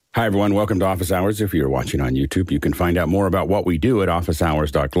Hi, everyone. Welcome to Office Hours. If you're watching on YouTube, you can find out more about what we do at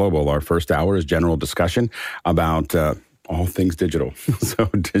officehours.global. Our first hour is general discussion about all things digital, so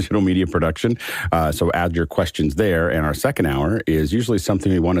digital media production. So add your questions there. And our second hour is usually something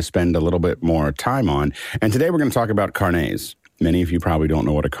we want to spend a little bit more time on. And today we're going to talk about carnets. Many of you probably don't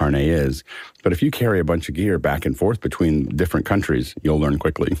know what a carnet is, but if you carry a bunch of gear back and forth between different countries, you'll learn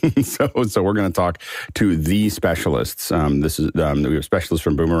quickly. So we're going to talk to the specialists. We have specialists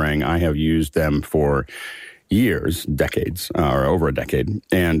from Boomerang. I have used them for years, decades, or over a decade,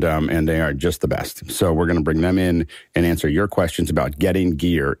 and they are just the best. So we're going to bring them in and answer your questions about getting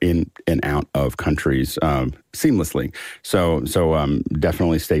gear in and out of countries seamlessly. So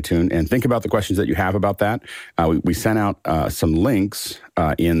definitely stay tuned and think about the questions that you have about that. We sent out some links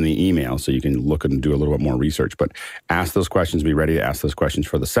in the email so you can look and do a little bit more research, but ask those questions, be ready to ask those questions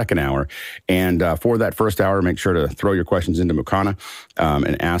for the second hour. And for that first hour, make sure to throw your questions into Mukana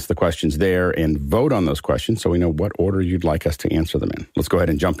and ask the questions there and vote on those questions so we know what order you'd like us to answer them in. Let's go ahead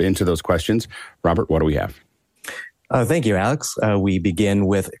and jump into those questions. Robert, what do we have? Thank you, Alex. We begin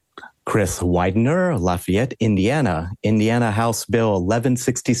with Chris Widener, Lafayette, Indiana. Indiana House Bill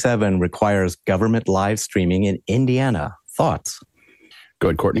 1167 requires government live streaming in Indiana. Thoughts? Go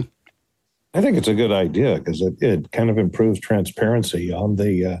ahead, Courtney. I think it's a good idea because it kind of improves transparency on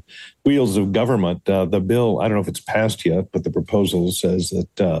the wheels of government. The bill, I don't know if it's passed yet, but the proposal says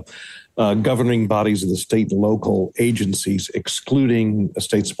that governing bodies of the state and local agencies, excluding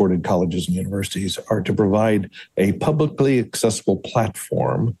state-supported colleges and universities, are to provide a publicly accessible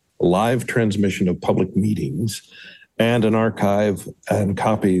platform, live transmission of public meetings, and an archive and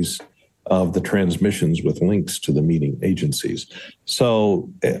copies of the transmissions with links to the meeting agencies. So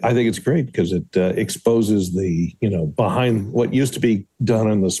I think it's great because it exposes the, behind what used to be done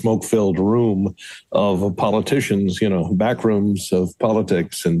in the smoke-filled room of politicians, back rooms of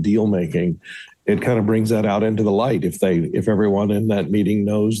politics and deal making. It kind of brings that out into the light. If everyone in that meeting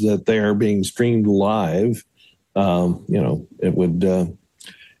knows that they are being streamed live, it would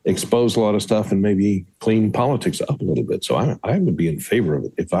expose a lot of stuff and maybe clean politics up a little bit. So I would be in favor of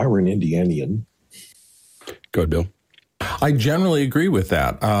it if I were an Indianian. Go ahead, Bill. I generally agree with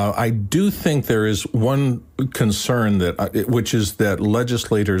that. I do think there is one concern which is that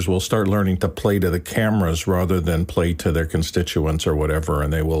legislators will start learning to play to the cameras rather than play to their constituents or whatever,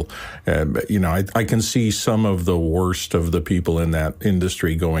 and they will, I can see some of the worst of the people in that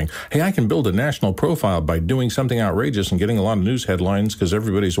industry going, hey, I can build a national profile by doing something outrageous and getting a lot of news headlines because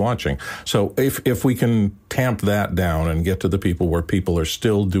everybody's watching. So if we can tamp that down and get to the people where people are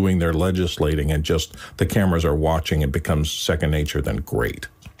still doing their legislating and just the cameras are watching, it becomes second nature, then great.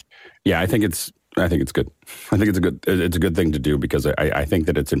 Yeah, I think it's good. I think it's a good thing to do because I think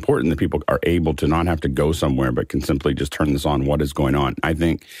that it's important that people are able to not have to go somewhere but can simply just turn this on. What is going on? I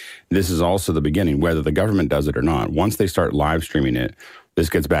think this is also the beginning, whether the government does it or not. Once they start live streaming it, this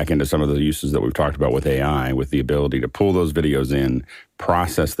gets back into some of the uses that we've talked about with AI, with the ability to pull those videos in,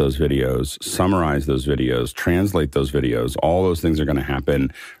 process those videos, summarize those videos, translate those videos. All those things are going to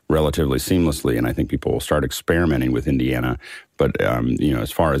happen relatively seamlessly, and I think people will start experimenting with Indiana. But,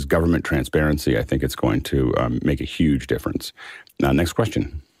 as far as government transparency, I think it's going to make a huge difference. Now, next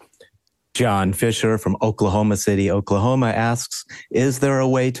question. John Fisher from Oklahoma City, Oklahoma asks, is there a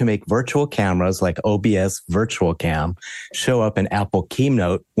way to make virtual cameras like OBS Virtual Cam show up in Apple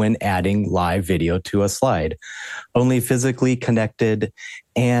Keynote when adding live video to a slide? Only physically connected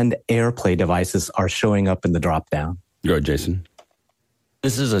and AirPlay devices are showing up in the dropdown. Go ahead, Jason.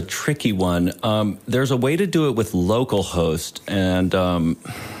 This is a tricky one. There's a way to do it with localhost, and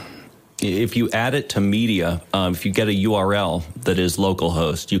if you add it to media, if you get a URL that is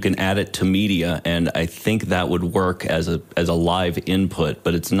localhost, you can add it to media, and I think that would work as a live input,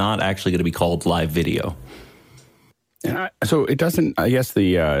 but it's not actually going to be called live video. So it doesn't, I guess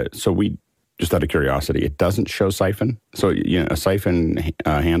so we, just out of curiosity, it doesn't show Siphon? So, a Siphon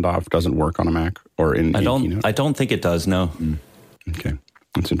handoff doesn't work on a Mac or in Keynote? I don't think it does, no. Okay.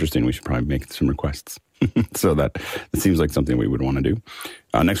 That's interesting. We should probably make some requests. So it seems like something we would want to do.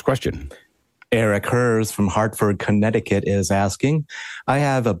 Next question. Eric Hers from Hartford, Connecticut is asking, I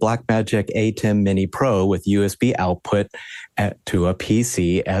have a Blackmagic ATEM Mini Pro with USB output to a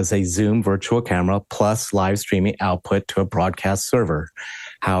PC as a Zoom virtual camera plus live streaming output to a broadcast server.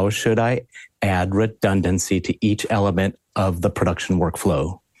 How should I add redundancy to each element of the production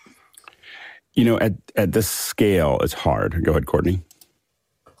workflow? At this scale, it's hard. Go ahead, Courtney.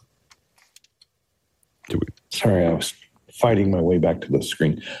 Sorry, I was fighting my way back to the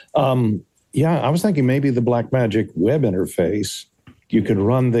screen. I was thinking maybe the Blackmagic web interface, you could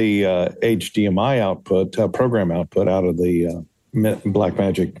run the HDMI output, program output out of the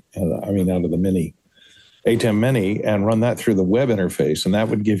Blackmagic, out of the Mini, ATEM Mini, and run that through the web interface. And that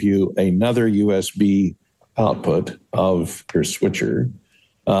would give you another USB output of your switcher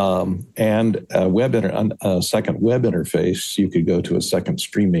and a second web interface. You could go to a second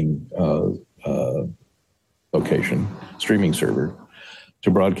streaming location, streaming server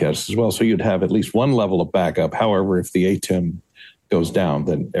to broadcast as well. So you'd have at least one level of backup. However, if the ATEM goes down,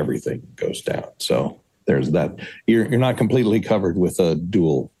 then everything goes down. So there's that. You're not completely covered with a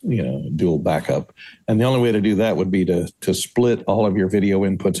dual backup. And the only way to do that would be to split all of your video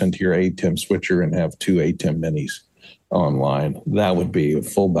inputs into your ATEM switcher and have two ATEM Minis online. That would be a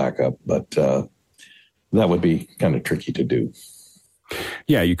full backup, but that would be kind of tricky to do.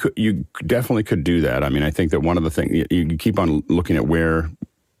 Yeah, you definitely could do that. I mean, I think that one of the things, you keep on looking at where,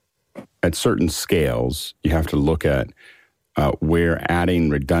 at certain scales, you have to look at where adding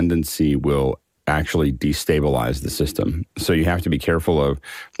redundancy will actually destabilize the system. So you have to be careful of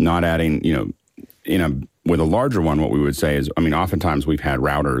not adding, with a larger one, what we would say is, oftentimes we've had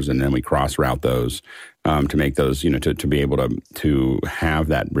routers and then we cross route those to make those, to be able to have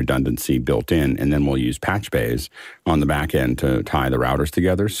that redundancy built in. And then we'll use patch bays on the back end to tie the routers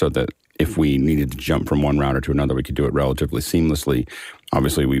together so that if we needed to jump from one router to another, we could do it relatively seamlessly.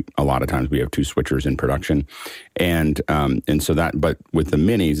 Obviously, a lot of times we have two switchers in production. And so but with the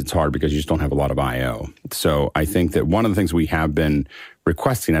minis, it's hard because you just don't have a lot of I/O. So I think that one of the things we have been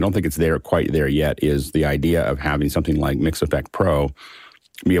requesting, I don't think it's quite there yet, is the idea of having something like Mix Effect Pro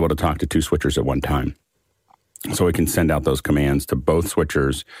be able to talk to two switchers at one time. So it can send out those commands to both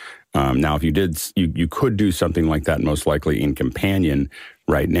switchers. Now, if you could do something like that most likely in Companion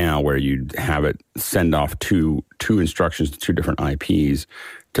right now, where you'd have it send off two instructions to two different IPs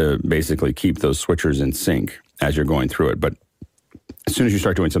to basically keep those switchers in sync as you're going through it. But as soon as you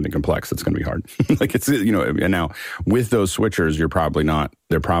start doing something complex, it's going to be hard. And now with those switchers, they're probably not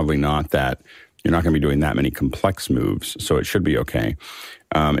that, you're not going to be doing that many complex moves. So it should be okay.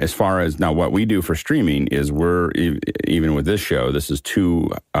 As far as now, what we do for streaming is even with this show, this is two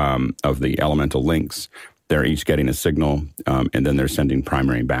of the elemental links. They're each getting a signal, and then they're sending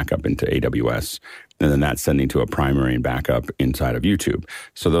primary and backup into AWS, and then that's sending to a primary and backup inside of YouTube.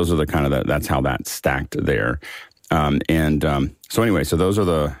 So those are that's how that's stacked there. So anyway, so those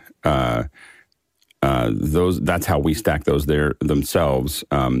are that's how we stack those there themselves.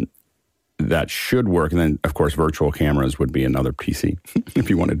 That should work. And then, of course, virtual cameras would be another PC if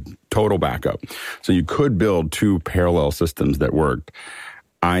you wanted total backup. So you could build two parallel systems that worked.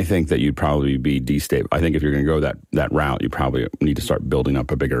 I think that you'd probably be destabilized. I think if you're going to go that route, you probably need to start building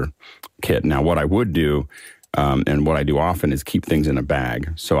up a bigger kit. Now, what I would do, and what I do often, is keep things in a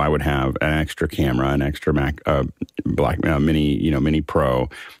bag. So I would have an extra camera, an extra Mini Pro.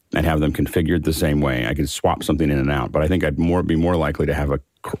 I'd have them configured the same way. I could swap something in and out, but I think I'd be more likely to have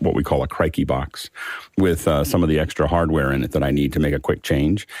what we call a crikey box with some of the extra hardware in it that I need to make a quick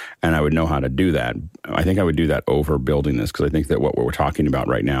change, and I would know how to do that. I think I would do that over building this, because I think that what we're talking about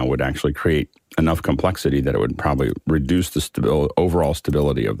right now would actually create enough complexity that it would probably reduce the overall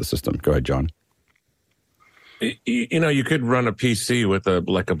stability of the system. Go ahead, John. You could run a PC with a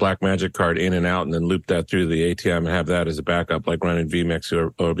Blackmagic card in and out, and then loop that through the ATM and have that as a backup, like running vMix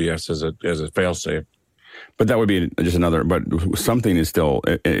or OBS as a failsafe. But that would be just another. But something is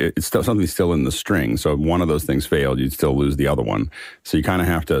something's still in the string. So if one of those things failed, you'd still lose the other one. So you kind of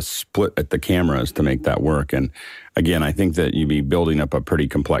have to split at the cameras to make that work. And again, I think that you'd be building up a pretty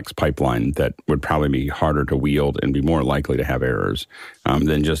complex pipeline that would probably be harder to wield and be more likely to have errors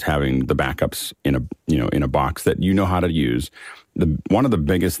than just having the backups in a box that you know how to use. One of the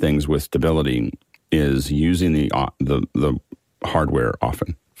biggest things with stability is using the hardware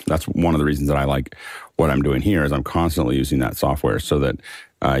often. That's one of the reasons that I like what I'm doing here, is I'm constantly using that software so that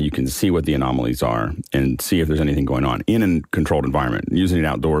you can see what the anomalies are and see if there's anything going on in a controlled environment. Using it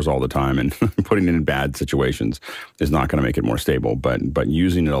outdoors all the time and putting it in bad situations is not going to make it more stable, but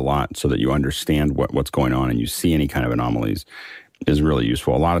using it a lot so that you understand what's going on and you see any kind of anomalies is really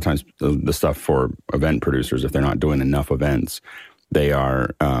useful. A lot of times the stuff for event producers, if they're not doing enough events, they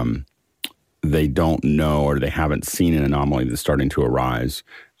don't know, or they haven't seen an anomaly that's starting to arise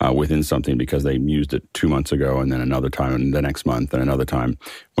within something because they used it 2 months ago, and then another time, and the next month, and another time.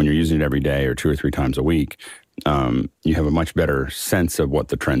 When you're using it every day or 2 or 3 times a week, you have a much better sense of what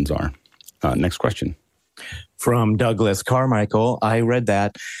the trends are. Next question. From Douglas Carmichael, I read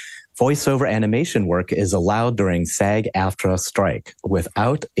that voiceover animation work is allowed during SAG-AFTRA strike.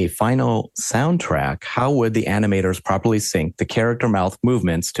 Without a final soundtrack, how would the animators properly sync the character mouth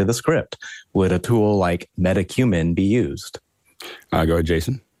movements to the script? Would a tool like MetaCumin be used? Go ahead,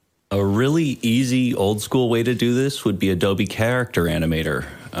 Jason. A really easy old school way to do this would be Adobe Character Animator.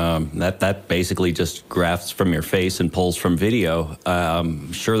 That basically just grafts from your face and pulls from video.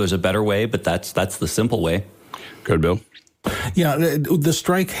 Sure, there's a better way, but that's the simple way. Good, Bill. Yeah, the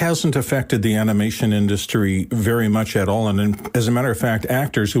strike hasn't affected the animation industry very much at all. And as a matter of fact,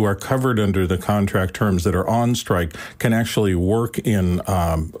 actors who are covered under the contract terms that are on strike can actually work in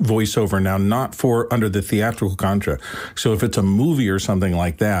voiceover now, not for under the theatrical contract. So if it's a movie or something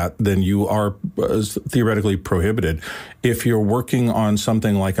like that, then you are theoretically prohibited. If you're working on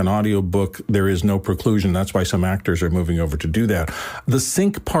something like an audiobook, there is no preclusion. That's why some actors are moving over to do that. The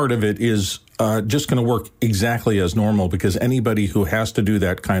sync part of it is just going to work exactly as normal, because anybody who has to do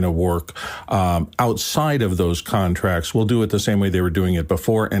that kind of work outside of those contracts will do it the same way they were doing it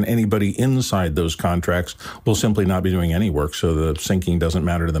before, and anybody inside those contracts will simply not be doing any work, so the syncing doesn't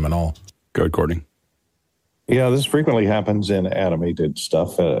matter to them at all. Go ahead, Courtney. Yeah, this frequently happens in animated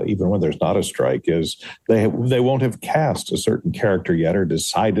stuff, even when there's not a strike, is they won't have cast a certain character yet or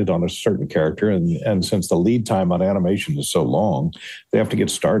decided on a certain character. And since the lead time on animation is so long, they have to get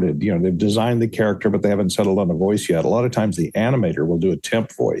started. You know, they've designed the character, but they haven't settled on a voice yet. A lot of times the animator will do a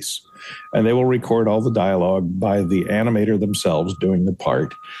temp voice, and they will record all the dialogue by the animator themselves doing the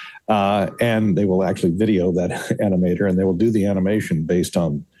part. And they will actually video that animator, and they will do the animation based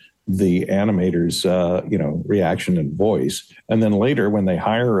on the animator's, reaction and voice. And then later, when they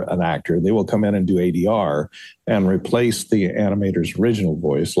hire an actor, they will come in and do ADR and replace the animator's original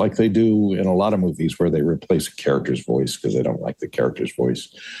voice, like they do in a lot of movies where they replace a character's voice because they don't like the character's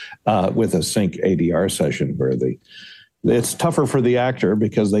voice, with a sync ADR session where it's tougher for the actor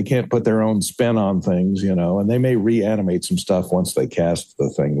because they can't put their own spin on things, and they may reanimate some stuff once they cast the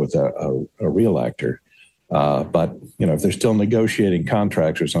thing with a real actor. But, if they're still negotiating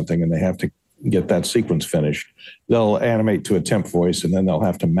contracts or something and they have to get that sequence finished, they'll animate to a temp voice, and then they'll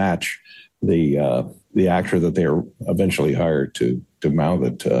have to match the actor that they're eventually hired to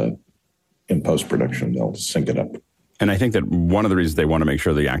mount it in post-production. They'll sync it up. And I think that one of the reasons they want to make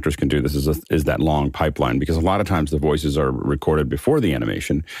sure the actors can do this is that long pipeline, because a lot of times the voices are recorded before the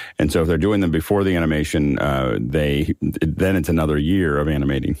animation. And so if they're doing them before the animation, then it's another year of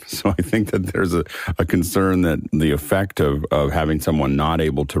animating. So I think that there's a concern that the effect of having someone not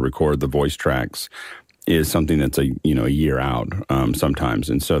able to record the voice tracks is something that's a year out sometimes.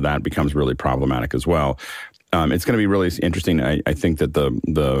 And so that becomes really problematic as well. It's going to be really interesting. I think that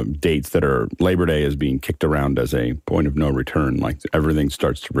the dates that are Labor Day is being kicked around as a point of no return. Like everything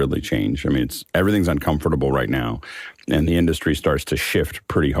starts to really change. I mean, everything's uncomfortable right now, and the industry starts to shift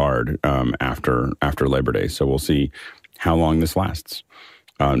pretty hard after Labor Day. So we'll see how long this lasts.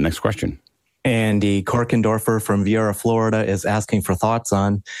 Next question. Andy Korkendorfer from Viera, Florida is asking for thoughts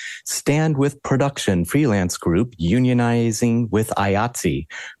on Stand With Production freelance group unionizing with IATSE.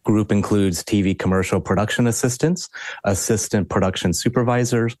 Group includes TV commercial production assistants, assistant production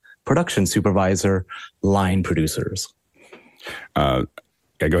supervisors, production supervisor, line producers. Okay,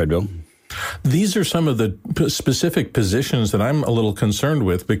 go ahead, Bill. These are some of the specific positions that I'm a little concerned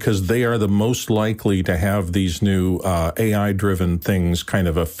with, because they are the most likely to have these new AI-driven things kind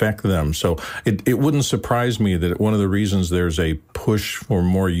of affect them. So it wouldn't surprise me that one of the reasons there's a push for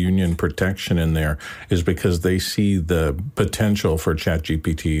more union protection in there is because they see the potential for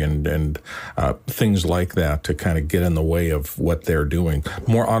ChatGPT and things like that to kind of get in the way of what they're doing.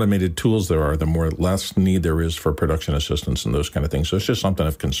 More automated tools there are, the less need there is for production assistants and those kind of things. So it's just something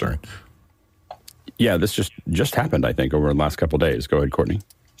of concern. Yeah, this just happened, I think, over the last couple of days. Go ahead, Courtney.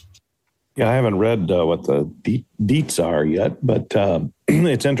 Yeah, I haven't read what the deets are yet, but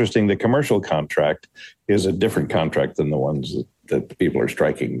it's interesting. The commercial contract is a different contract than the ones that people are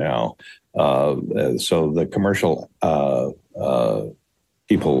striking now. So the commercial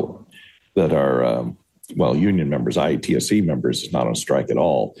people that are, union members, IATSE members, is not on strike at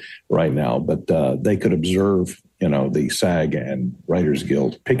all right now, but they could observe, the SAG and Writers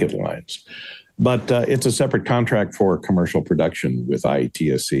Guild picket lines. But it's a separate contract for commercial production with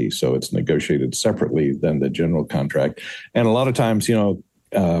IATSE, so it's negotiated separately than the general contract. And a lot of times,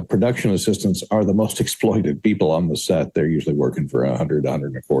 production assistants are the most exploited people on the set. They're usually working for $100,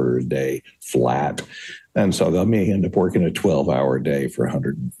 $125 a day flat. And so they may end up working a 12-hour day for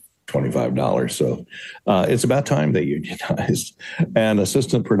 $125. So it's about time they unionized. And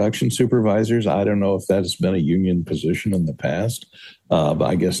assistant production supervisors, I don't know if that's been a union position in the past, but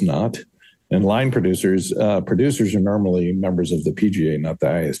I guess not. And line producers are normally members of the PGA, not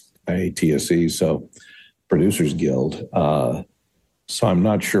the IATSE, so Producers Guild. So I'm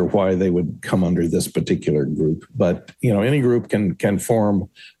not sure why they would come under this particular group. But, any group can form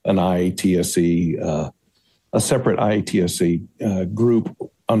an IATSE, a separate IATSE group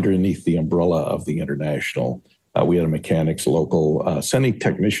underneath the umbrella of the international. We had a mechanics local sending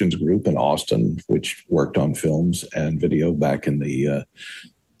technicians group in Austin, which worked on films and video back in the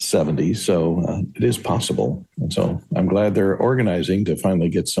 70s. So it is possible. And so I'm glad they're organizing to finally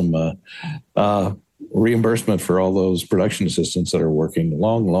get some reimbursement for all those production assistants that are working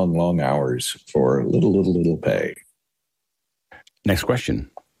long hours for little pay. Next question.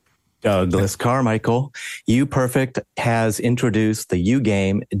 Douglas Carmichael, UPerfect has introduced the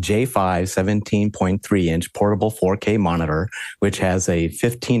UGame J5 17.3-inch portable 4K monitor, which has a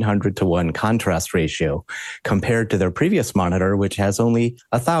 1500-to-1 contrast ratio, compared to their previous monitor, which has only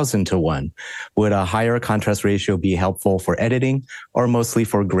 1000-to-1. Would a higher contrast ratio be helpful for editing or mostly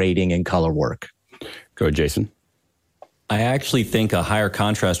for grading and color work? Go ahead, Jason. I actually think a higher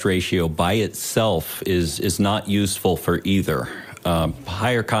contrast ratio by itself is not useful for either.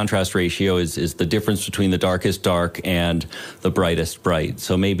 Higher contrast ratio is the difference between the darkest dark and the brightest bright.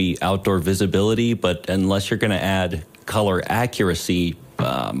 So maybe outdoor visibility, but unless you're going to add color accuracy,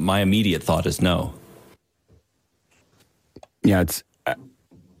 my immediate thought is no. Yeah,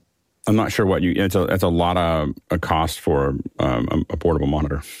 I'm not sure what it's a lot of a cost for a portable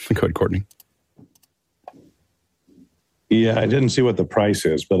monitor. Go ahead, Courtney. Yeah, I didn't see what the price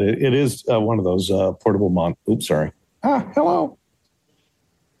is, but it is one of those portable Oops, sorry. Hello.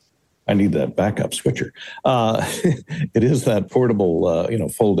 I need that backup switcher. It is that portable,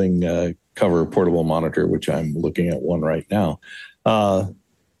 folding cover portable monitor, which I'm looking at one right now.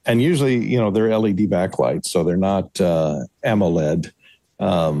 And usually, they're LED backlights, so they're not AMOLED.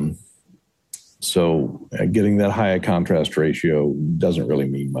 So getting that high contrast ratio doesn't really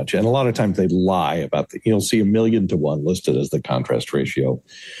mean much. And a lot of times they lie about you'll see 1,000,000-to-1 listed as the contrast ratio.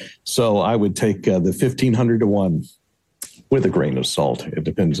 So I would take the 1,500-to-1 with a grain of salt. It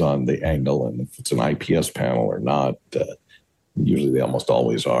depends on the angle and if it's an IPS panel or not. Usually they almost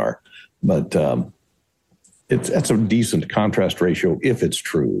always are. But that's a decent contrast ratio if it's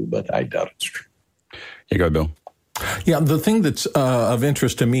true, but I doubt it's true. Here you go, Bill. Yeah, the thing that's of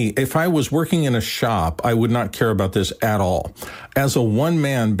interest to me, if I was working in a shop, I would not care about this at all. As a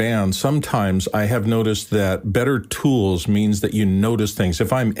one-man band, sometimes I have noticed that better tools means that you notice things.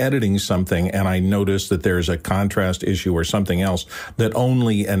 If I'm editing something and I notice that there's a contrast issue or something else, that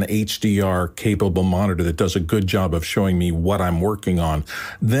only an HDR-capable monitor that does a good job of showing me what I'm working on,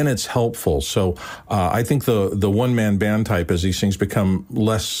 then it's helpful. So I think the one-man band type, as these things become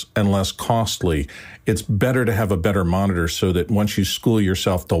less and less costly, it's better to have a better monitor so that once you school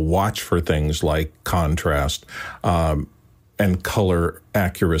yourself to watch for things like contrast and color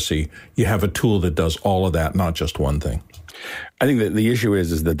accuracy, you have a tool that does all of that, not just one thing. I think that the issue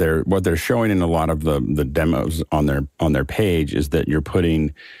is that what they're showing in a lot of the demos on their page is that you're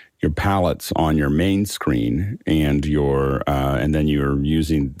putting your palettes on your main screen and and then you're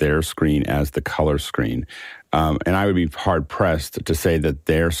using their screen as the color screen. And I would be hard pressed to say that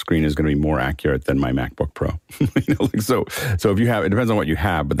their screen is going to be more accurate than my MacBook Pro. So if you have, it depends on what you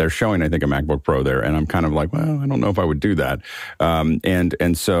have, but they're showing, I think, a MacBook Pro there, and I'm kind of like, well, I don't know if I would do that.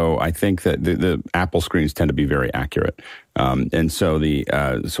 And so I think that the Apple screens tend to be very accurate, and so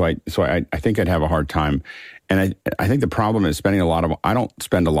I think I'd have a hard time. And I think the problem is I don't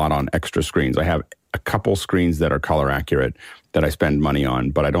spend a lot on extra screens. I have a couple screens that are color accurate that I spend money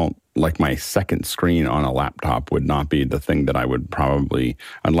on, but I don't, like my second screen on a laptop would not be the thing that I would probably,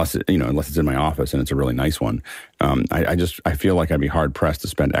 unless it's in my office and it's a really nice one. I feel like I'd be hard pressed to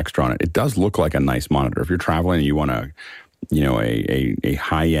spend extra on it. It does look like a nice monitor. If you're traveling and you want a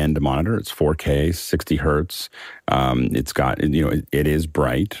high-end monitor, it's 4K, 60 hertz. It's got, it is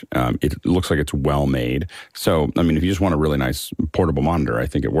bright. It looks like it's well made. So, I mean, if you just want a really nice portable monitor, I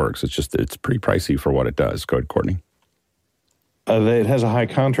think it works. It's pretty pricey for what it does. Go ahead, Courtney. It has a high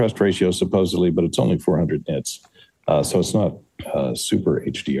contrast ratio, supposedly, but it's only 400 nits. So it's not super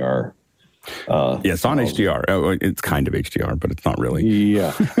HDR. It's on HDR. It's kind of HDR, but it's not really.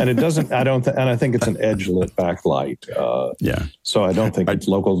 Yeah. And it doesn't, and I think it's an edge lit backlight. Yeah. So I don't think it's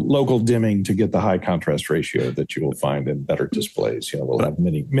local dimming to get the high contrast ratio that you will find in better displays. We'll have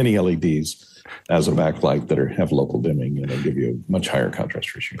many LEDs as a backlight that have local dimming, and they give you a much higher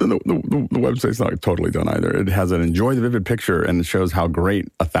contrast ratio. The website's not totally done either. It has an enjoy the vivid picture, and it shows how great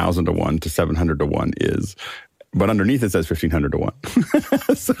 1,000-to-1 to 700-to-1 is. But underneath it says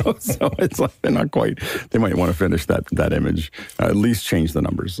 1,500-to-1. so it's like they're not quite. They might want to finish that image. At least change the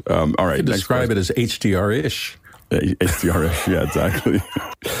numbers. All right. Describe it as HDR-ish. HDR-ish. Yeah, exactly.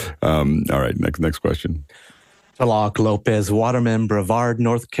 All right. Next question. Talak Lopez, Waterman, Brevard,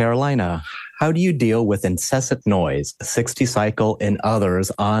 North Carolina. How do you deal with incessant noise, 60 cycle and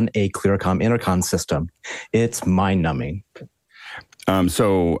others on a Clearcom intercom system? It's mind-numbing.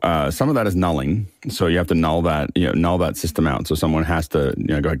 So some of that is nulling. So you have to null that system out. So someone has to,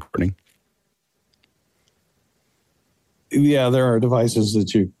 go ahead, Courtney. Yeah, there are devices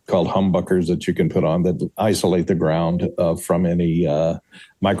that you called humbuckers that you can put on that isolate the ground from any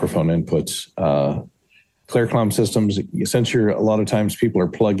microphone inputs. ClearCom systems, since a lot of times people are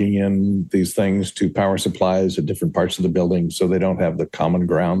plugging in these things to power supplies at different parts of the building, so they don't have the common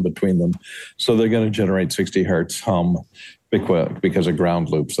ground between them. So they're going to generate 60 hertz hum because of ground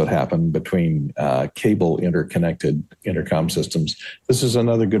loops that happen between cable interconnected intercom systems. This is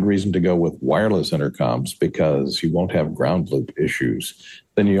another good reason to go with wireless intercoms because you won't have ground loop issues.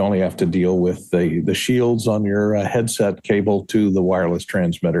 Then you only have to deal with the shields on your headset cable to the wireless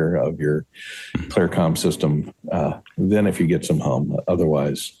transmitter of your ClearCom system. Then if you get some hum,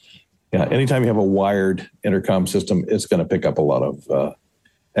 otherwise, yeah, anytime you have a wired intercom system, it's going to pick up a lot of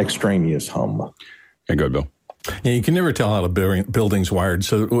extraneous hum. Okay, good, Bill. Yeah, you can never tell how the building's wired.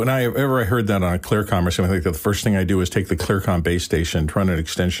 So whenever I heard that on a ClearCom or something like that, the first thing I do is take the ClearCom base station, run an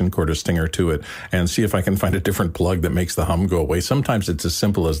extension cord or stinger to it, and see if I can find a different plug that makes the hum go away. Sometimes it's as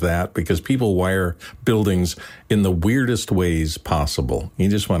simple as that because people wire buildings in the weirdest ways possible. You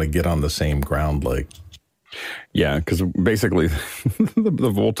just want to get on the same ground like. Yeah, because basically the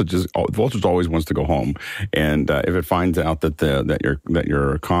voltage always wants to go home, and if it finds out that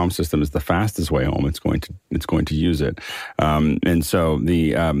your comm system is the fastest way home, it's going to use it, and so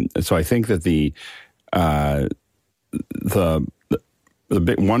so I think that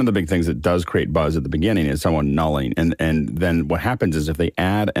one of the big things that does create buzz at the beginning is someone nulling, and then what happens is if they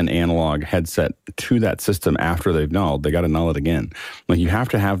add an analog headset to that system after they've nulled, they got to null it again. Like you have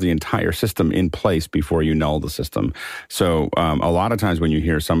to have the entire system in place before you null the system. So a lot of times when you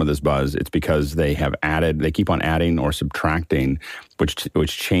hear some of this buzz, it's because they keep on adding or subtracting,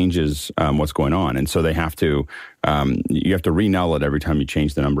 which changes what's going on, and so they have to. You have to re-null it every time you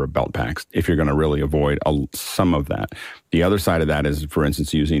change the number of belt packs if you're going to really avoid some of that. The other side of that is, for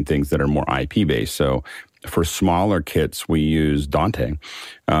instance, using things that are more IP-based. So for smaller kits, we use Dante.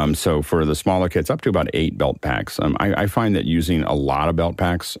 So for the smaller kits, up to about 8 belt packs. I find that using a lot of belt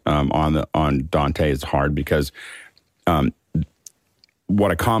packs on Dante is hard because what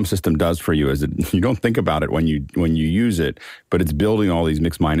a comm system does for you is that you don't think about it when you use it, but it's building all these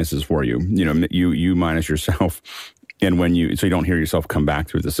mixed minuses for you. You minus yourself, and so you don't hear yourself come back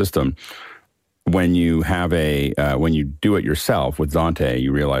through the system. When you have when you do it yourself with Dante,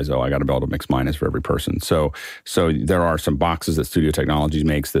 you realize, I got to build a mixed minus for every person. So there are some boxes that Studio Technologies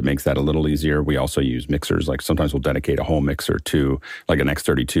makes that a little easier. We also use mixers. Like sometimes we'll dedicate a whole mixer to like an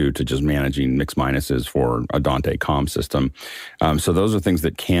X32 to just managing mixed minuses for a Dante comm system. So those are things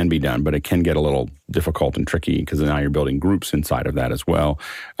that can be done, but it can get a little difficult and tricky because now you're building groups inside of that as well.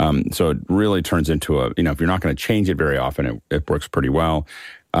 So it really turns into if you're not going to change it very often, it works pretty well.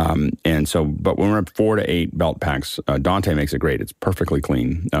 But when we're at 4 to 8 belt packs, Dante makes it great. It's perfectly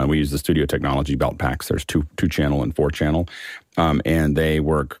clean. We use the Studio Technology belt packs. There's 2-channel and 4-channel, and they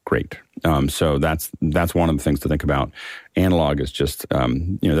work great. So that's one of the things to think about. Analog is just,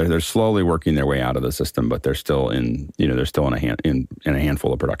 they're slowly working their way out of the system, but they're still in a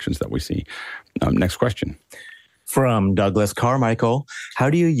handful of productions that we see. Next question. From Douglas Carmichael, how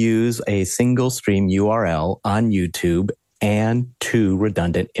do you use a single stream URL on YouTube and 2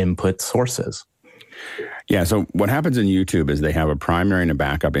 redundant input sources? Yeah, so what happens in YouTube is they have a primary and a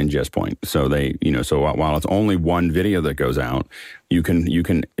backup ingest point. So while it's only one video that goes out, you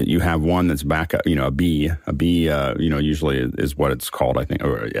have one that's backup, a B, usually is what it's called, I think,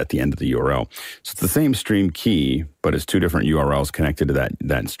 or at the end of the URL. So it's the same stream key, but it's 2 different URLs connected to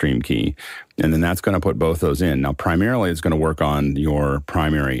that stream key. And then that's going to put both those in. Now, primarily it's going to work on your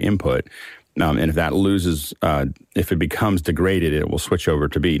primary input. And if that loses, if it becomes degraded, it will switch over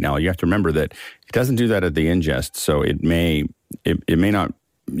to B. Now, you have to remember that it doesn't do that at the ingest, so it may not,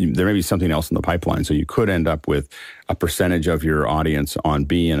 there may be something else in the pipeline. So you could end up with a percentage of your audience on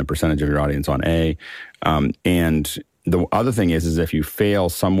B and a percentage of your audience on A. And the other thing is if you fail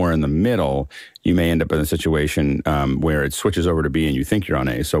somewhere in the middle, you may end up in a situation where it switches over to B and you think you're on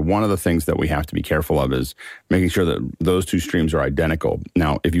A. So one of the things that we have to be careful of is making sure that those 2 streams are identical.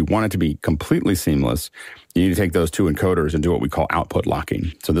 Now, if you want it to be completely seamless, you need to take those 2 encoders and do what we call output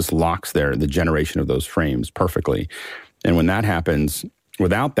locking. So this locks the generation of those frames perfectly. And when that happens,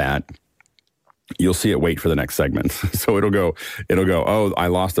 without that, you'll see it wait for the next segment. So it'll go, oh, I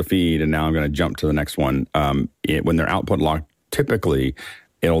lost a feed and now I'm going to jump to the next one. When they're output locked, typically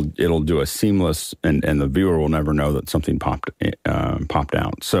it'll do a seamless and the viewer will never know that something popped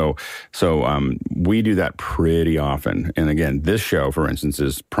out. So we do that pretty often. And again, this show, for instance,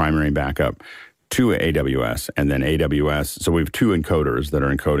 is primary backup to AWS, and then AWS. So we have 2 encoders that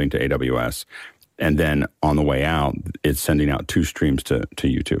are encoding to AWS. And then on the way out, it's sending out 2 streams to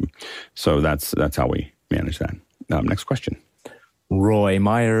YouTube. So that's how we manage that. Next question. Roy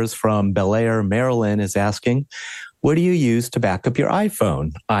Myers from Bel Air, Maryland is asking, what do you use to back up your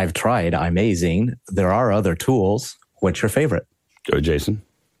iPhone? I've tried iMazing. There are other tools. What's your favorite? Go, Jason.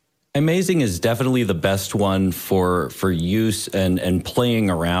 iMazing is definitely the best one for use and playing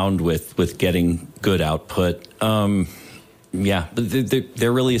around with getting good output. Yeah,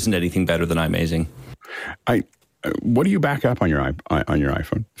 there really isn't anything better than iMazing. What do you back up on your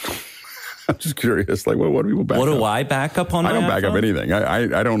iPhone? I'm just curious. Like, what do people back up? What do I back up on my iPhone? I don't back up anything.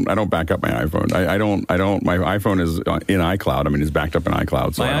 I don't back up my iPhone. I don't. My iPhone is in iCloud. I mean, it's backed up in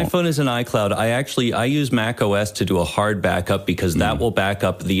iCloud. So my iPhone is in iCloud. I use Mac OS to do a hard backup because that will back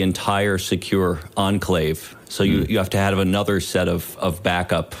up the entire secure enclave. So you have to have another set of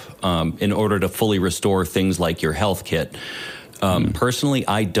backup in order to fully restore things like your health kit. Personally,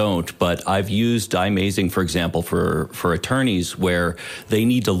 I don't, but I've used iMazing, for example, for attorneys where they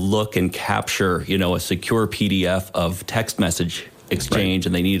need to look and capture, a secure PDF of text message exchange,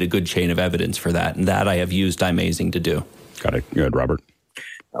 and they need a good chain of evidence for that. And that I have used iMazing to do. Got it. Good, Robert.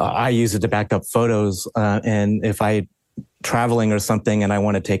 I use it to back up photos, and if I traveling or something and I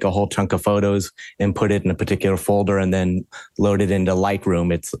want to take a whole chunk of photos and put it in a particular folder and then load it into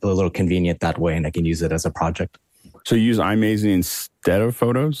Lightroom, it's a little convenient that way, and I can use it as a project. So you use iMazing instead of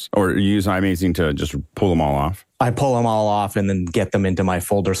photos, or you use iMazing to just pull them all off? I pull them all off and then get them into my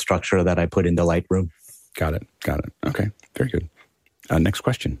folder structure that I put into Lightroom. Got it. Okay, very good. Next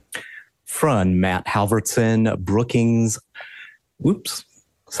question. From Matt Halverson, Brookings,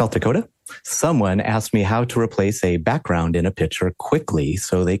 South Dakota. Someone asked me how to replace a background in a picture quickly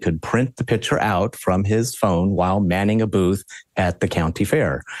so they could print the picture out from his phone while manning a booth at the county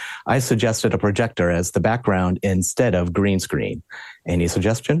fair. I suggested a projector as the background instead of green screen. Any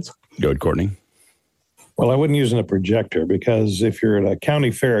suggestions? Good, Courtney. Well, I wouldn't use a projector because if you're at a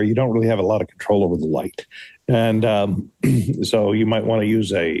county fair, you don't really have a lot of control over the light. And so you might want to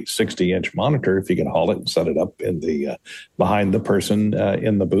use a 60-inch monitor if you can haul it and set it up in the behind the person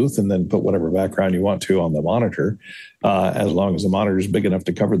in the booth, and then put whatever background you want to on the monitor. As long as the monitor is big enough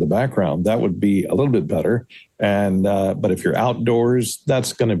to cover the background, that would be a little bit better. And but if you're outdoors,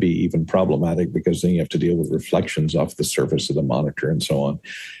 that's going to be even problematic because then you have to deal with reflections off the surface of the monitor and so on.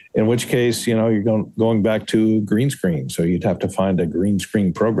 In which case, you're going back to green screen. So you'd have to find a green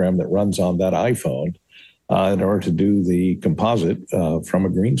screen program that runs on that iPhone in order to do the composite from a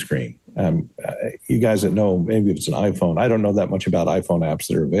green screen. You guys that know, maybe if it's an iPhone, I don't know that much about iPhone apps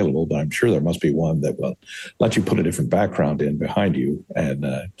that are available, but I'm sure there must be one that will let you put a different background in behind you and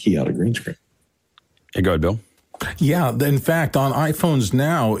key out a green screen. Hey, go ahead, Bill. Yeah, in fact, on iPhones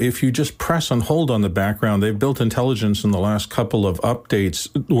now, if you just press and hold on the background, they've built intelligence in the last couple of updates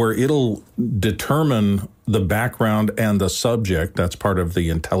where it'll determine the background and the subject. That's part of the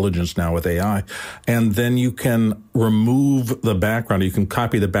intelligence now with AI. And then you can remove the background. You can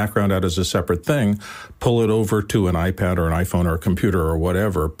copy the background out as a separate thing, pull it over to an iPad or an iPhone or a computer or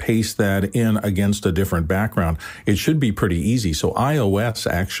whatever, paste that in against a different background. It should be pretty easy. So iOS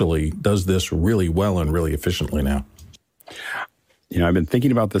actually does this really well and really efficiently now. I've been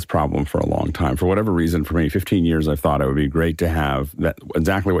thinking about this problem for a long time. For whatever reason, for maybe 15 years, I've thought it would be great to have that,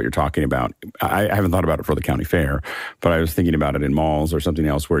 exactly what you're talking about. I haven't thought about it for the county fair, but I was thinking about it in malls or something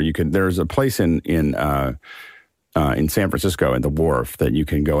else where there's a place in San Francisco at the Wharf that you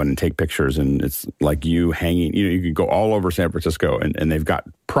can go in and take pictures, and it's like you hanging, you can go all over San Francisco and they've got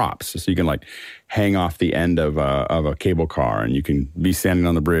props. So you can like hang off the end of a cable car, and you can be standing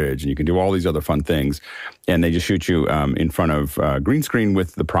on the bridge, and you can do all these other fun things. And they just shoot you in front of green screen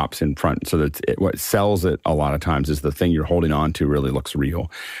with the props in front. So that what sells it a lot of times is the thing you're holding on to really looks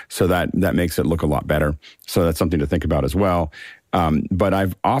real. So that makes it look a lot better. So that's something to think about as well. But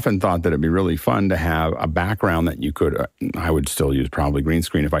I've often thought that it'd be really fun to have a background that you could, I would still use probably green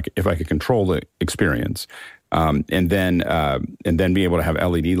screen if I could control the experience. And then be able to have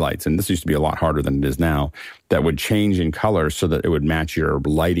LED lights. And this used to be a lot harder than it is now, that would change in color so that it would match your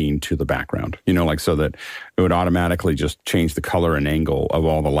lighting to the background, so that it would automatically just change the color and angle of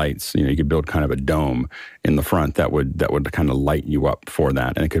all the lights. You could build kind of a dome in the front that would kind of light you up for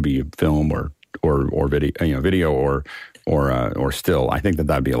that. And it could be film or video or still. I think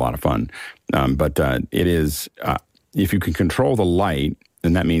that'd be a lot of fun. But it is, if you can control the light,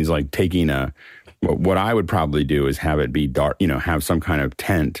 and that means like taking what I would probably do is have it be dark, have some kind of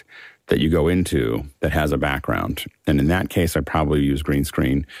tent that you go into that has a background. And in that case, I'd probably use green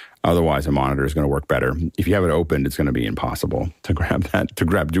screen. Otherwise, a monitor is going to work better. If you have it opened, it's going to be impossible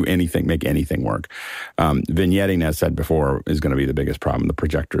to do anything, make anything work. Vignetting, as said before, is going to be the biggest problem. The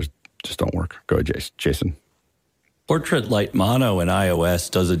projectors just don't work. Go ahead, Jason. Portrait Light Mono in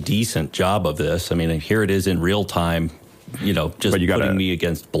iOS does a decent job of this. I mean, here it is in real time, just putting me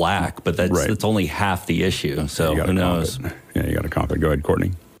against black, but that's only half the issue. So who knows? Yeah, you got to comp it. Go ahead,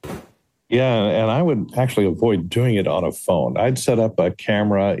 Courtney. Yeah, and I would actually avoid doing it on a phone. I'd set up a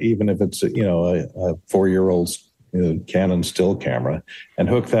camera, even if it's a 4-year-old's Canon still camera, and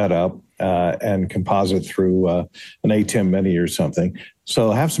hook that up and composite through an ATEM Mini or something.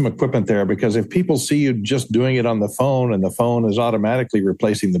 So have some equipment there, because if people see you just doing it on the phone and the phone is automatically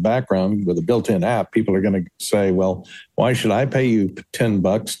replacing the background with a built-in app, people are going to say, well, why should I pay you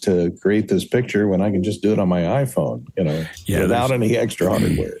 $10 to create this picture when I can just do it on my iPhone, without any extra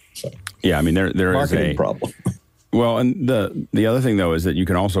hardware? So, yeah, I mean, there is a problem. Well, and the other thing, though, is that you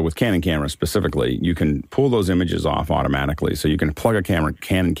can also, with Canon cameras specifically, you can pull those images off automatically. So you can plug a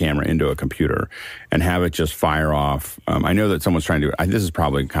Canon camera into a computer and have it just fire off. I know that someone's trying to do this is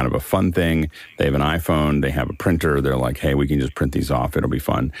probably kind of a fun thing. They have an iPhone, they have a printer. They're like, hey, we can just print these off. It'll be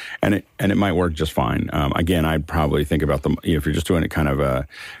fun. And it might work just fine. Again, I'd probably think about if you're just doing it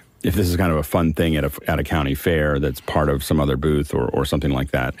if this is kind of a fun thing at a county fair that's part of some other booth or something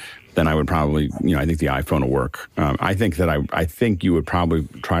like that, then I would probably, I think the iPhone will work. I think you would probably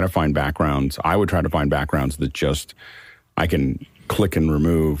try to find backgrounds. I would try to find backgrounds that I can click and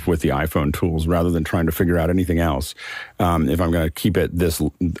remove with the iPhone tools rather than trying to figure out anything else. If I'm going to keep it if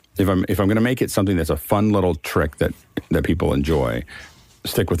I'm going to make it something that's a fun little trick that people enjoy,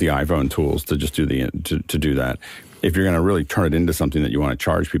 stick with the iPhone tools to just do do that. If you're going to really turn it into something that you want to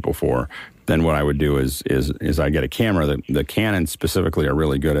charge people for, then what I would do is I get a camera that the Canon specifically are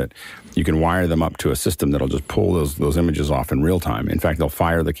really good at. You can wire them up to a system that'll just pull those images off in real time. In fact, they'll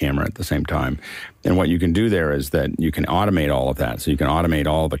fire the camera at the same time. And what you can do there is that you can automate all of that. So you can automate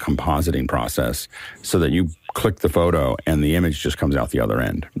all the compositing process so that you click the photo and the image just comes out the other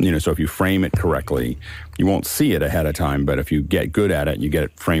end. So if you frame it correctly, you won't see it ahead of time, but if you get good at it, you get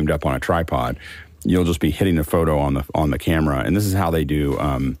it framed up on a tripod, you'll just be hitting the photo on the camera. And this is how they do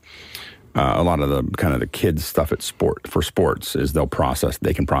a lot of the kind of the kids stuff for sports is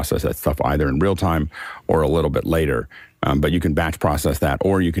they can process that stuff either in real time or a little bit later. But you can batch process that,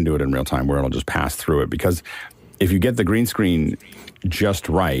 or you can do it in real time where it'll just pass through it. Because if you get the green screen just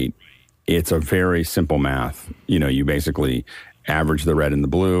right, it's a very simple math. You basically average the red and the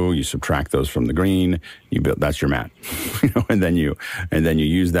blue, you subtract those from the green, that's your matte. And then you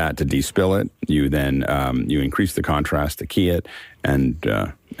use that to despill it. You then you increase the contrast to key it, and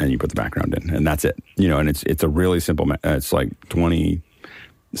you put the background in, and that's it. And it's a really simple. It's like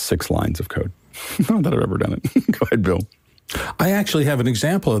 26 lines of code. Not that I've ever done it. Go ahead, Bill. I actually have an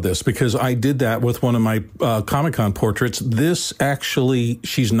example of this because I did that with one of my Comic-Con portraits. This actually,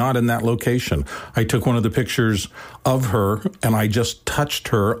 she's not in that location. I took one of the pictures of her and I just touched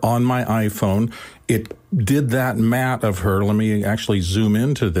her on my iPhone. It did that matte of her. Let me actually zoom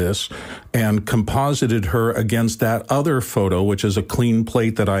into this and composited her against that other photo, which is a clean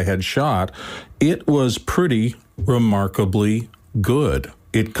plate that I had shot. It was pretty remarkably good.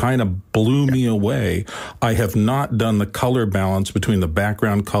 It kind of blew me away. I have not done the color balance between the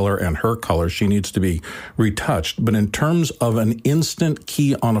background color and her color. She needs to be retouched. But in terms of an instant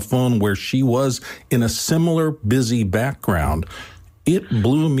key on a phone where she was in a similar busy background, it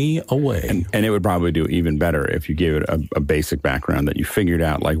blew me away. And it would probably do even better if you gave it a basic background that you figured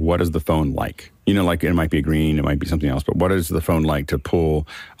out, like, what is the phone like? Like it might be green, it might be something else, but what is the phone like to pull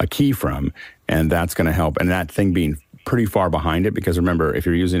a key from? And that's going to help. And that thing being pretty far behind it, because remember, if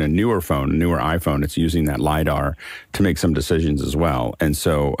you're using a newer iPhone, it's using that LiDAR to make some decisions as well. And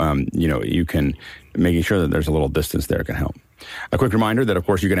so, you can, making sure that there's a little distance there can help. A quick reminder that, of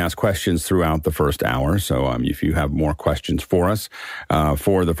course, you can ask questions throughout the first hour. So if you have more questions for us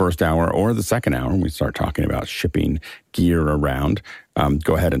for the first hour or the second hour, when we start talking about shipping gear around,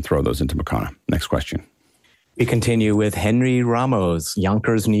 go ahead and throw those into Makana. Next question. We continue with Henry Ramos,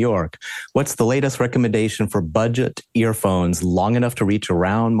 Yonkers, New York. What's the latest recommendation for budget earphones long enough to reach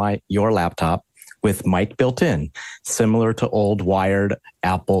around your laptop with mic built in, similar to old wired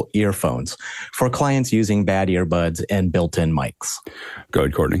Apple earphones, for clients using bad earbuds and built-in mics? Go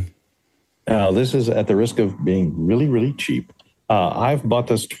ahead, Courtney. Now, this is at the risk of being really, really cheap. I've bought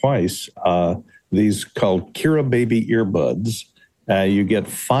this twice. These called Kira Baby earbuds. You get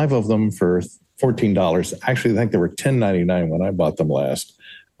 5 of them for $14. Actually, I think they were $10.99 when I bought them last.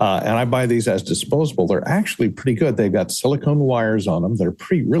 And I buy these as disposable. They're actually pretty good. They've got silicone wires on them. They're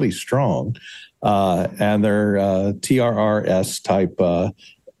really strong. And they're TRRS type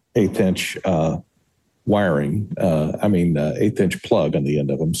 1/8-inch wiring, 1/8-inch plug on the end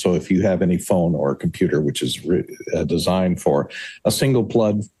of them. So if you have any phone or computer, which is designed for a single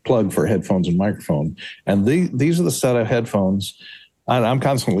plug for headphones and microphone, and these are the set of headphones. I'm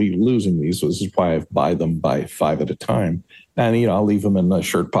constantly losing these, so this is why I buy them by 5 at a time. And, I'll leave them in the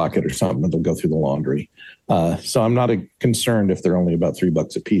shirt pocket or something, and they'll go through the laundry. So I'm not concerned if they're only about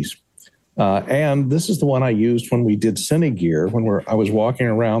 $3 a piece. And this is the one I used when we did Cinegear, when I was walking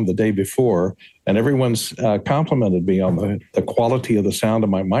around the day before, and everyone's complimented me on the quality of the sound of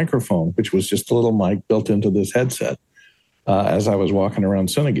my microphone, which was just a little mic built into this headset as I was walking around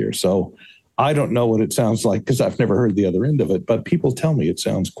Cinegear. So I don't know what it sounds like because I've never heard the other end of it, but people tell me it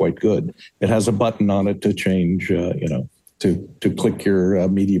sounds quite good. It has a button on it to change, to click your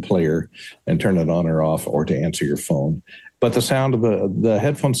media player and turn it on or off, or to answer your phone. But the sound of the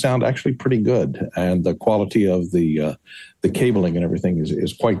headphones sound actually pretty good, and the quality of the cabling and everything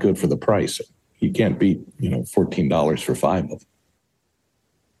is quite good for the price. You can't beat $14 for 5 of them.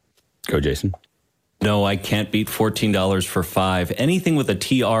 Go, Jason. No, I can't beat $14 for 5. Anything with a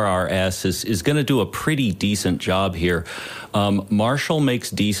TRRS is going to do a pretty decent job here. Marshall makes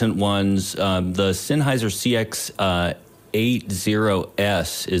decent ones. The Sennheiser CX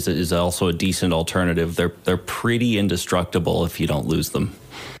 80S is also a decent alternative. They're pretty indestructible if you don't lose them.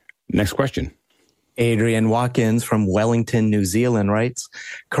 Next question. Adrian Watkins from Wellington, New Zealand writes,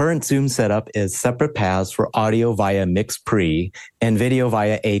 current Zoom setup is separate paths for audio via Mix Pre and video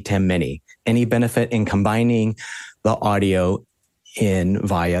via ATEM Mini. Any benefit in combining the audio in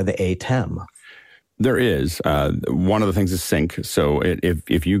via the ATEM? There is. One of the things is sync. So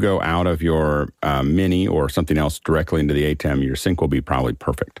if you go out of your Mini or something else directly into the ATEM, your sync will be probably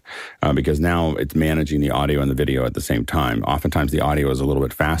perfect because now it's managing the audio and the video at the same time. Oftentimes the audio is a little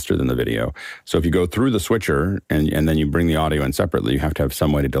bit faster than the video. So if you go through the switcher and then you bring the audio in separately, you have to have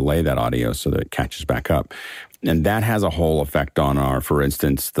some way to delay that audio so that it catches back up. And that has a whole effect on for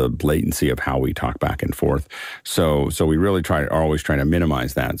instance, the latency of how we talk back and forth. So we really are always trying to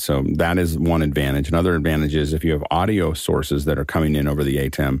minimize that. So that is one advantage. Another advantage is if you have audio sources that are coming in over the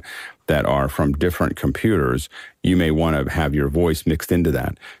ATEM that are from different computers, you may want to have your voice mixed into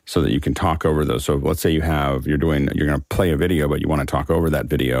that so that you can talk over those. So let's say you're going to play a video, but you want to talk over that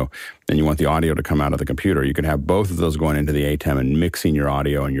video and you want the audio to come out of the computer. You can have both of those going into the ATEM and mixing your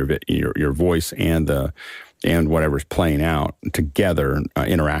audio and your voice and whatever's playing out together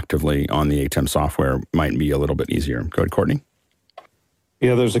interactively on the ATEM software might be a little bit easier. Go ahead, Courtney.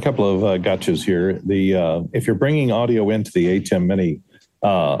 Yeah, there's a couple of gotchas here. If you're bringing audio into the ATEM Mini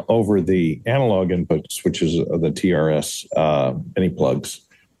over the analog input switches of the TRS Mini plugs,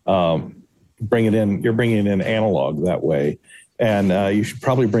 you're bringing it in analog that way. And you should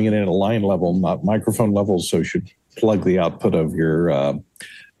probably bring it in at a line level, not microphone level, so you should plug the output of your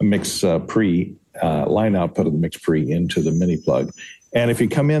Mix Pre line output of the Mix Pre into the Mini plug. And if you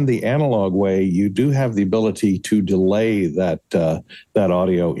come in the analog way, you do have the ability to delay that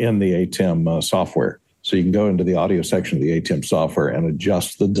audio in the ATEM software. So you can go into the audio section of the ATEM software and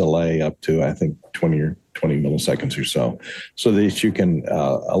adjust the delay up to, I think, 20 milliseconds or so that you can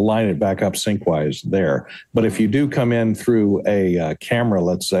align it back up sync-wise there. But if you do come in through a camera,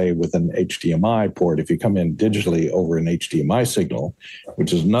 let's say with an HDMI port, if you come in digitally over an HDMI signal,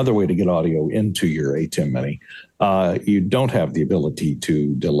 which is another way to get audio into your ATEM Mini, you don't have the ability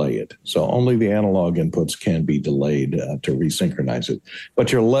to delay it. So only the analog inputs can be delayed to resynchronize it.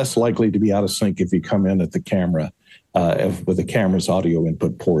 But you're less likely to be out of sync if you come in at the camera with the camera's audio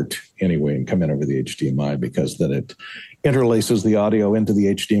input port anyway and come in over the HDMI, because then it interlaces the audio into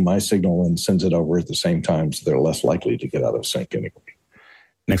the HDMI signal and sends it over at the same time, so they're less likely to get out of sync anyway.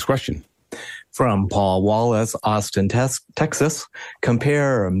 Next question. From Paul Wallace, Austin, Texas,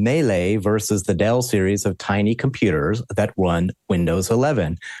 compare Melee versus the Dell series of tiny computers that run Windows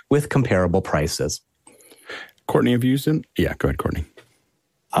 11 with comparable prices. Courtney, have you used them? Yeah, go ahead, Courtney.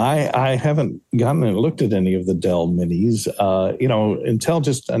 I haven't gotten and looked at any of the Dell Minis. Intel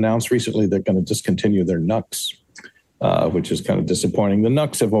just announced recently they're going to discontinue their NUCs, which is kind of disappointing. The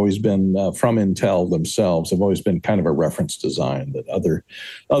NUCs have always been from Intel themselves, have always been kind of a reference design that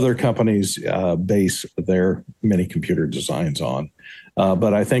other companies base their mini computer designs on.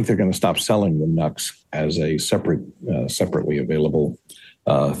 But I think they're going to stop selling the NUCs as a separately available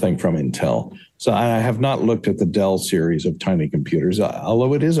thing from Intel. So I have not looked at the Dell series of tiny computers,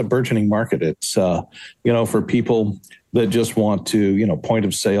 although it is a burgeoning market. It's, for people that just want to, point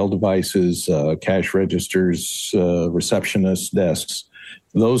of sale devices, cash registers, receptionist desks,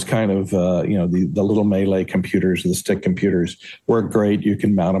 those kind of, the little Melee computers, the stick computers work great. You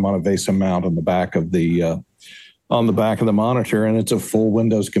can mount them on a VESA mount on the back of the monitor, and it's a full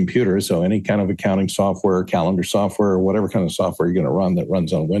Windows computer. So any kind of accounting software, calendar software, or whatever kind of software you're going to run that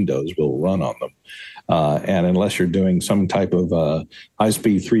runs on Windows will run on them. And unless you're doing some type of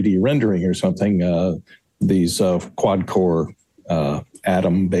high-speed 3D rendering or something, these quad-core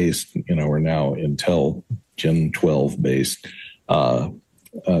Atom-based, or now Intel Gen 12-based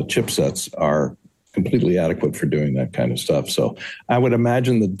chipsets are completely adequate for doing that kind of stuff. So I would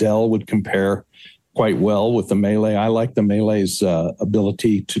imagine the Dell would compare quite well with the Melee. I like the Melee's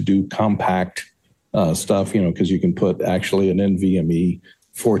ability to do compact stuff, because you can put actually an NVMe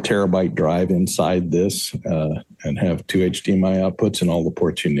 4 terabyte drive inside this and have 2 HDMI outputs and all the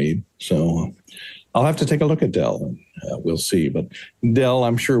ports you need. So I'll have to take a look at Dell, and we'll see. But Dell,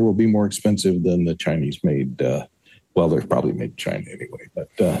 I'm sure, will be more expensive than the Chinese-made. They're probably made in China anyway, but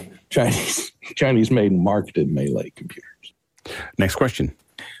Chinese-made and marketed Melee computers. Next question.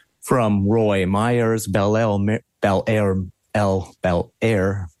 From Roy Myers, Bel Air,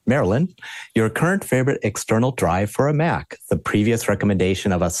 Maryland. Your current favorite external drive for a Mac. The previous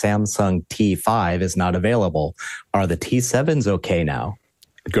recommendation of a Samsung T5 is not available. Are the T7s okay now?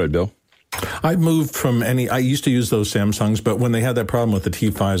 Good, Bill. I moved from I used to use those Samsungs, but when they had that problem with the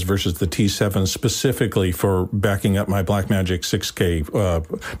T5s versus the T7s, specifically for backing up my Blackmagic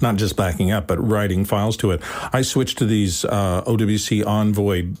 6K, not just backing up, but writing files to it, I switched to these OWC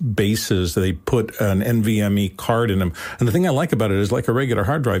Envoy bases. They put an NVMe card in them. And the thing I like about it is, like a regular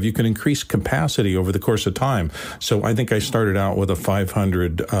hard drive, you can increase capacity over the course of time. So I think I started out with a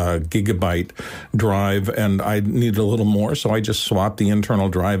 500 gigabyte drive, and I needed a little more, so I just swapped the internal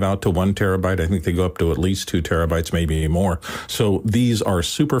drive out to 1 terabyte. I think they go up to at least 2 terabytes, maybe more. So these are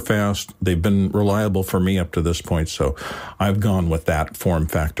super fast. They've been reliable for me up to this point. So I've gone with that form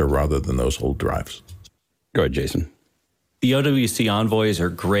factor rather than those old drives. Go ahead, Jason. The OWC Envoys are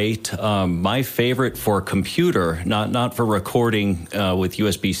great. My favorite for computer, not for recording with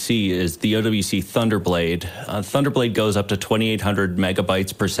USB-C, is the OWC Thunderblade. Thunderblade goes up to 2,800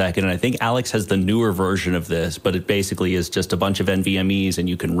 megabytes per second, and I think Alex has the newer version of this, but it basically is just a bunch of NVMEs, and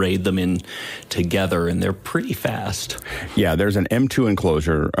you can RAID them in together, and they're pretty fast. Yeah, there's an M2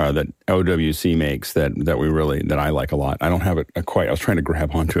 enclosure that OWC makes that I like a lot. I don't have it quite. I was trying to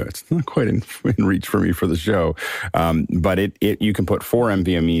grab onto it. It's not quite in reach for me for the show, but you can put 4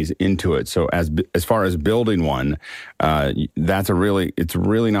 NVMEs into it. So as far as building one, it's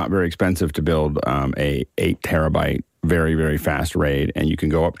really not very expensive to build a 8 terabyte very, very fast RAID, and you can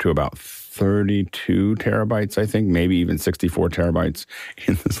go up to about 32 terabytes, I think, maybe even 64 terabytes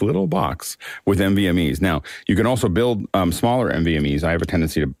in this little box with NVMEs. Now, you can also build smaller NVMEs. I have a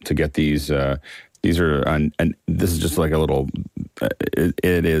tendency to get these. These are, and this is just like a little.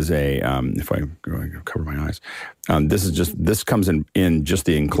 It is a. If I cover my eyes, this comes in just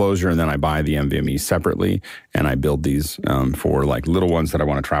the enclosure, and then I buy the NVMe separately, and I build these for like little ones that I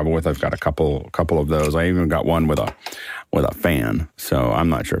want to travel with. I've got a couple of those. I even got one with a fan. So I'm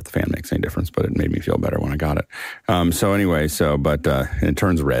not sure if the fan makes any difference, but it made me feel better when I got it. But it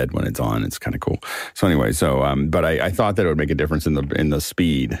turns red when it's on. It's kind of cool. So anyway, but I thought that it would make a difference in the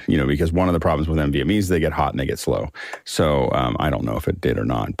speed, because one of the problems with NVMEs is they get hot and they get slow. So I don't know if it did or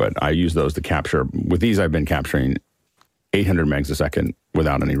not, but I use those to capture. With these, I've been capturing 800 megs a second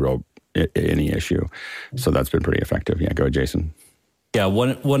without any issue. So that's been pretty effective. Yeah, go ahead, Jason. Yeah,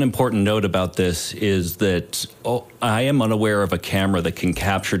 one important note about this is that I am unaware of a camera that can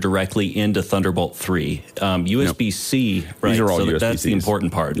capture directly into Thunderbolt 3. USB-C, right? These are all USB-Cs. That's the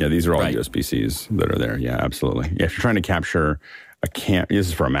important part. Yeah, these are all USB-Cs that are there. Yeah, absolutely. Yeah, if you're trying to capture this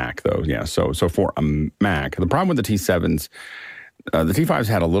is for a Mac, though. Yeah, so for a Mac, the problem with the T7s, the T5s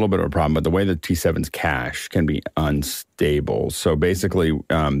had a little bit of a problem, but the way the T7s cache can be unstable. So basically,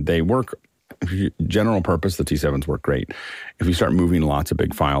 they work. General purpose, the T7s work great. If you start moving lots of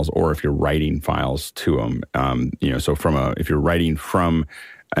big files, or if you're writing files to them, if you're writing from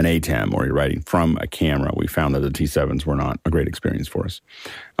an ATEM or you're writing from a camera, we found that the T7s were not a great experience for us.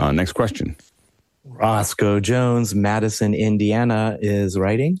 Next question. Roscoe Jones, Madison, Indiana, is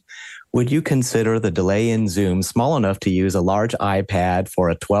writing. Would you consider the delay in Zoom small enough to use a large iPad for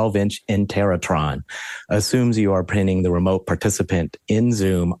a 12-inch Interatron? Assumes you are printing the remote participant in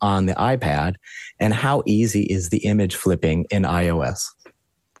Zoom on the iPad. And how easy is the image flipping in iOS?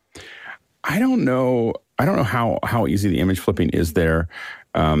 I don't know how easy the image flipping is there.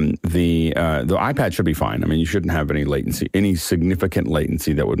 The iPad should be fine. I mean, you shouldn't have any significant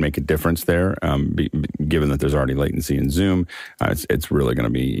latency that would make a difference there. Given that there's already latency in Zoom, it's really going to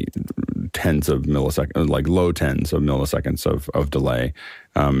be tens of milliseconds, like low tens of milliseconds of delay.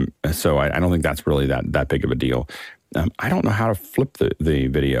 So I don't think that's really that big of a deal. I don't know how to flip the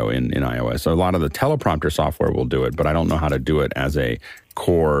video in iOS. So a lot of the teleprompter software will do it, but I don't know how to do it as a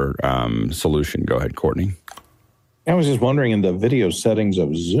core solution. Go ahead, Courtney. I was just wondering, in the video settings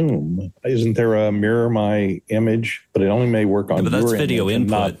of Zoom, isn't there a mirror my image? But it only may work on but that's video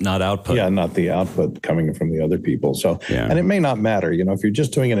input, not output. Yeah, not the output coming from the other people. So, and it may not matter. If you're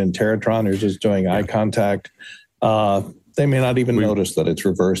just doing it in Teratron or just doing eye contact, they may not even notice that it's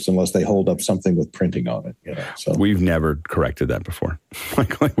reversed unless they hold up something with printing on it. So we've never corrected that before.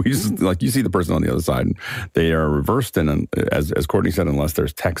 You see the person on the other side, and they are reversed, and as Courtney said, unless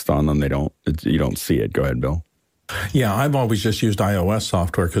there's text on them, you don't see it. Go ahead, Bill. Yeah, I've always just used iOS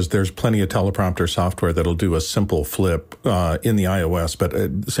software because there's plenty of teleprompter software that'll do a simple flip in the iOS,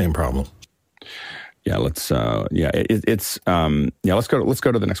 but same problem. Yeah, let's go to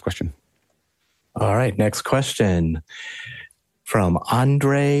the next question. All right, next question from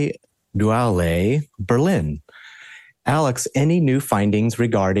Andre Duale, Berlin. Alex, any new findings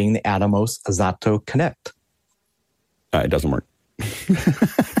regarding the Atomos Zato Connect? It doesn't work.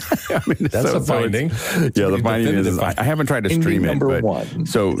 That's a finding. The finding is I haven't tried to stream it. But, one.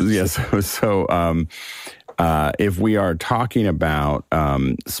 So yes, if we are talking about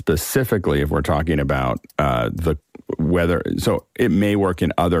specifically, if we're talking about the weather, so it may work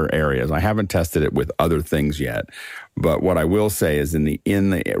in other areas. I haven't tested it with other things yet, but what I will say is in the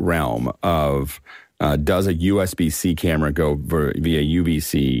realm of does a USB-C camera go via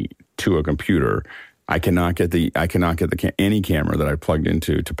UVC to a computer? I cannot get any camera that I plugged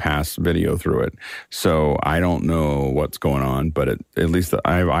into to pass video through it. So I don't know what's going on, but at least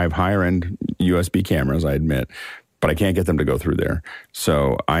I have higher end USB cameras, I admit, but I can't get them to go through there.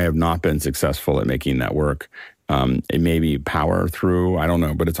 So I have not been successful at making that work. It may be power through, I don't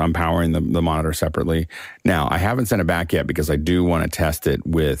know, but I'm powering the monitor separately. Now, I haven't sent it back yet because I do want to test it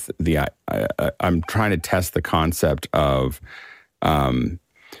with I'm trying to test the concept of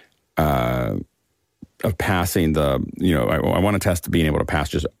passing I want to test being able to pass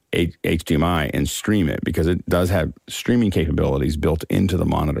just HDMI and stream it because it does have streaming capabilities built into the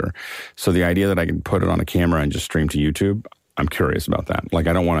monitor. So the idea that I can put it on a camera and just stream to YouTube, I'm curious about that. Like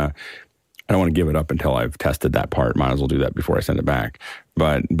I don't want to give it up until I've tested that part. Might as well do that before I send it back.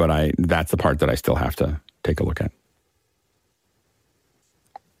 But that's the part that I still have to take a look at.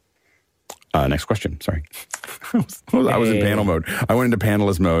 Next question. Sorry. I was in panel mode. I went into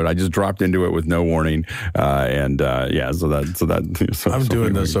panelist mode. I just dropped into it with no warning. So I'm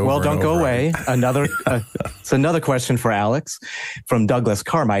doing this over. Well, don't and go over. away. It's another question for Alex from Douglas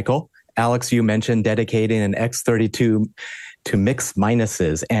Carmichael. Alex, you mentioned dedicating an X32 to mix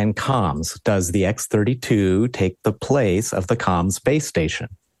minuses and comms. Does the X32 take the place of the comms base station?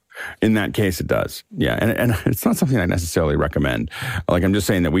 In that case, it does. Yeah. And it's not something I necessarily recommend. Like, I'm just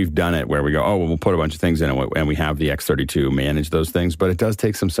saying that we've done it where we go, we'll put a bunch of things in it and we have the X32 manage those things. But it does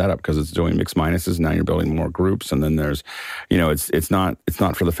take some setup because it's doing mixed minuses. Now you're building more groups. And then there's, it's not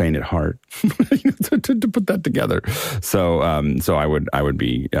for the faint at heart to put that together. So I would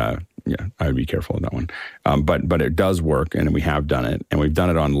be, I would be careful in that one. But it does work, and we have done it, and we've done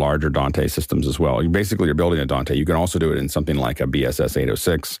it on larger Dante systems as well. You're building a Dante. You can also do it in something like a BSS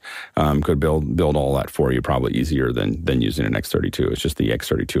 806. Could build all that for you probably easier than using an X32. It's just the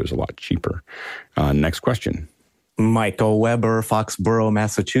X32 is a lot cheaper. Next question. Michael Weber, Foxborough,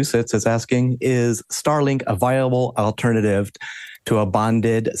 Massachusetts, is asking, is Starlink a viable alternative to a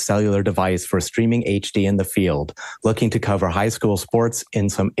bonded cellular device for streaming HD in the field, looking to cover high school sports in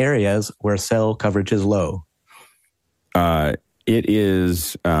some areas where cell coverage is low? It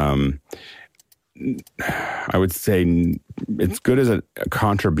is, I would say it's good as a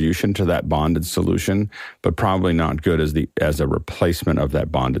contribution to that bonded solution, but probably not good as a replacement of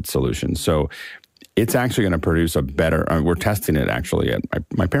that bonded solution. So it's actually going to produce a better, we're testing it actually at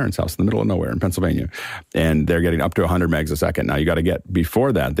my parents' house in the middle of nowhere in Pennsylvania, and they're getting up to 100 megs a second. Now you got to get,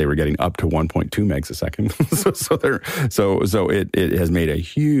 before that, they were getting up to 1.2 megs a second. so it has made a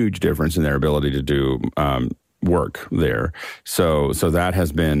huge difference in their ability to do work there. So that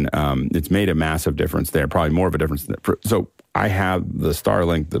has been, it's made a massive difference there, probably more of a difference. So I have the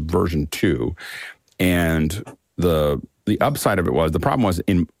Starlink, the version 2, and the upside of it was, the problem was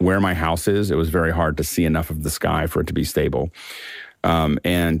in where my house is, it was very hard to see enough of the sky for it to be stable.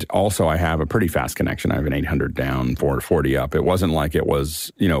 And also I have a pretty fast connection. I have an 800 down, 440 up. It wasn't like it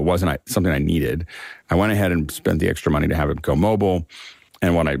was, it wasn't something I needed. I went ahead and spent the extra money to have it go mobile.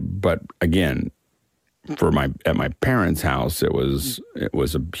 But again, at my parents' house, it was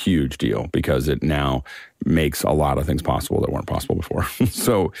a huge deal because it now makes a lot of things possible that weren't possible before.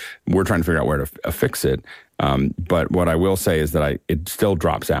 So we're trying to figure out where to fix it. But what I will say is that it still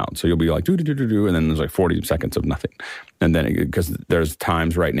drops out. So you'll be like, do, and then there's like 40 seconds of nothing. And then, because there's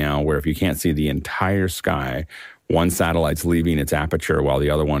times right now where if you can't see the entire sky, one satellite's leaving its aperture while the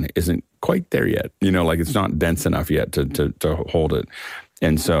other one isn't quite there yet. Like it's not dense enough yet to hold it.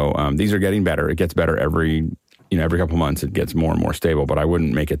 And so these are getting better. It gets better every couple months. It gets more and more stable, but I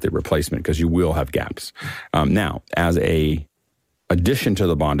wouldn't make it the replacement because you will have gaps. Now, as a addition to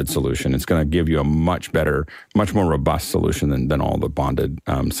the bonded solution, it's going to give you a much better, much more robust solution than all the bonded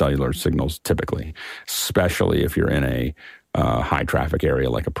cellular signals typically, especially if you're in a high traffic area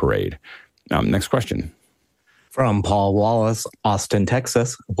like a parade. Next question. From Paul Wallace, Austin,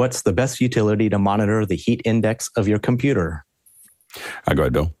 Texas. What's the best utility to monitor the heat index of your computer? Go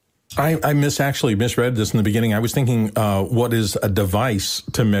ahead, Bill. I misread this in the beginning. I was thinking, what is a device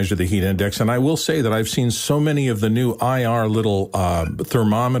to measure the heat index? And I will say that I've seen so many of the new IR little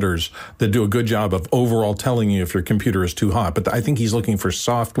thermometers that do a good job of overall telling you if your computer is too hot. But I think he's looking for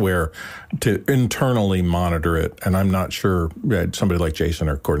software to internally monitor it. And I'm not sure somebody like Jason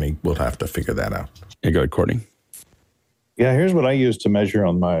or Courtney will have to figure that out. Yeah, go ahead, Courtney. Yeah, here's what I use to measure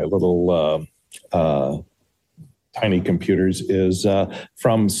on my little tiny computers is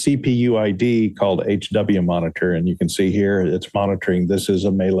from CPU-ID called HW Monitor. And you can see here it's monitoring. This is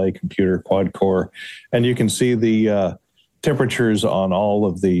a Melee computer quad core. And you can see the temperatures on all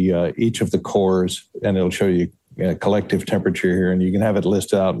of the each of the cores. And it'll show you collective temperature here. And you can have it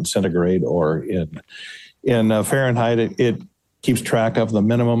listed out in centigrade or in Fahrenheit. It keeps track of the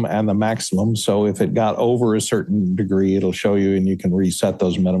minimum and the maximum. So if it got over a certain degree, it'll show you and you can reset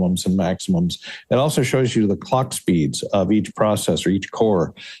those minimums and maximums. It also shows you the clock speeds of each processor, each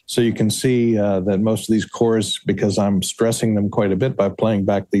core. So you can see that most of these cores, because I'm stressing them quite a bit by playing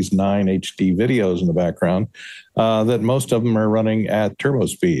back these 9 HD videos in the background, that most of them are running at turbo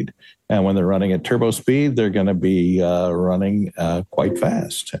speed. And when they're running at turbo speed, they're going to be running quite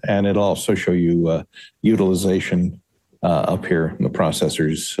fast. And it'll also show you utilization up here in the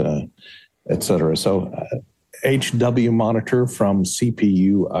processors, et cetera. So HW Monitor from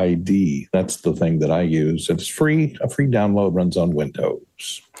CPU-ID. That's the thing that I use. It's free. A free download, runs on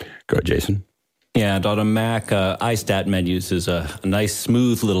Windows. Go ahead, Jason. Yeah, and on a Mac, iStatMed uses a nice,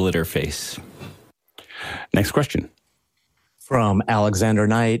 smooth little interface. Next question. From Alexander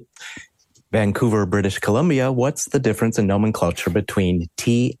Knight, Vancouver, British Columbia. What's the difference in nomenclature between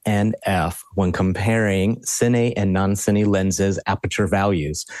T and F when comparing cine and non-cine lenses aperture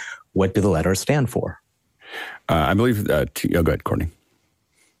values? What do the letters stand for? I believe, go ahead, Courtney.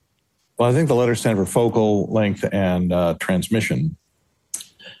 Well, I think the letters stand for focal length and transmission.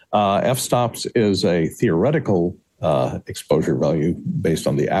 F-stops is a theoretical exposure value based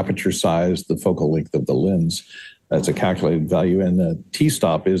on the aperture size, the focal length of the lens. That's a calculated value. And the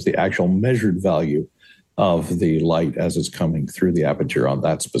T-stop is the actual measured value of the light as it's coming through the aperture on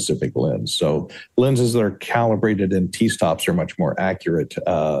that specific lens. So lenses that are calibrated in T-stops are much more accurate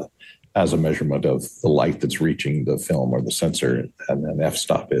as a measurement of the light that's reaching the film or the sensor. And then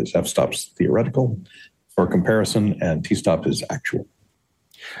F-stop's theoretical for comparison, and T-stop is actual.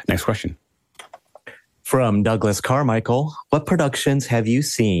 Next question. From Douglas Carmichael, what productions have you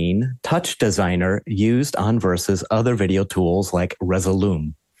seen Touch Designer used on versus other video tools like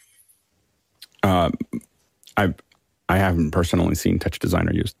Resolume? I haven't personally seen Touch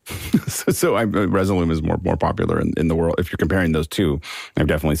Designer used. so Resolume is more popular in the world. If you're comparing those two, I've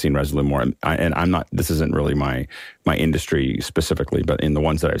definitely seen Resolume more. And I'm not, this isn't really my industry specifically, but in the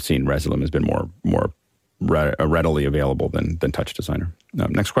ones that I've seen, Resolume has been more readily available than Touch Designer.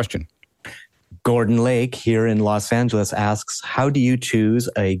 Next question. Gordon Lake here in Los Angeles asks, how do you choose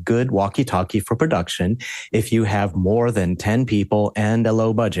a good walkie-talkie for production if you have more than 10 people and a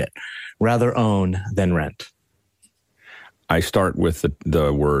low budget? Rather own than rent. I start with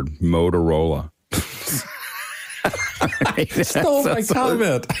the word Motorola. Stole my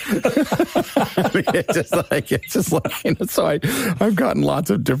comment. It's just like so I've gotten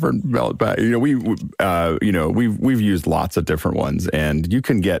lots of different belt back. We've used lots of different ones, and you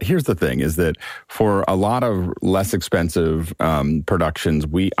can get. Here's the thing: is that for a lot of less expensive productions,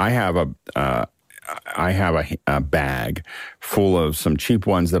 I have a bag full of some cheap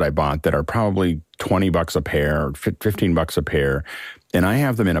ones that I bought that are probably $20 a pair, or $15 a pair. And I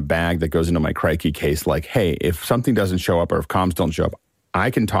have them in a bag that goes into my Crikey case. Like, hey, if something doesn't show up or if comms don't show up, I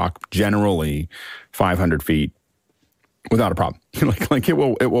can talk generally 500 feet Without a problem. like it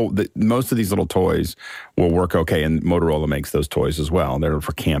will, most of these little toys will work okay. And Motorola makes those toys as well. They're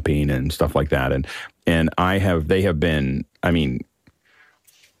for camping and stuff like that. And they have been,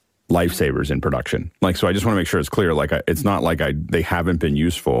 lifesavers in production. So I just want to make sure it's clear. It's not they haven't been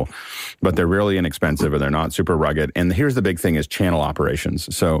useful, but they're really inexpensive and they're not super rugged. And here's the big thing is channel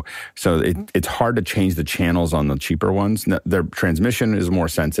operations. So it's hard to change the channels on the cheaper ones. Their transmission is more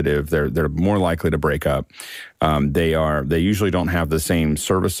sensitive. They're more likely to break up. They usually don't have the same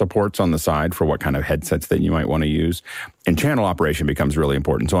service supports on the side for what kind of headsets that you might want to use. And channel operation becomes really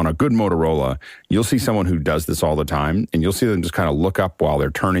important. So on a good Motorola, you'll see someone who does this all the time, and you'll see them just kind of look up while they're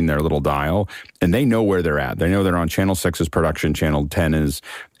turning their little dial, and they know where they're at. They know they're on channel 6 is production, channel 10 is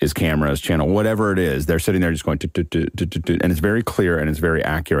cameras, channel whatever it is. They're sitting there just going and it's very clear and it's very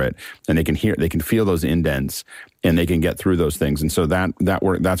accurate, and they can feel those indents, and they can get through those things. And so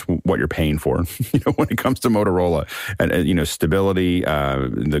that's what you're paying for, when it comes to Motorola, and stability,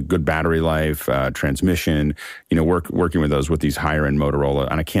 the good battery life, transmission, working with those with these higher end Motorola.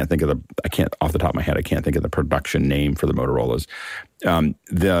 And I can't off the top of my head, I can't think of the production name for the Motorola's.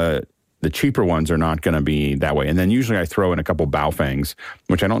 The cheaper ones are not going to be that way. And then usually I throw in a couple Baofangs,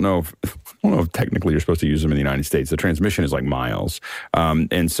 which I don't know if technically you're supposed to use them in the United States. The transmission is like miles.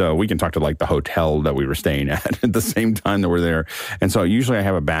 And so we can talk to the hotel that we were staying at the same time that we're there. And so usually I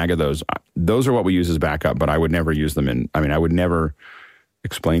have a bag of those. Those are what we use as backup, but I would never use them I would never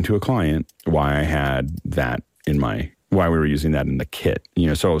explain to a client why I had that why we were using that in the kit.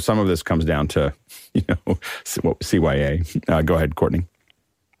 So some of this comes down to, CYA. Go ahead, Courtney.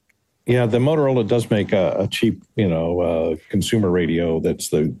 Yeah, the Motorola does make a cheap, consumer radio that's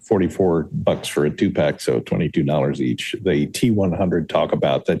the $44 for a 2-pack, so $22 each. The T100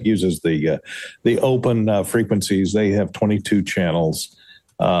 Talkabout that uses the open frequencies. They have 22 channels.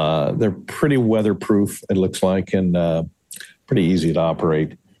 They're pretty weatherproof, it looks like, and pretty easy to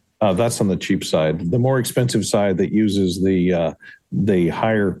operate. That's on the cheap side. The more expensive side that uses the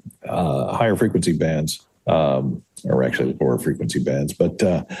higher frequency bands. Or actually lower frequency bands, but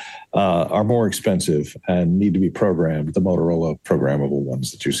are more expensive and need to be programmed. The Motorola programmable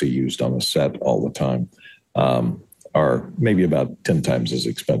ones that you see used on the set all the time are maybe about 10 times as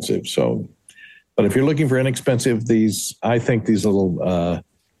expensive. So, but if you're looking for inexpensive, I think these little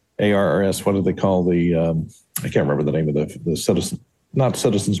ARRS, what do they call I can't remember the name of the Citizen, not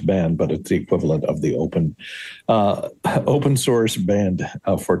Citizens band, but it's the equivalent of the open source band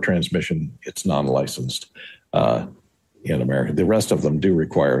for transmission. It's non-licensed. In America, the rest of them do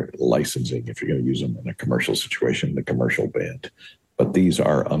require licensing if you're going to use them in a commercial situation, the commercial band. But these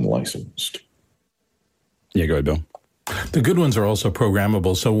are unlicensed. Yeah, go ahead, Bill. The good ones are also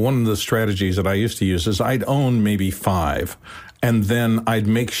programmable. So one of the strategies that I used to use is I'd own maybe 5. And then I'd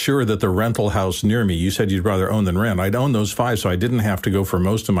make sure that the rental house near me, you said you'd rather own than rent. I'd own those 5 so I didn't have to go for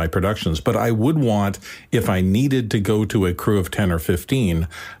most of my productions. But I would want, if I needed to go to a crew of 10 or 15,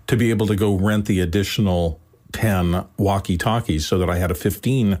 to be able to go rent the additional 10 walkie-talkies so that I had a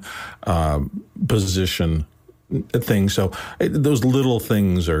 15 position thing. So those little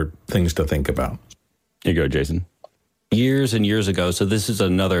things are things to think about. Here you go, Jason. Years and years ago, so this is a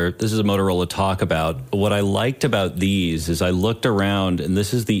Motorola Talkabout. What I liked about these is I looked around, and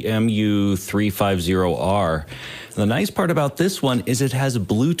this is the MU350R. The nice part about this one is it has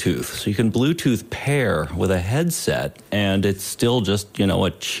Bluetooth, so you can Bluetooth pair with a headset, and it's still just,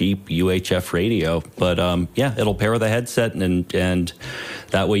 a cheap UHF radio. But it'll pair with a headset, and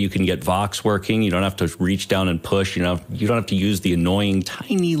that way you can get Vox working. You don't have to reach down and push. You don't have to use the annoying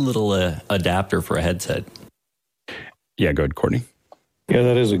tiny little adapter for a headset. Yeah, go ahead, Courtney. Yeah,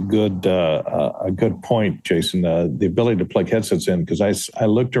 that is a good point, Jason. The ability to plug headsets in, because I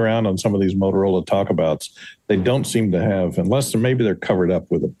looked around on some of these Motorola Talkabouts. They don't seem to have, unless maybe they're covered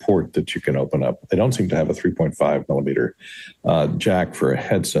up with a port that you can open up. They don't seem to have a 3.5 millimeter jack for a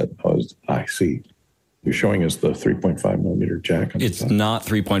headset. I see. You're showing us the 3.5 millimeter jack. It's not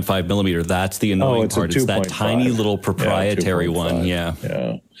 3.5 millimeter. That's the annoying part. It's that tiny little proprietary one.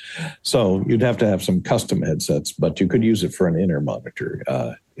 Yeah. So you'd have to have some custom headsets, but you could use it for an inner monitor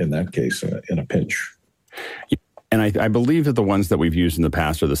in that case, in a pinch. And I believe that the ones that we've used in the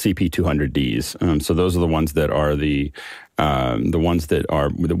past are the CP200Ds. So those are the ones that are the ones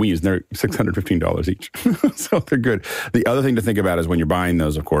that we use. They're $615 each, so they're good. The other thing to think about is when you're buying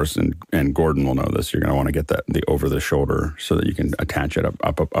those, of course, and Gordon will know this. You're going to want to get the over the shoulder so that you can attach it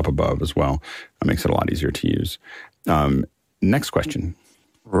up above as well. That makes it a lot easier to use. Next question.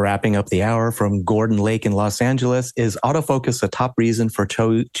 Wrapping up the hour from Gordon Lake in Los Angeles, is autofocus a top reason for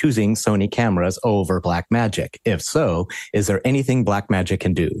choosing Sony cameras over Blackmagic? If so, is there anything Blackmagic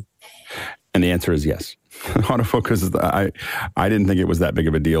can do? And the answer is yes. Autofocus is I didn't think it was that big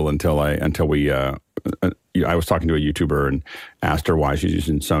of a deal until I was talking to a YouTuber and asked her why she's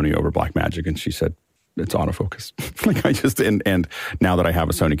using Sony over Blackmagic, and she said it's autofocus. and now that I have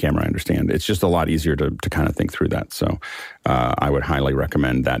a Sony camera, I understand. It's just a lot easier to kind of think through that. So I would highly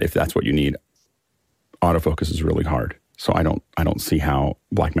recommend that if that's what you need. Autofocus is really hard. So I don't see how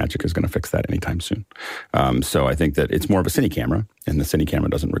Blackmagic is going to fix that anytime soon. So I think that it's more of a cine camera, and the cine camera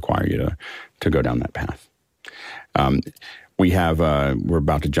doesn't require you to go down that path. We're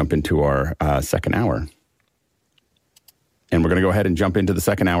about to jump into our second hour. And we're going to go ahead and jump into the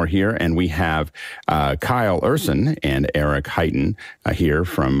second hour here. And we have Kyle Urson and Eric Heighton here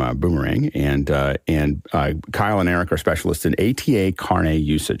from Boomerang. And Kyle and Eric are specialists in ATA Carnet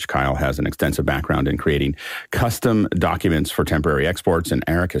usage. Kyle has an extensive background in creating custom documents for temporary exports. And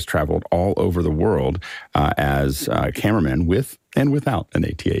Eric has traveled all over the world as a cameraman with and without an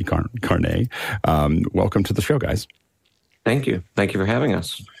ATA Carnet. Welcome to the show, guys. Thank you. Thank you for having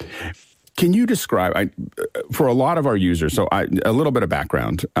us. Can you describe, for a lot of our users, a little bit of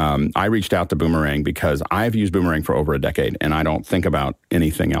background. I reached out to Boomerang because I've used Boomerang for over a decade, and I don't think about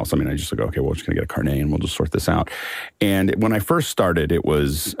anything else. I mean, I just go, okay, well, we're just going to get a Carnet, and we'll just sort this out. And when I first started, it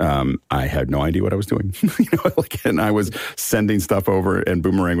was, I had no idea what I was doing. And I was sending stuff over, and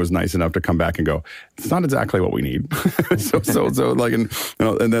Boomerang was nice enough to come back and go, it's not exactly what we need. And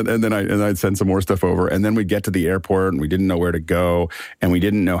then I'd send some more stuff over, and then we'd get to the airport, and we didn't know where to go, and we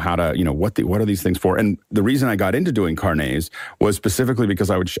didn't know how to, what are these things for? And the reason I got into doing carnets was specifically because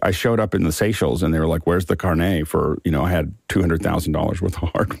I showed up in the Seychelles, and they were like, "Where's the carnet for?" I had $200,000 worth of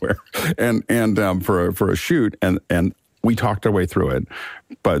hardware, and for a shoot, and we talked our way through it.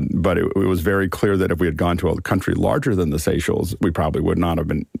 But it was very clear that if we had gone to a country larger than the Seychelles, we probably would not have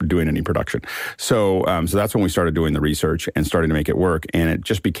been doing any production. So that's when we started doing the research and starting to make it work, and it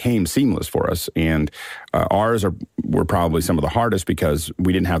just became seamless for us. And ours were probably some of the hardest because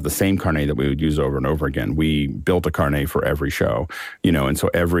we didn't have the same carnet that we would use over and over again. We built a carnet for every show, and so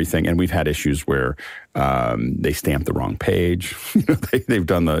everything. And we've had issues where they stamped the wrong page. They've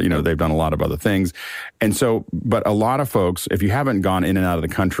done they've done a lot of other things, and so. But a lot of folks, if you haven't gone in and out of the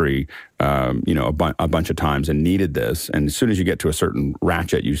country, a bunch of times and needed this, and as soon as you get to a certain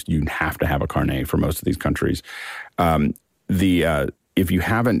ratchet, you have to have a carnet for most of these countries. If you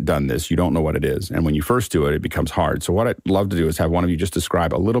haven't done this, you don't know what it is, and when you first do it, it becomes hard. So what I'd love to do is have one of you just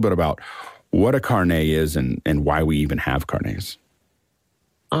describe a little bit about what a carnet is and why we even have carnets.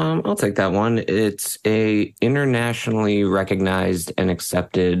 I'll take that one. It's a internationally recognized and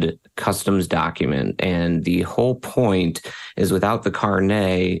accepted customs document. And the whole point is without the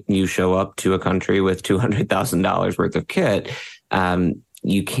carnet, you show up to a country with $200,000 worth of kit.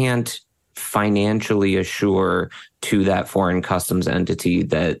 You can't financially assure to that foreign customs entity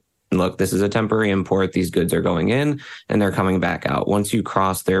that, look, this is a temporary import. These goods are going in and they're coming back out. Once you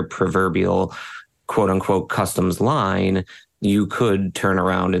cross their proverbial quote unquote customs line, you could turn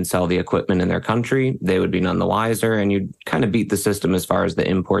around and sell the equipment in their country. They would be none the wiser, and you'd kind of beat the system as far as the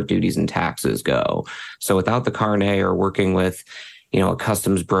import duties and taxes go. So without the carnet or working with, a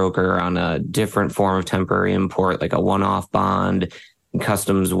customs broker on a different form of temporary import, like a one-off bond,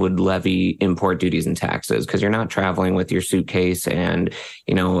 customs would levy import duties and taxes because you're not traveling with your suitcase and,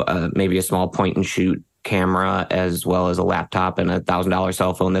 maybe a small point and shoot camera as well as a laptop and $1,000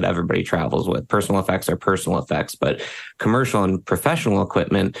 cell phone that everybody travels with. Personal effects are personal effects, but commercial and professional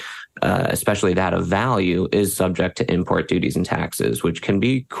equipment, especially that of value, is subject to import duties and taxes, which can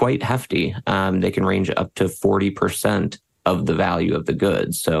be quite hefty. They can range up to 40% of the value of the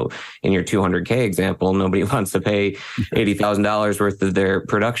goods. So in your 200K example, nobody wants to pay $80,000 worth of their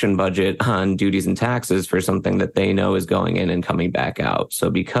production budget on duties and taxes for something that they know is going in and coming back out. So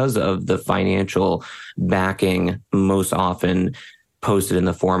because of the financial backing, most often posted in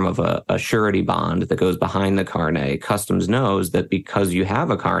the form of a surety bond that goes behind the carnet, customs knows that because you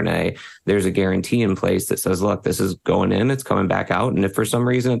have a carnet, there's a guarantee in place that says, look, this is going in, it's coming back out. And if for some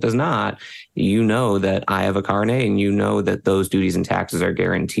reason it does not, you know that I have a carnet and you know that those duties and taxes are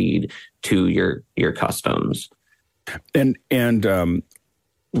guaranteed to your customs. And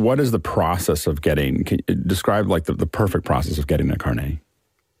what is the process of getting, can you describe like the perfect process of getting a carnet?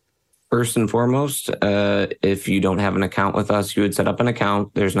 First and foremost, if you don't have an account with us, you would set up an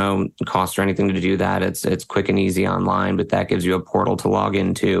account. There's no cost or anything to do that. It's quick and easy online, but that gives you a portal to log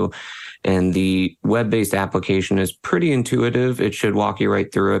into. And the web-based application is pretty intuitive. It should walk you right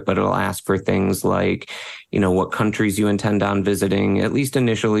through it, but it'll ask for things like, what countries you intend on visiting, at least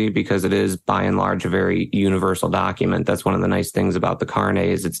initially, because it is by and large a very universal document. That's one of the nice things about the carnet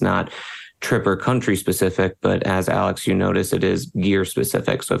is it's not trip or country specific, but as Alex, you notice, it is gear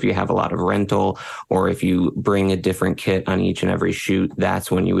specific. So if you have a lot of rental, or if you bring a different kit on each and every shoot, that's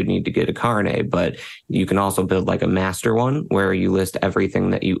when you would need to get a carnet. But you can also build like a master one where you list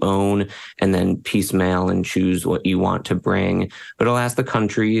everything that you own and then piecemeal and choose what you want to bring. But it'll ask the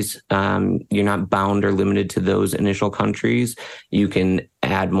countries. You're not bound or limited to those initial countries. You can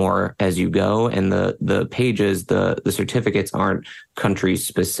add more as you go. And the pages, the certificates aren't country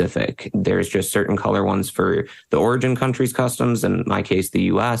specific. There's just certain color ones for the origin country's customs, in my case, the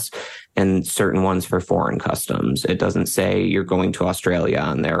US, and certain ones for foreign customs. It doesn't say you're going to Australia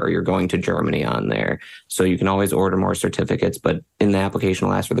on there or you're going to Germany on there. So you can always order more certificates, but in the application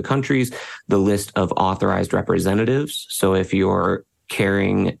will ask for the countries, the list of authorized representatives. So if you're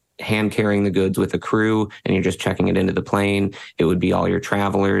hand carrying the goods with a crew and you're just checking it into the plane, it would be all your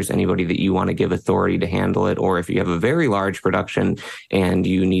travelers, anybody that you want to give authority to handle it. Or if you have a very large production and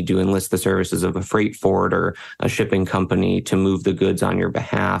you need to enlist the services of a freight forwarder, a shipping company to move the goods on your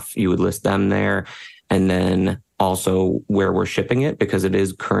behalf, you would list them there. And then also where we're shipping it, because it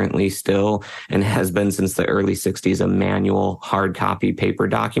is currently still and has been since the early 60s a manual hard copy paper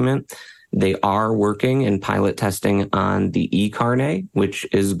document. They are working in pilot testing on the e-carnet, which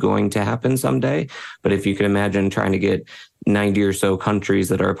is going to happen someday. But if you can imagine trying to get 90 or so countries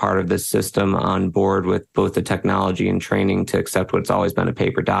that are a part of this system on board with both the technology and training to accept what's always been a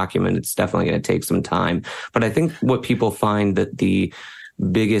paper document, it's definitely going to take some time. But I think what people find that the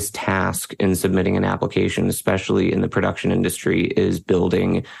biggest task in submitting an application, especially in the production industry, is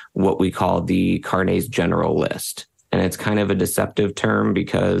building what we call the carnets general list. And it's kind of a deceptive term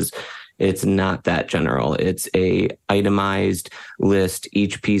because it's not that general. It's a itemized list,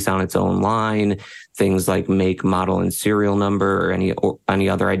 each piece on its own line, things like make, model, and serial number, or any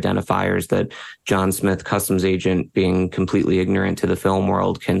other identifiers that John Smith, customs agent, being completely ignorant to the film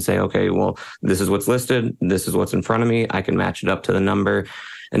world, can say, okay, well, this is what's listed. This is what's in front of me. I can match it up to the number.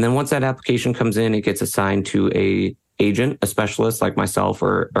 And then once that application comes in, it gets assigned to a agent, a specialist like myself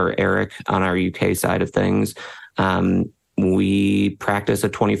or Eric on our UK side of things. We practice a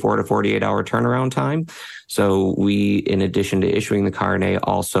 24 to 48 hour turnaround time. So we, in addition to issuing the carnet,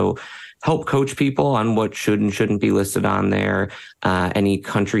 also help coach people on what should and shouldn't be listed on there, any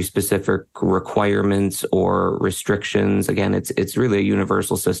country-specific requirements or restrictions. Again, it's really a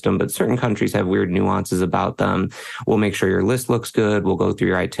universal system, but certain countries have weird nuances about them. We'll make sure your list looks good. We'll go through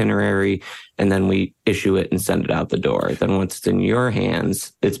your itinerary, and then we issue it and send it out the door. Then once it's in your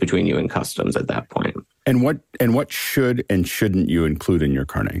hands, it's between you and customs at that point. And what should and shouldn't you include in your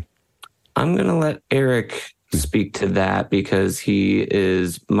carnet? I'm going to let Eric speak to that because he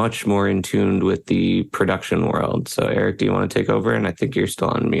is much more in tune with the production world. So Eric, do you want to take over? And I think you're still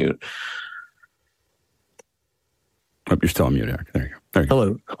on mute. Oh, you're still on mute, Eric. There you go.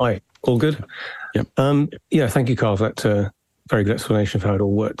 Hello. Hi. All good? Yep. Yeah, thank you, Carl, for that very good explanation of how it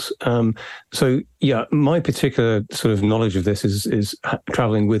all works. So yeah, my particular sort of knowledge of this is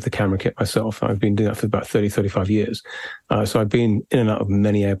traveling with the camera kit myself. I've been doing that for about 30, 35 years. So I've been in and out of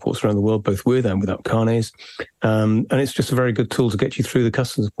many airports around the world, both with and without carnets. And it's just a very good tool to get you through the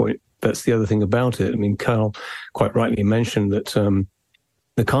customs point. That's the other thing about it. I mean, Carl quite rightly mentioned that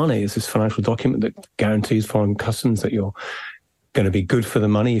the carnet is this financial document that guarantees foreign customs that you're going to be good for the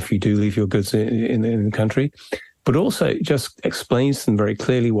money if you do leave your goods in the country. But also it just explains to them very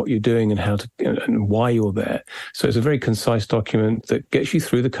clearly what you're doing and how to and why you're there. So it's a very concise document that gets you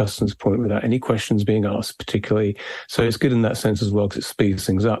through the customs point without any questions being asked particularly. So it's good in that sense as well because it speeds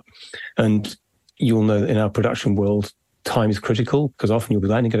things up. And you'll know that in our production world, time is critical because often you'll be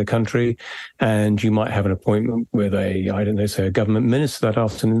landing in a country and you might have an appointment with say a government minister that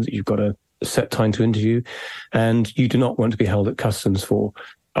afternoon that you've got a set time to interview, and you do not want to be held at customs for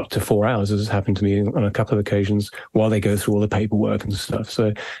up to 4 hours, as has happened to me on a couple of occasions, while they go through all the paperwork and stuff.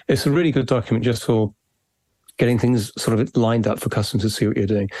 So it's a really good document just for getting things sort of lined up for customs to see what you're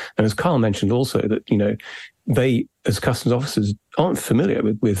doing. And as Carl mentioned also that, they, as customs officers, aren't familiar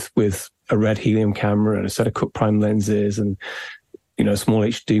with a red helium camera and a set of Cook Prime lenses and, small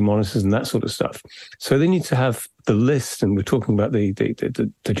HD monitors and that sort of stuff. So they need to have the list, and we're talking about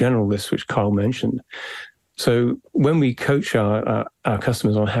the general list, which Carl mentioned. So when we coach our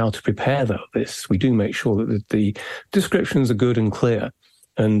customers on how to prepare that list, we do make sure that the descriptions are good and clear.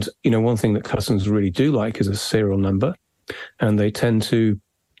 And, one thing that customers really do like is a serial number. And they tend to,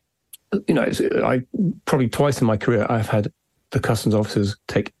 I probably twice in my career, I've had the customs officers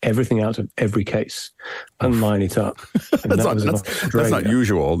take everything out of every case and line it up. That's not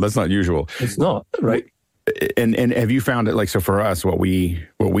usual. That's not usual. It's not, right? And have you found it, like, so for us, what we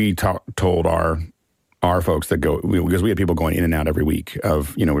told our our folks that go, because we had people going in and out every week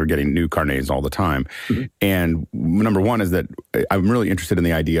of, we were getting new carnets all the time. Mm-hmm. And number one is that I'm really interested in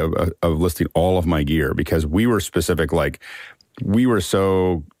the idea of listing all of my gear, because we were specific,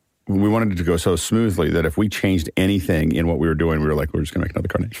 we wanted it to go so smoothly that if we changed anything in what we were doing, we were like, we're just going to make another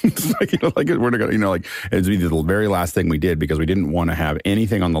carnet. We're going to, it'd be the very last thing we did, because we didn't want to have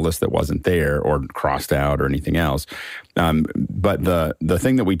anything on the list that wasn't there or crossed out or anything else. But the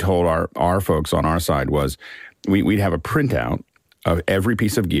thing that we told our folks on our side was we'd have a printout of every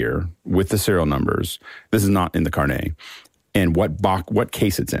piece of gear with the serial numbers. This is not in the carnet. And what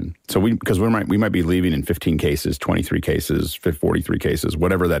case it's in. So because we might be leaving in 15 cases, 23 cases, 43 cases,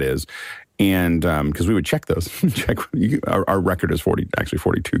 whatever that is. And because we would check those, our record is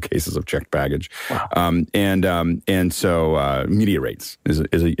 42 cases of checked baggage. Wow. And so media rates is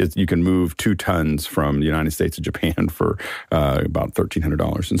you can move 2 tons from the United States to Japan for about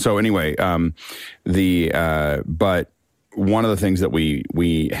 $1,300. And so anyway, but one of the things that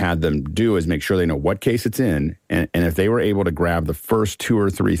we had them do is make sure they know what case it's in. And if they were able to grab the first 2 or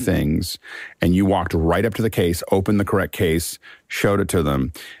 3 things and you walked right up to the case, opened the correct case, showed it to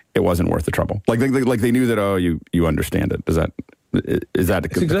them, it wasn't worth the trouble. Like they knew that, you understand it. Is that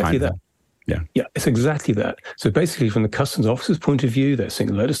it's exactly that? Yeah, it's exactly that. So basically, from the customs officer's point of view, they're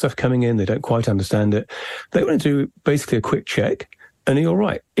seeing a load of stuff coming in. They don't quite understand it. They want to do basically a quick check. And you're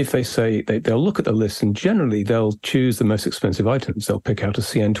right. If they say they'll look at the list, and generally they'll choose the most expensive items. They'll pick out a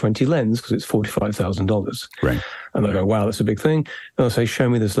CN20 lens because it's $45,000. Right. And they'll go, wow, that's a big thing. And they'll say, show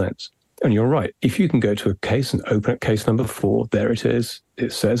me this lens. And you're right. If you can go to a case and open at case number 4, there it is.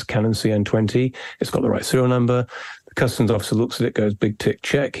 It says Canon CN20. It's got the right serial number. The customs officer looks at it, goes, big tick,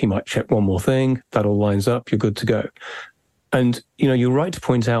 check. He might check one more thing. That all lines up. You're good to go. And, you're right to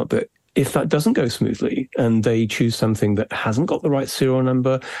point out that if that doesn't go smoothly and they choose something that hasn't got the right serial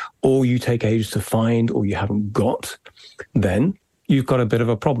number, or you take ages to find, or you haven't got, then you've got a bit of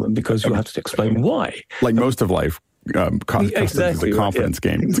a problem, because you'll have to explain why. Like most of life, customs is a confidence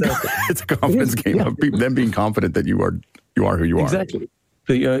game. Exactly. It's a confidence game of them being confident that you are who you are. Exactly.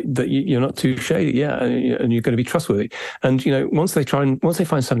 That you're not too shady, and you're going to be trustworthy. And once they find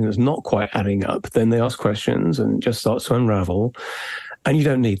something that's not quite adding up, then they ask questions and it just starts to unravel. And you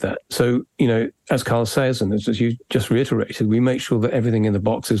don't need that. So, as Carl says, and as you just reiterated, we make sure that everything in the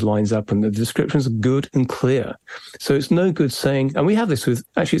boxes lines up and the descriptions are good and clear. So it's no good saying, and we have this with,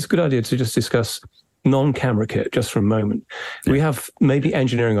 actually, it's a good idea to just discuss non-camera kit just for a moment. Yeah. We have maybe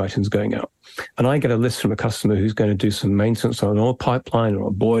engineering items going out, and I get a list from a customer who's going to do some maintenance on an oil pipeline or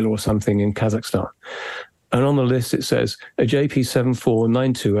a boiler or something in Kazakhstan. And on the list, it says a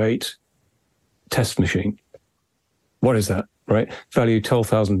JP74928 test machine. What is that? Right? Value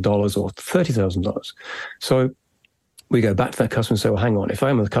 $12,000 or $30,000. So we go back to that customer and say, well, hang on, if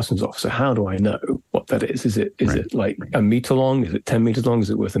I'm a customs officer, how do I know what that is? Is it like a meter long? Is it 10 meters long? Is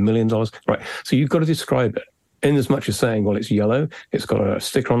it worth $1 million? Right. So you've got to describe it in as much as saying, well, it's yellow. It's got a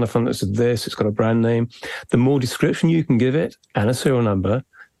sticker on the front that says this. It's got a brand name. The more description you can give it and a serial number,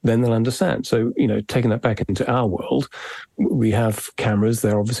 then they'll understand. So, taking that back into our world, we have cameras.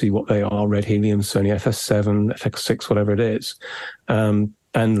 They're obviously what they are, red helium, Sony FS7, FX6, whatever it is. And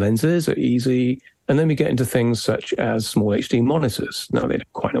lenses are easy. And then we get into things such as small HD monitors. Now, they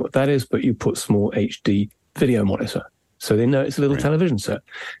don't quite know what that is, but you put small HD video monitor. So they know it's a little television set.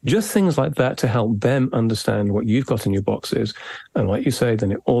 Just things like that to help them understand what you've got in your boxes. And like you say,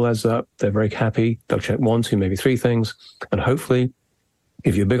 then it all adds up. They're very happy. They'll check 1, 2, maybe 3 things. And hopefully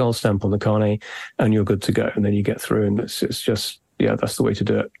give you a big old stamp on the carnet, and you're good to go. And then you get through, and it's just, that's the way to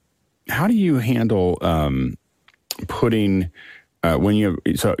do it. How do you handle putting,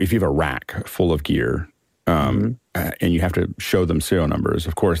 so if you have a rack full of gear, and you have to show them serial numbers,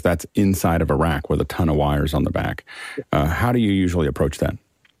 of course, that's inside of a rack with a ton of wires on the back. How do you usually approach that?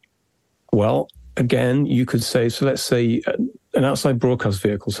 Well, again, you could say, so let's say an outside broadcast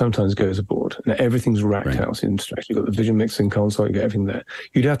vehicle sometimes goes aboard and everything's racked out in stretch. You've got the vision mixing console, you get everything there.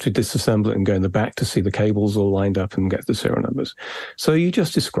 You'd have to disassemble it and go in the back to see the cables all lined up and get the serial numbers. So you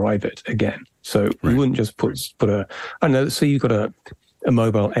just describe it again. So you wouldn't just put a, I don't know, say you've got a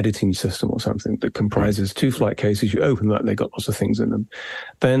mobile editing system or something that comprises 2 flight cases. You open that, they've got lots of things in them.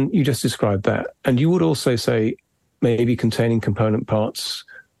 Then you just describe that. And you would also say maybe containing component parts,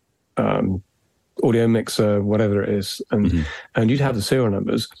 audio mixer, whatever it is, and you'd have the serial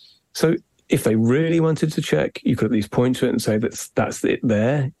numbers. So if they really wanted to check, you could at least point to it and say that's it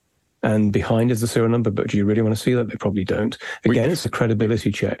there. and behind is the serial number, but do you really want to see that? They probably don't. Again, it's a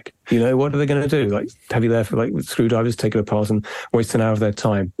credibility check. What are they going to do? Like, have you there for with screwdrivers, take it apart and waste an hour of their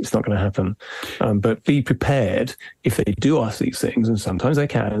time? It's not going to happen. But be prepared if they do ask these things, and sometimes they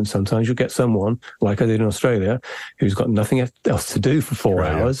can, and sometimes you'll get someone, like I did in Australia, who's got nothing else to do for 4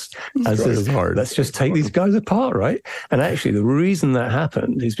 hours. And says, let's just take these guys apart, right? And actually, the reason that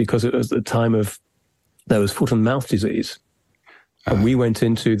happened is because it was the time of, there was foot and mouth disease. And we went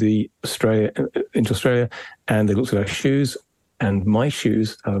into Australia, and they looked at our shoes, and my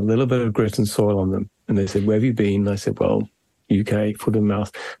shoes had a little bit of grit and soil on them. And they said, where have you been? And I said, well, UK, foot and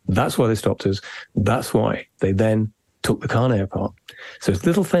mouth. That's why they stopped us. That's why they then took the carnet apart. So it's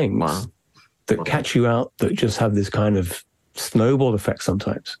little things that catch you out that just have this kind of snowball effect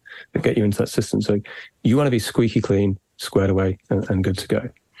sometimes that get you into that system. So you want to be squeaky clean, squared away, and good to go.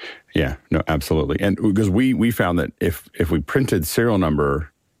 Yeah, no, absolutely. And because we found that if we printed serial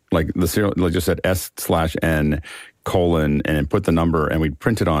number, like the serial, like just said S/N:, and then put the number, and we'd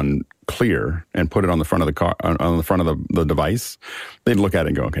print it on clear and put it on the front of the car, on the front of the device, they'd look at it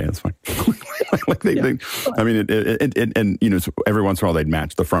and go, okay, that's fine. I mean, and so every once in a while they'd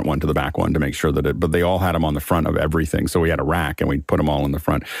match the front one to the back one to make sure that but they all had them on the front of everything. So we had a rack and we'd put them all in the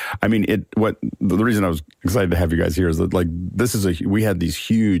front. I mean, the reason I was excited to have you guys here is that we had these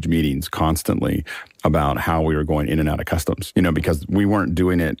huge meetings constantly about how we were going in and out of customs, because we weren't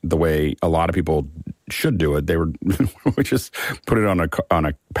doing it the way a lot of people should do it. We just put it on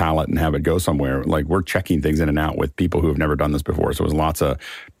a pallet and have it go somewhere. Like, we're checking things in and out with people who have never done this before. So it was lots of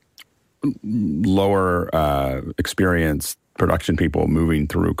lower experienced production people moving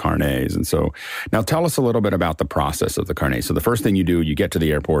through carnets. And so now tell us a little bit about the process of the carnet. So the first thing you do, you get to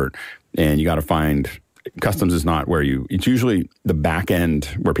the airport and you got to find, customs is not where it's usually the back end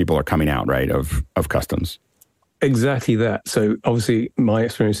where people are coming out, right, of customs. Exactly that. So obviously my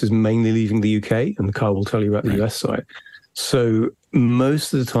experience is mainly leaving the UK, and the car will tell you about the US side. So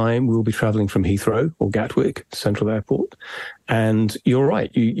most of the time we'll be traveling from Heathrow or Gatwick, Central Airport. And you're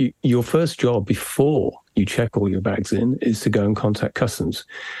right. Your first job before you check all your bags in is to go and contact customs.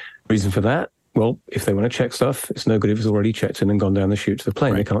 Reason for that? Well, if they want to check stuff, it's no good if it's already checked in and gone down the chute to the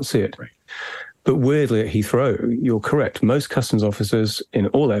plane. Right. They can't see it. Right. But weirdly at Heathrow, you're correct. Most customs officers in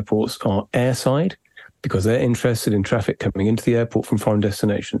all airports are airside, because they're interested in traffic coming into the airport from foreign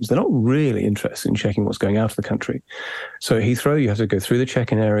destinations. They're not really interested in checking what's going out of the country. So at Heathrow, you have to go through the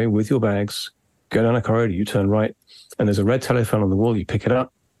check-in area with your bags, go down a corridor, you turn right, and there's a red telephone on the wall. You pick it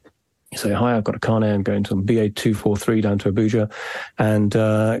up. You say, hi, I've got a carnet. I'm going to BA 243 down to Abuja. And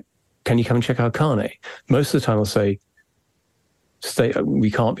can you come and check our carnet? Most of the time I'll say, we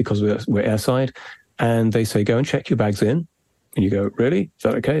can't because we're airside. And they say, go and check your bags in. And you go, really? Is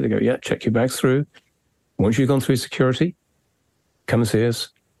that okay? They go, yeah, check your bags through. Once you've gone through security, come and see us.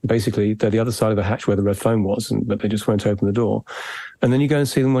 Basically, they're the other side of the hatch where the red phone was, but they just won't open the door. And then you go and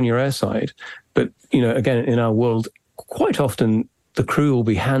see them on your airside. But, again, in our world, quite often the crew will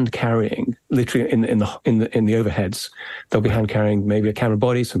be hand carrying, literally in the overheads. They'll be hand carrying maybe a camera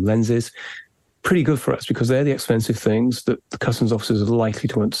body, some lenses. Pretty good for us because they're the expensive things that the customs officers are likely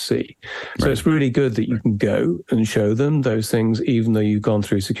to want to see. So It's really good that you can go and show them those things even though you've gone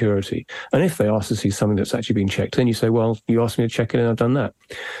through security. And if they ask to see something that's actually been checked in, you say, well, you asked me to check it in, I've done that.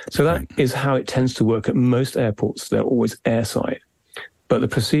 So that is how it tends to work at most airports. They're always airside. But the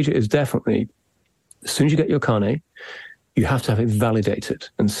procedure is definitely, as soon as you get your carnet, you have to have it validated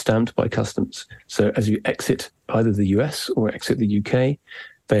and stamped by customs. So as you exit either the US or exit the UK,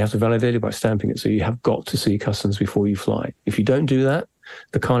 they have to validate it by stamping it. So you have got to see customs before you fly. If you don't do that,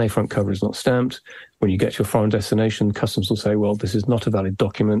 the carnet front cover is not stamped. When you get to your foreign destination, customs will say, well, this is not a valid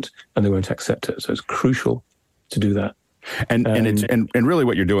document, and they won't accept it. So it's crucial to do that. And really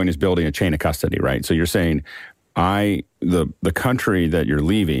what you're doing is building a chain of custody, right? So you're saying, the country that you're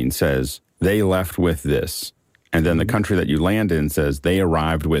leaving says they left with this. And then the country that you land in says they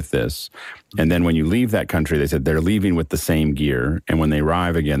arrived with this. And then when you leave that country, they said they're leaving with the same gear. And when they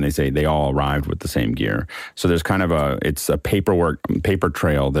arrive again, they say they all arrived with the same gear. So there's kind of it's a paper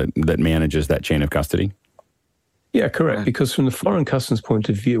trail that manages that chain of custody. Yeah, correct. Because from the foreign customs point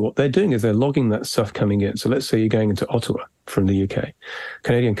of view, what they're doing is they're logging that stuff coming in. So let's say you're going into Ottawa from the UK.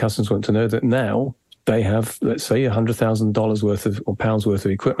 Canadian customs want to know that now they have, let's say, $100,000 worth of, or pounds worth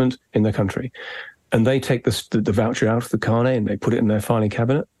of equipment in their country. And they take the voucher out of the carnet and they put it in their filing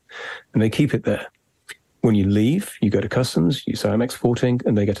cabinet and they keep it there. When you leave, you go to customs, you say, I'm exporting,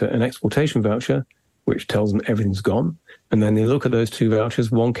 and they get an exportation voucher, which tells them everything's gone. And then they look at those two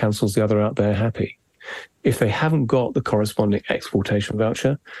vouchers, one cancels the other out, they're happy. If they haven't got the corresponding exportation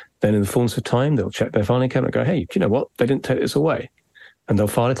voucher, then in the fullness of time, they'll check their filing cabinet and go, hey, do you know what? They didn't take this away. and they'll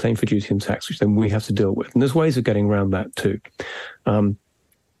file a claim for duty and tax, which then we have to deal with. And there's ways of getting around that too.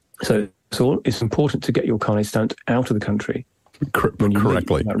 So it's important to get your carnet stamped out of the country.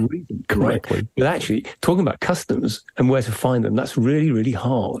 Correctly. Correctly. Right? But actually, talking about customs and where to find them, that's really, really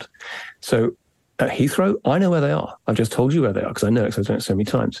hard. So at Heathrow, I know where they are. I've just told you where they are because I know it because I've done it so many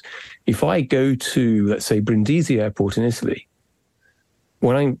times. If I go to, let's say, Brindisi Airport in Italy,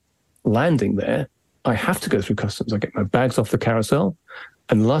 when I'm landing there, I have to go through customs. I get my bags off the carousel,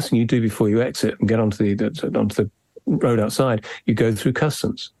 and the last thing you do before you exit and get onto the road outside, you go through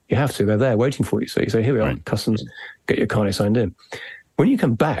customs. You have to. They're there waiting for you. So you say, here we are, right. Customs, get your carnet signed in. When you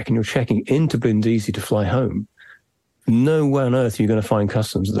come back and you're checking into Brindisi to fly home, nowhere on earth are you going to find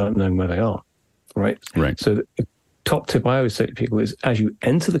customs without knowing where they are, right? Right. So the top tip I always say to people is, as you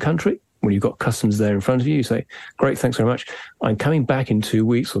enter the country, when you've got customs there in front of you, you say, great, thanks very much. I'm coming back in 2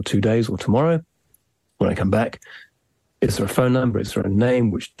 weeks or 2 days or tomorrow. When I come back, is there a phone number? Is there a name?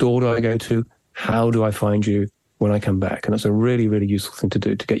 Which door do I go to? How do I find you when I come back? And that's a really, really useful thing to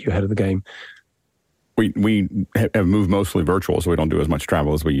do to get you ahead of the game. We have moved mostly virtual, so we don't do as much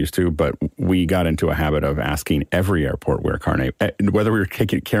travel as we used to, but we got into a habit of asking every airport where carnet, whether we were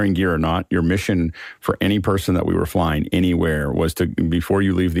carrying gear or not. Your mission for any person that we were flying anywhere was to, before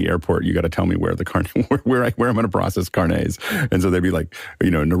you leave the airport, you got to tell me where the carnet, where I'm going to process carnets. And so they'd be like,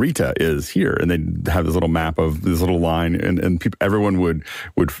 Narita is here, and they'd have this little map of this little line, and people, everyone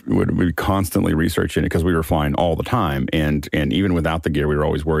would constantly researching it because we were flying all the time, and even without the gear, we were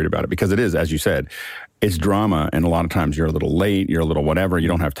always worried about it because it is, as you said, it's drama, and a lot of times you're a little late, you're a little whatever, you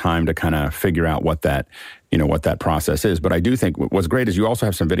don't have time to kind of figure out what that process is. But I do think what's great is you also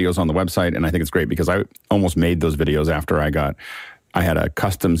have some videos on the website, and I think it's great because I almost made those videos after I had a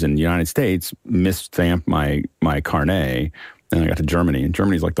customs in the United States misstamp my carnet, and I got to Germany, and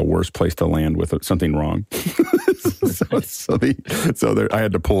Germany's like the worst place to land with something wrong. So I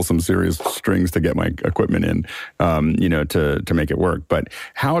had to pull some serious strings to get my equipment in, to make it work. But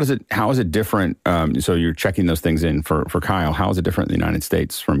how is it different? So you're checking those things in for Kyle. How is it different in the United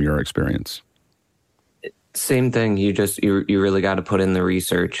States from your experience? Same thing. You really got to put in the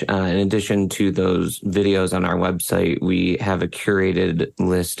research. In addition to those videos on our website, we have a curated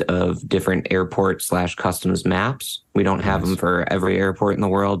list of different airport/customs maps. We don't have them for every airport in the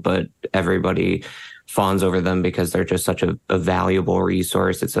world, but everybody fawns over them because they're just such a valuable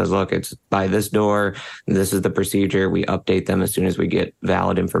resource. It says, look, it's by this door. This is the procedure. We update them as soon as we get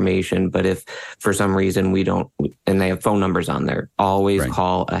valid information. But if for some reason we don't, and they have phone numbers on there, always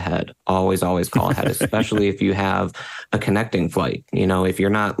call ahead. Always call ahead, especially if you have a connecting flight. If you're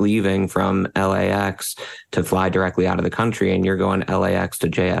not leaving from LAX to fly directly out of the country and you're going LAX to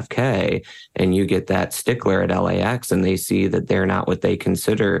JFK and you get that stickler at LAX and they see that they're not what they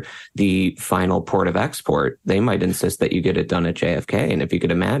consider the final port of export, they might insist that you get it done at JFK. And if you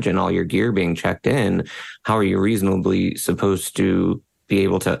could imagine all your gear being checked in, how are you reasonably supposed to be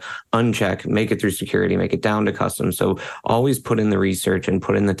able to uncheck, make it through security, make it down to customs? So always put in the research and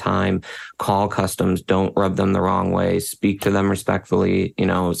put in the time, call customs, don't rub them the wrong way, speak to them respectfully,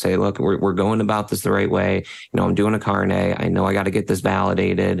 say, look, we're going about this the right way. I'm doing a carnet. I know I got to get this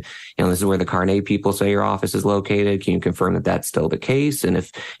validated. This is where the carnet people say your office is located. Can you confirm that that's still the case? And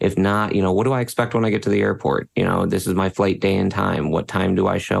if not, what do I expect when I get to the airport? This is my flight day and time. What time do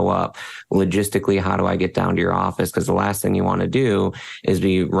I show up? Logistically, how do I get down to your office? Because the last thing you want to do is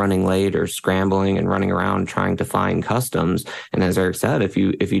be running late or scrambling and running around trying to find customs. And as Eric said, if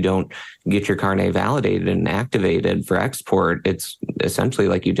you don't get your carnet validated and activated for export, it's essentially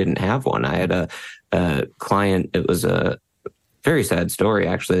like you didn't have one. I had a client, it was a very sad story,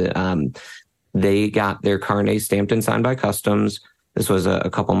 actually. They got their carnet stamped and signed by customs. This was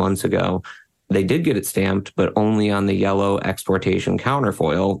a couple months ago. They did get it stamped, but only on the yellow exportation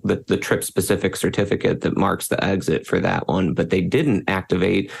counterfoil, the trip-specific certificate that marks the exit for that one. But they didn't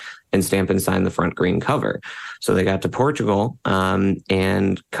activate and stamp and sign the front green cover. So they got to Portugal,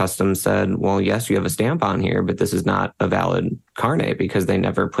 and customs said, well, yes, you have a stamp on here, but this is not a valid carnet because they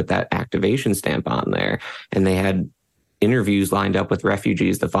never put that activation stamp on there. And they had interviews lined up with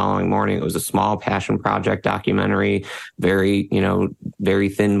refugees the following morning. It was a small passion project documentary, very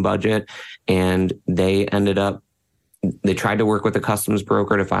thin budget. And they tried to work with a customs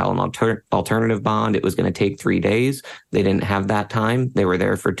broker to file an alternative bond. It was going to take 3 days. They didn't have that time. They were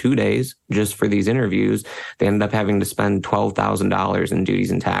there for 2 days just for these interviews. They ended up having to spend $12,000 in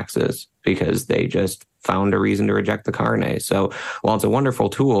duties and taxes because they just found a reason to reject the carnet. So while it's a wonderful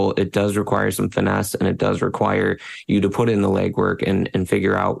tool, it does require some finesse, and it does require you to put in the legwork and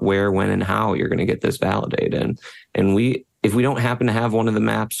figure out where, when, and how you're going to get this validated. And we if we don't happen to have one of the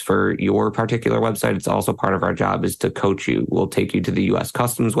maps for your particular website, it's also part of our job is to coach you. We'll take you to the U.S.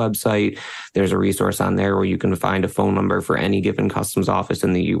 Customs website. There's a resource on there where you can find a phone number for any given customs office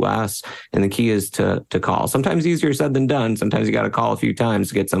in the U.S. And the key is to call. Sometimes easier said than done. Sometimes you got to call a few times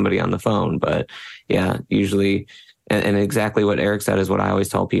to get somebody on the phone. But yeah, usually, and exactly what Eric said is what I always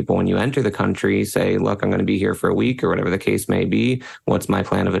tell people. When you enter the country, say, look, I'm going to be here for a week or whatever the case may be. What's my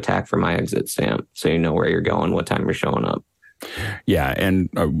plan of attack for my exit stamp? So you know where you're going, what time you're showing up. Yeah, and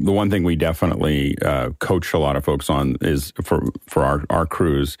the one thing we definitely coach a lot of folks on is for our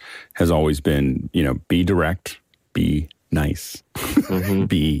crews has always been, be direct, be nice, mm-hmm.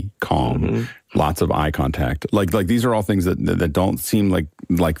 be calm, mm-hmm. lots of eye contact. Like these are all things that don't seem like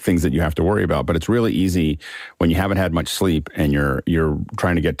things that you have to worry about, but it's really easy when you haven't had much sleep and you're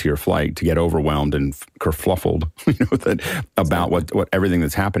trying to get to your flight to get overwhelmed and kerfluffled, about what everything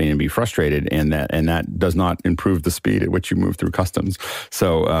that's happening and be frustrated, and that does not improve the speed at which you move through customs.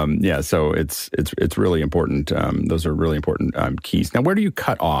 So so it's really important. Those are really important keys. Now, where do you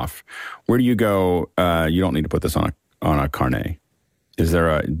cut off? Where do you go? You don't need to put this on a carnet.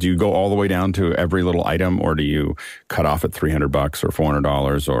 Do you go all the way down to every little item, or do you cut off at $300 or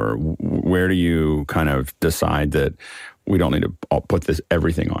 $400, or where do you kind of decide that we don't need to put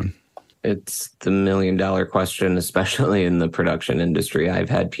everything on? It's the $1 million question, especially in the production industry. I've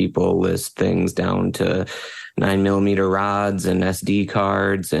had people list things down to 9mm rods and SD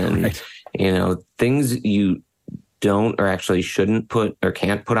cards and, right. Things you don't or actually shouldn't put or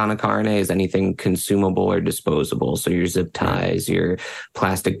can't put on a carnet is anything consumable or disposable. So your zip ties, your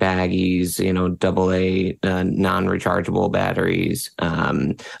plastic baggies, AA non-rechargeable batteries,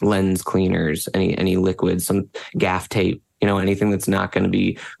 lens cleaners, any liquids, some gaff tape, anything that's not going to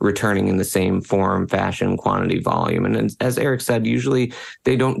be returning in the same form, fashion, quantity, volume. And as Eric said, usually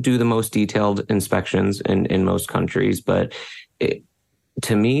they don't do the most detailed inspections in most countries, but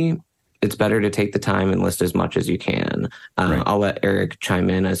to me, it's better to take the time and list as much as you can. Right. I'll let Eric chime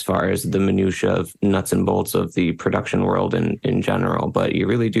in as far as the minutia of nuts and bolts of the production world in general, but you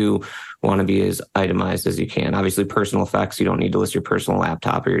really do want to be as itemized as you can. Obviously, personal effects, you don't need to list your personal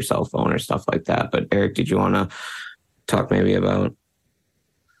laptop or your cell phone or stuff like that. But Eric, did you want to talk maybe about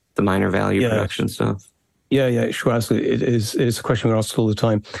the minor value production stuff? Yeah, sure. Absolutely. It is a question we're asked all the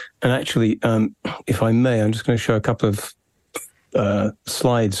time. And actually, if I may, I'm just going to show a couple of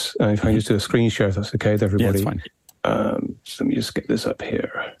slides. If I can just do a screen share, if that's okay with everybody. Yeah, it's fine. So let me just get this up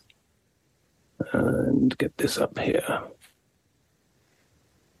here and get this up here.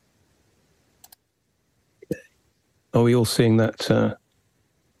 Okay. Are we all seeing that?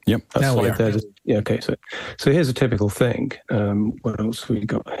 Yep. Now we are. There? Yeah. Okay. So here's a typical thing. What else we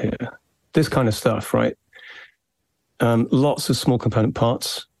got here? This kind of stuff, right? Lots of small component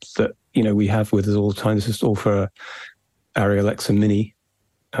parts that we have with us all the time. This is all for our Alexa Mini.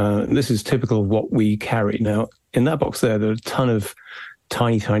 This is typical of what we carry. Now, in that box there are a ton of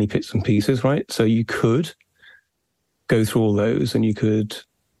tiny bits and pieces, right? So you could go through all those and you could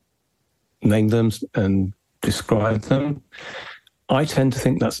name them and describe them. I tend to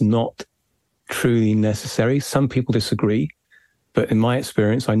think that's not truly necessary. Some people disagree, but in my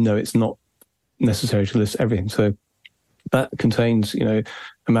experience, I know it's not necessary to list everything. So that contains, a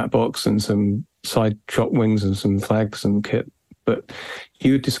mat box and some side shot wings and some flags and kit. But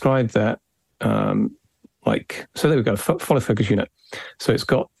you would describe that so there we go, follow focus unit. So it's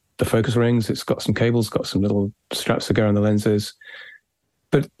got the focus rings, it's got some cables, got some little straps that go around the lenses.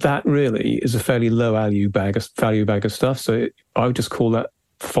 But that really is a fairly low value bag of stuff. So I would just call that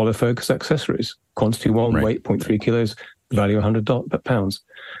follow focus accessories. Quantity 1, right. Weight 0.3 kilos, value 100 pounds.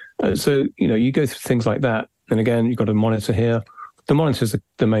 So, you go through things like that. And again, you've got a monitor here. The monitor is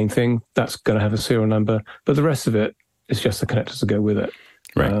the main thing. That's going to have a serial number. But the rest of it is just the connectors that go with it.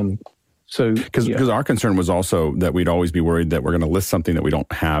 Right. Because our concern was also that we'd always be worried that we're going to list something that we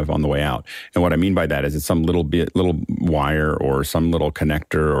don't have on the way out. And what I mean by that is it's some little wire or some little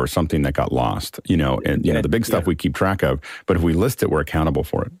connector or something that got lost, the big stuff we keep track of. But if we list it, we're accountable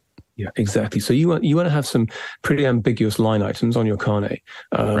for it. Yeah, exactly. So you want to have some pretty ambiguous line items on your carnet.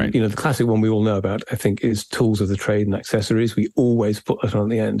 Right. The classic one we all know about, I think, is tools of the trade and accessories. We always put that on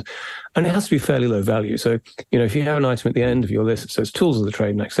the end. And it has to be fairly low value. So, if you have an item at the end of your list that says tools of the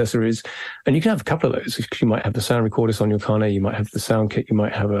trade and accessories, and you can have a couple of those. You might have the sound recordist on your carnet, you might have the sound kit, you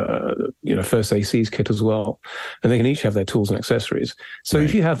might have a first AC's kit as well. And they can each have their tools and accessories. So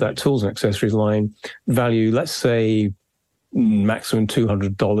If you have that tools and accessories line value, let's say maximum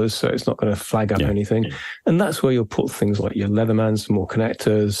 $200, so it's not going to flag up anything. And that's where you'll put things like your Leatherman, some more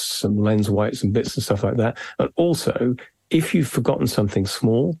connectors, some lens whites and bits and stuff like that. And also, if you've forgotten something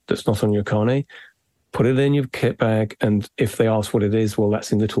small that's not on your carnet, put it in your kit bag, and if they ask what it is, well,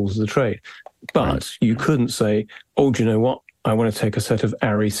 that's in the tools of the trade. But you couldn't say, oh, do you know what? I want to take a set of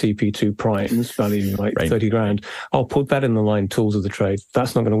ARRI CP2 primes valued like 30 grand. I'll put that in the line tools of the trade.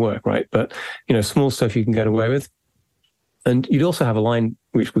 That's not going to work, right? But, small stuff you can get away with. And you'd also have a line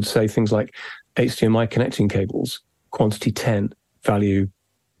which would say things like HDMI connecting cables, quantity 10, value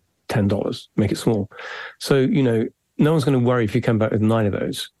 $10, make it small. So, no one's going to worry if you come back with 9 of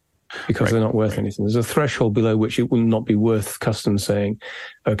those because they're not worth anything. There's a threshold below which it will not be worth customs saying,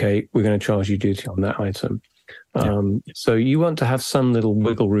 okay, we're going to charge you duty on that item. So you want to have some little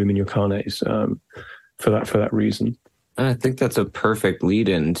wiggle room in your carnets for that reason. I think that's a perfect lead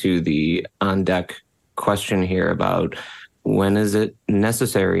into the on deck question here about when is it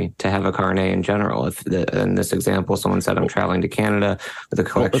necessary to have a carnet in general? If in this example, someone said I'm traveling to Canada with a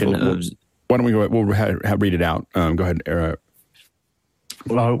collection of... Why don't we go? We'll read it out. Go ahead,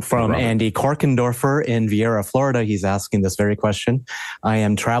 from Andy Korkendorfer in Vieira, Florida. He's asking this very question. I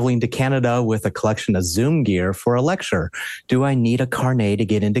am traveling to Canada with a collection of Zoom gear for a lecture. Do I need a carnet to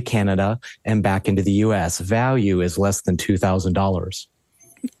get into Canada and back into the U.S.? Value is less than $2,000.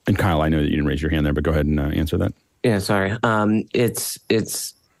 And Kyle, I know that you didn't raise your hand there, but go ahead and answer that. Yeah, sorry. It's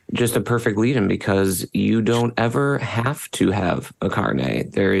just a perfect lead-in because you don't ever have to have a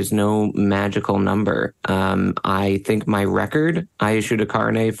carnet. There is no magical number. I think my record, I issued a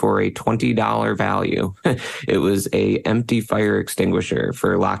carnet for a $20 value. It was a empty fire extinguisher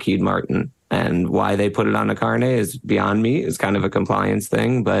for Lockheed Martin. And why they put it on a carnet is beyond me. It's kind of a compliance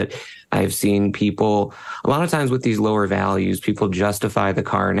thing, but I've seen people, a lot of times with these lower values, people justify the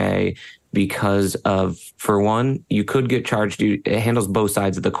carnet because of, for one, you could get charged. It handles both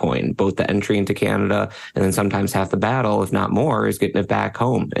sides of the coin, both the entry into Canada and then sometimes half the battle, if not more, is getting it back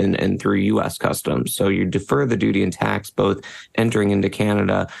home and through U.S. customs. So you defer the duty and tax both entering into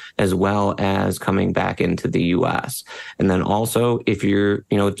Canada as well as coming back into the U.S. And then also, if you're,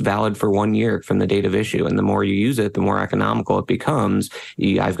 it's valid for 1 year from the date of issue. And the more you use it, the more economical it becomes.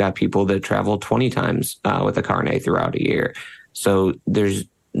 I've got people that travel 20 times with a carnet throughout a year. So there's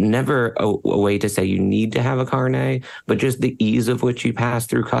never a way to say you need to have a carnet, but just the ease of which you pass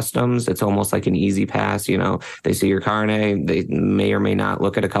through customs. It's almost like an easy pass. They see your carnet, they may or may not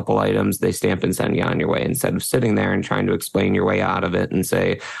look at a couple items, they stamp and send you on your way instead of sitting there and trying to explain your way out of it and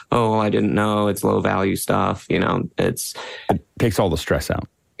say, oh, well, I didn't know it's low value stuff. It takes all the stress out.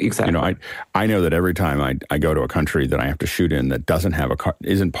 Exactly. I know that every time I go to a country that I have to shoot in that doesn't have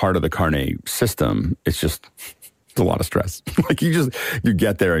isn't part of the carnet system, it's a lot of stress. Like you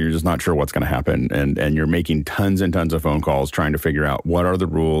get there and you're just not sure what's going to happen. And you're making tons and tons of phone calls trying to figure out what are the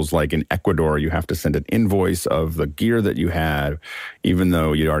rules. Like in Ecuador, you have to send an invoice of the gear that you had, even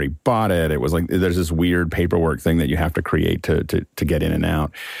though you'd already bought it. It was like, there's this weird paperwork thing that you have to create to get in and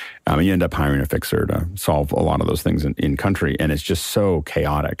out. And you end up hiring a fixer to solve a lot of those things in country. And it's just so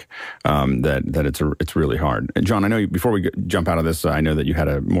chaotic that it's really hard. And John, I know before we jump out of this, I know that you had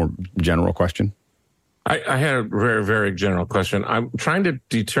a more general question. I had a very, very general question. I'm trying to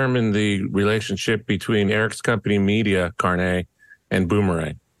determine the relationship between Eric's company Media Carnet and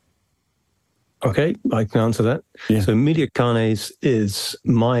Boomerang. Okay, I can answer that. Yeah. So Media Carnets is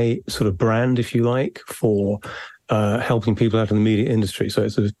my sort of brand, if you like, for helping people out in the media industry. So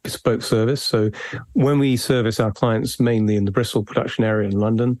it's a bespoke service. So when we service our clients mainly in the Bristol production area in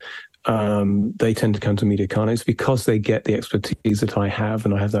London, they tend to come to Media Carnets because they get the expertise that I have,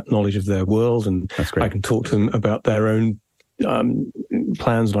 and I have that knowledge of their world, and I can talk to them about their own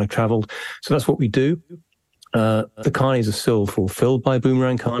plans, and I traveled. So that's what we do. The carnets are still fulfilled by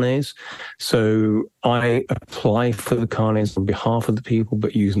Boomerang Carnets. So I apply for the carnets on behalf of the people,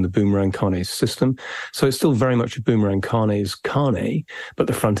 but using the Boomerang Carnets system. So it's still very much a Boomerang Carnets carnet, but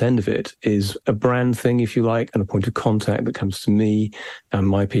the front end of it is a brand thing, if you like, and a point of contact that comes to me and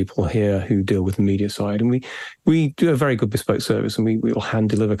my people here who deal with the media side. And we do a very good bespoke service, and we'll hand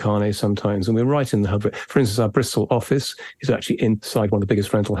deliver carnets sometimes, and we're right in the hub. For instance, our Bristol office is actually inside one of the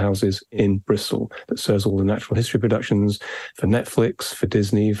biggest rental houses in Bristol that serves all the natural history productions for Netflix, for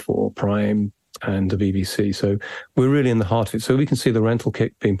Disney, for Prime, and the BBC. So we're really in the heart of it. So we can see the rental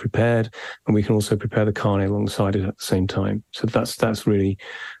kit being prepared, and we can also prepare the carnet alongside it at the same time. So that's really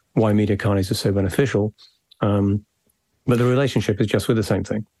why Media Carnets are so beneficial. But the relationship is just with the same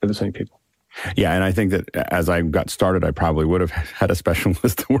thing, with the same people. Yeah, and I think that as I got started, I probably would have had a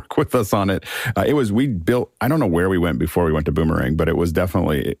specialist to work with us on it. We built, I don't know where we went before we went to Boomerang, but it was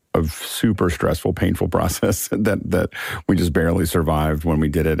definitely a super stressful, painful process that we just barely survived when we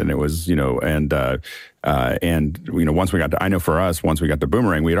did it. And it was, And once we got to, I know for us, once we got to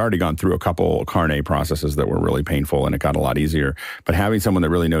Boomerang, we had already gone through a couple Carnet processes that were really painful, and it got a lot easier. But having someone that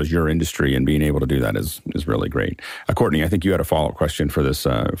really knows your industry and being able to do that is really great. Courtney, I think you had a follow-up question for this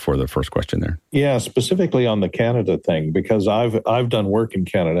for the first question there. Yeah, specifically on the Canada thing, because I've done work in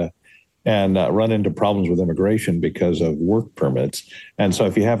Canada and run into problems with immigration because of work permits. And so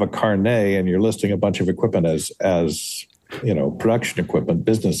if you have a carnet and you're listing a bunch of equipment as production equipment,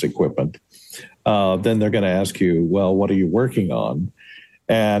 business equipment, then they're going to ask you, well, what are you working on?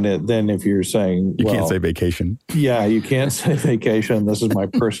 And then if you're saying, you can't say vacation. Yeah, you can't say vacation. This is my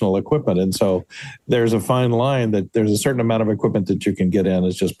personal equipment. And so there's a fine line that there's a certain amount of equipment that you can get in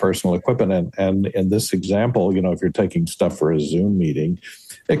as just personal equipment. And in this example, if you're taking stuff for a Zoom meeting,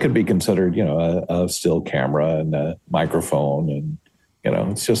 it could be considered, a still camera and a microphone. And,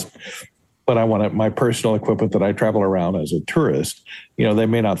 it's just, but I want my personal equipment that I travel around as a tourist, they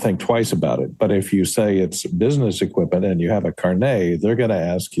may not think twice about it. But if you say it's business equipment and you have a carnet, they're going to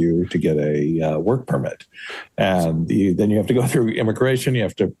ask you to get a work permit. And then you have to go through immigration. You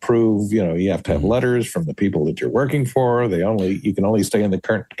have to prove, you have to have letters from the people that you're working for. You can only stay in the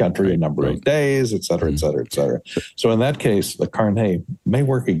current country a number of days, et cetera, et cetera, et cetera. So in that case, the carnet may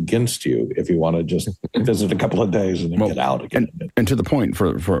work against you if you want to just visit a couple of days and then get out again. And to the point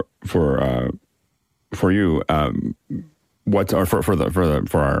for you,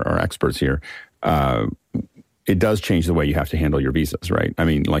 for our experts here, it does change the way you have to handle your visas, right? I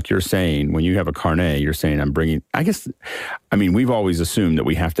mean, like you're saying, when you have a carnet, you're saying we've always assumed that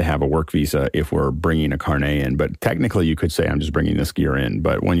we have to have a work visa if we're bringing a carnet in, but technically you could say I'm just bringing this gear in.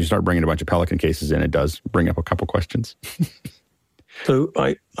 But when you start bringing a bunch of Pelican cases in, it does bring up a couple questions. So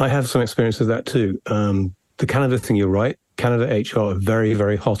I have some experience with that too. The Canada thing, you're right. Canada HR are very,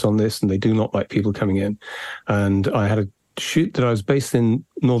 very hot on this, and they do not like people coming in. And I had a shoot that I was based in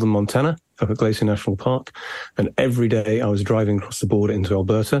northern Montana, up at Glacier National Park, and every day I was driving across the border into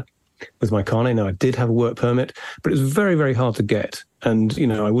Alberta with my carnet. Now, I did have a work permit, but it was very, very hard to get. And,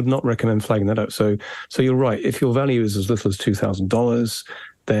 I would not recommend flagging that out. So you're right. If your value is as little as $2,000,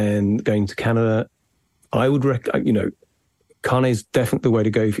 then going to Canada, I would carnet is definitely the way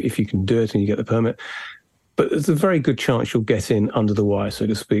to go if you can do it and you get the permit. But there's a very good chance you'll get in under the wire, so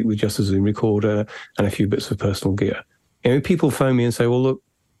to speak, with just a Zoom recorder and a few bits of personal gear. People phone me and say, well, look,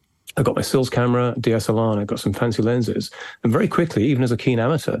 I've got my stills camera, DSLR, and I've got some fancy lenses. And very quickly, even as a keen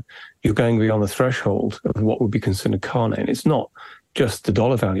amateur, you're going beyond the threshold of what would be considered carnet. And it's not just the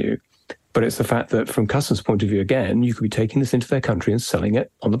dollar value, but it's the fact that from customs' point of view, again, you could be taking this into their country and selling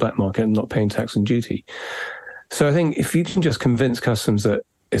it on the black market and not paying tax and duty. So I think if you can just convince customs that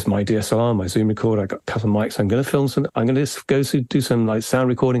it's my DSLR, my Zoom recorder, I've got a couple of mics, I'm going to film some, I'm going to go do some like sound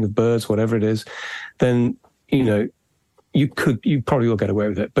recording of birds, whatever it is, then, you probably will get away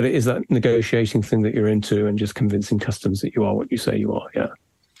with it. But it is that negotiating thing that you're into and just convincing customs that you are what you say you are. Yeah.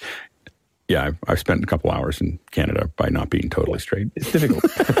 Yeah. I've spent a couple hours in Canada by not being totally straight. It's difficult.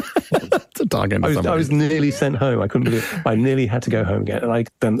 To talk into somebody. I was nearly sent home. I couldn't believe it. I nearly had to go home again. And I'd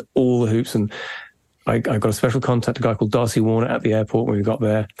done all the hoops, and I got a special contact, a guy called Darcy Warner at the airport when we got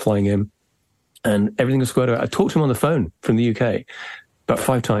there, flying in, and everything was squared away. I talked to him on the phone from the UK about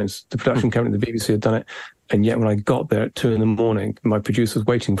 5 times. The production company, the BBC, had done it. And yet when I got there at 2 a.m, my producer was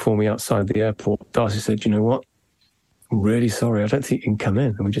waiting for me outside the airport. Darcy said, you know what? I'm really sorry. I don't think you can come in.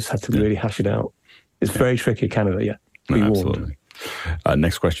 And we just had to really hash it out. It's very tricky, Canada, yeah. Be warned. Absolutely.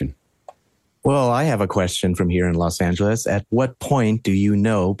 Next question. Well, I have a question from here in Los Angeles. At what point do you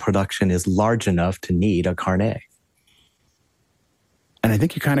know production is large enough to need a carnet? And I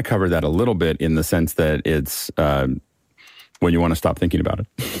think you kind of covered that a little bit in the sense that it's when you want to stop thinking about it.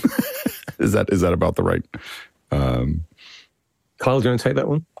 Is that about the right? Kyle, do you want to take that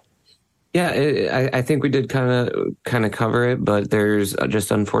one? Yeah, I think we did kind of cover it, but there's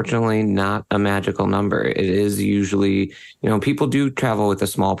just unfortunately not a magical number. It is usually, people do travel with a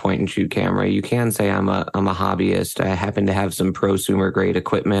small point and shoot camera. You can say I'm a hobbyist. I happen to have some prosumer grade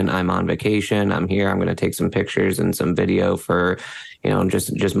equipment. I'm on vacation. I'm here. I'm going to take some pictures and some video for,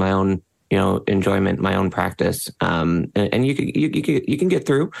 just my own, enjoyment, my own practice. And you can get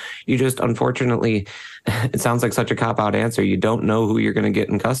through. You just, unfortunately, it sounds like such a cop-out answer. You don't know who you're going to get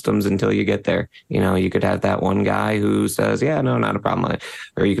in customs until you get there. You could have that one guy who says, yeah, no, not a problem.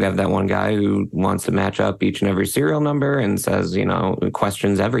 Or you could have that one guy who wants to match up each and every serial number and says,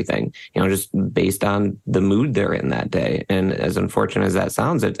 questions everything, just based on the mood they're in that day. And as unfortunate as that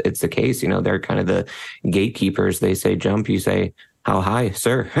sounds, it's the case. They're kind of the gatekeepers. They say jump, you say, how high,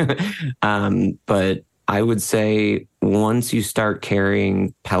 sir? But I would say once you start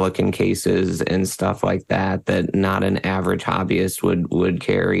carrying Pelican cases and stuff like that, that not an average hobbyist would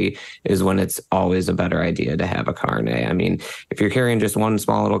carry, is when it's always a better idea to have a carnet. I mean, if you're carrying just one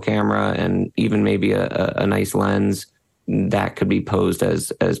small little camera and even maybe a nice lens, that could be posed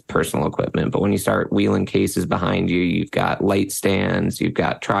as personal equipment. But when you start wheeling cases behind you, you've got light stands, you've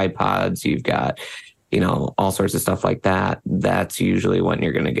got tripods, you've got, all sorts of stuff like that. That's usually when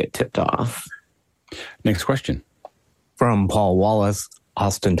you're going to get tipped off. Next question. From Paul Wallace,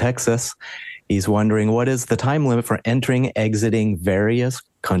 Austin, Texas. He's wondering, what is the time limit for entering, exiting various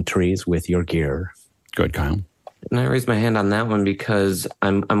countries with your gear? Go ahead, Kyle. And I raised my hand on that one because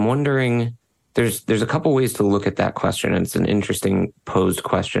I'm wondering, there's a couple ways to look at that question. And it's an interesting posed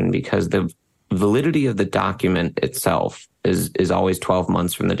question because the validity of the document itself is always 12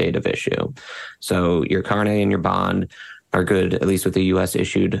 months from the date of issue. So your carnet and your bond are good, at least with the U.S.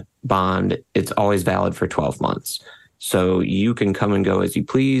 issued bond. It's always valid for 12 months. So you can come and go as you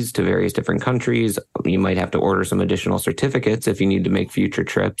please to various different countries. You might have to order some additional certificates if you need to make future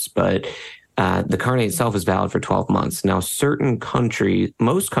trips, but the carnet itself is valid for 12 months. Now,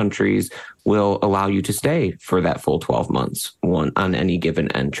 most countries will allow you to stay for that full 12 months on any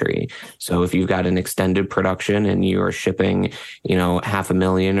given entry. So if you've got an extended production and you are shipping,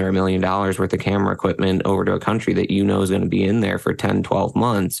 $500,000 or $1 million worth of camera equipment over to a country that is going to be in there for 10, 12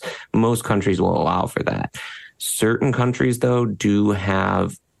 months, most countries will allow for that. Certain countries, though, do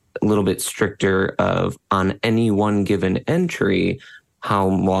have a little bit stricter of on any one given entry, how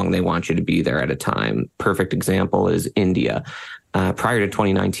long they want you to be there at a time. Perfect example is India. Prior to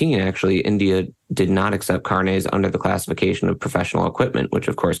 2019, actually, India did not accept carnets under the classification of professional equipment, which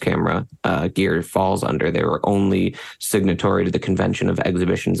of course camera gear falls under. They were only signatory to the Convention of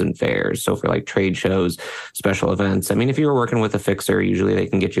Exhibitions and Fairs. So for like trade shows, special events, I mean, if you were working with a fixer, usually they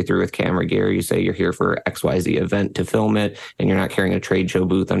can get you through with camera gear. You say you're here for XYZ event to film it, and you're not carrying a trade show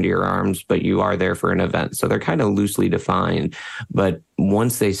booth under your arms, but you are there for an event. So they're kind of loosely defined. But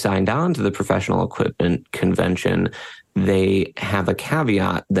once they signed on to the Professional Equipment Convention, they have a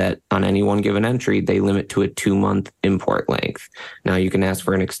caveat that on any one given entry, they limit to a 2-month import length. Now you can ask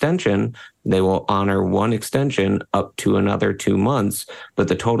for an extension. They will honor one extension up to another 2 months, but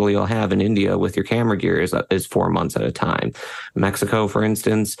the total you'll have in India with your camera gear is 4 months at a time. Mexico, for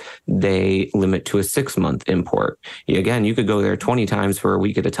instance, they limit to a 6-month import. Again, you could go there 20 times for a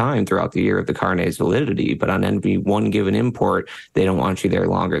week at a time throughout the year of the carnet's validity, but on any one given import, they don't want you there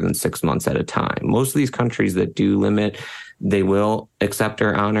longer than 6 months at a time. Most of these countries that do limit, they will accept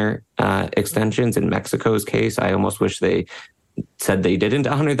or honor extensions. In Mexico's case, I almost wish they said they didn't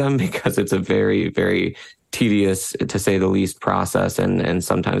honor them because it's a very, very tedious, to say the least, process, and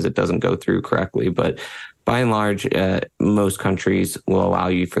sometimes it doesn't go through correctly. But by and large, most countries will allow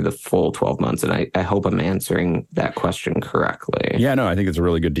you for the full 12 months. And I hope I'm answering that question correctly. Yeah, no, I think it's a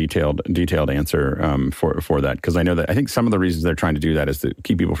really good detailed answer for that, because I think some of the reasons they're trying to do that is to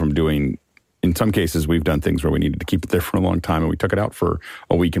keep people from doing. In some cases, we've done things where we needed to keep it there for a long time, and we took it out for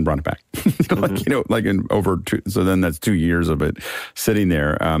a week and brought it back. So then that's 2 years of it sitting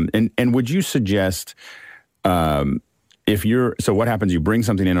there. And would you suggest so what happens? You bring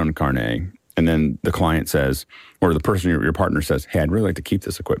something in on a carnet, and then the client says, or the person, your partner says, "Hey, I'd really like to keep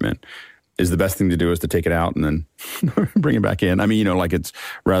this equipment." Is the best thing to do is to take it out and then bring it back in? I mean, it's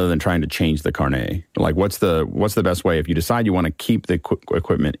rather than trying to change the carnet. Like, what's the best way if you decide you want to keep the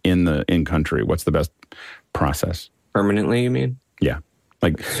equipment in country? What's the best process? Permanently, you mean? Yeah.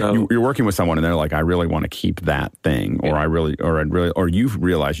 Like, so, you're working with someone and they're like, I really want to keep that thing, or you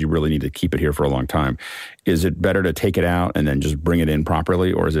realize you really need to keep it here for a long time. Is it better to take it out and then just bring it in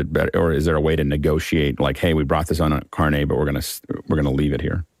properly, or is it better, or is there a way to negotiate? Like, hey, we brought this on a carnet, but we're gonna leave it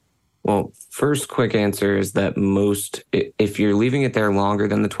here. Well, first quick answer is that if you're leaving it there longer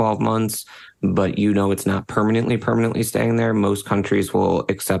than the 12 months, but it's not permanently staying there, most countries will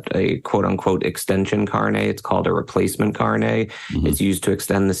accept a quote unquote extension carnet. It's called a replacement carnet. Mm-hmm. It's used to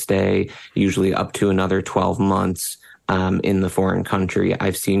extend the stay, usually up to another 12 months. In the foreign country,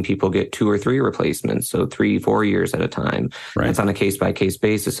 I've seen people get 2 or 3 replacements, so 3-4 years at a time. Right. That's on a case-by-case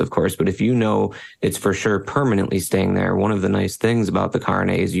basis, of course. But if it's for sure permanently staying there, one of the nice things about the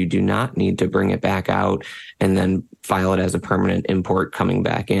carnet is you do not need to bring it back out and then file it as a permanent import coming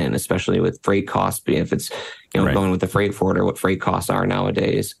back in, especially with freight costs. If it's right. Going with the freight forwarder, what freight costs are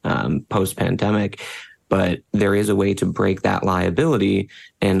nowadays post-pandemic. But there is a way to break that liability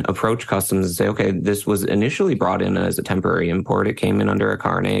and approach customs and say, okay, this was initially brought in as a temporary import. It came in under a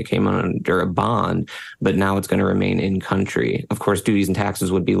carnet, it came under a bond, but now it's going to remain in country. Of course, duties and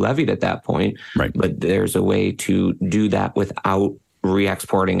taxes would be levied at that point, right. But there's a way to do that without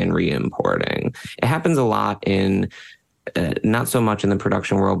re-exporting and re-importing. It happens a lot in not so much in the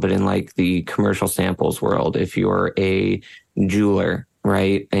production world, but in like the commercial samples world. If you're a jeweler,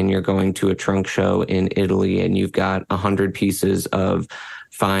 right, and you're going to a trunk show in Italy and you've got 100 pieces of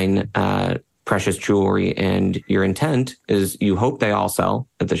fine precious jewelry, and your intent is you hope they all sell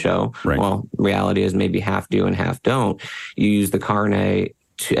at the show. Right. Well, reality is maybe half do and half don't. You use the carnet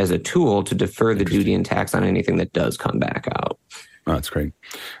as a tool to defer the duty and tax on anything that does come back out. Oh, that's great.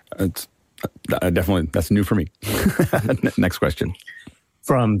 It's definitely, that's new for me. Next question.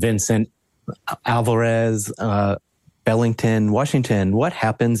 From Vincent Alvarez, Bellington, Washington. What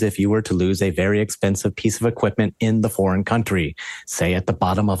happens if you were to lose a very expensive piece of equipment in the foreign country, say at the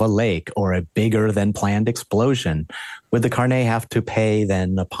bottom of a lake or a bigger than planned explosion? Would the carnet have to pay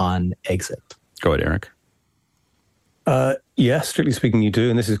then upon exit? Go ahead, Eric. Yes, strictly speaking, you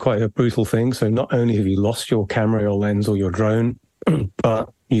do. And this is quite a brutal thing. So not only have you lost your camera or lens or your drone,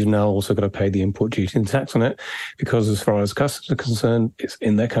 but you've now also got to pay the import duty and tax on it, because as far as customs are concerned, it's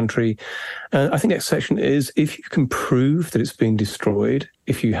in their country. I think the exception is if you can prove that it's been destroyed,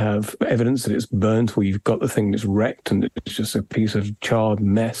 if you have evidence that it's burnt or you've got the thing that's wrecked and it's just a piece of charred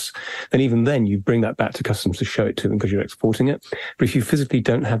mess, then even then you bring that back to customs to show it to them because you're exporting it. But if you physically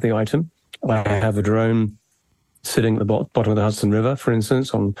don't have the item, I have a drone sitting at the bottom of the Hudson River, for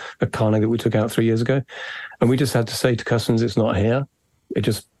instance, on a carnet that we took out 3 years ago. And we just had to say to customs, it's not here. It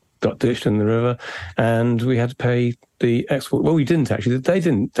just got ditched in the river, and we had to pay the export. Well, we didn't actually. They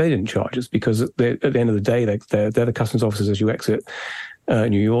didn't charge us, because at the end of the day, they're the customs officers as you exit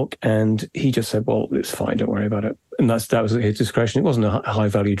New York. And he just said, well, it's fine, don't worry about it. And that was at his discretion. It wasn't a high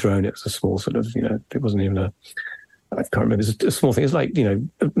value drone. It was a small sort of, it wasn't even I can't remember. It's a small thing. It's like,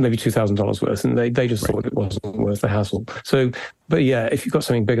 maybe $2,000 worth. And they just thought it wasn't worth the hassle. So, but yeah, if you've got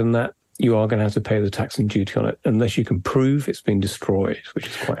something bigger than that, you are going to have to pay the tax and duty on it unless you can prove it's been destroyed, which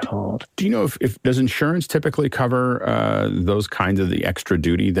is quite hard. Do you know if does insurance typically cover those kinds of the extra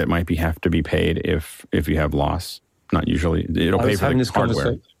duty that might have to be paid if you have loss? Not usually. It'll pay for the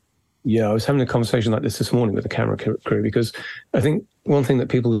hardware. Yeah, I was having a conversation like this morning with the camera crew, because I think one thing that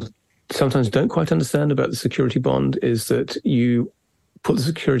people sometimes don't quite understand about the security bond is that you put the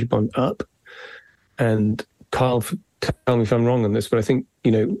security bond up, and Kyle, tell me if I'm wrong on this, but I think,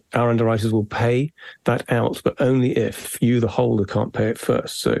 our underwriters will pay that out, but only if you, the holder, can't pay it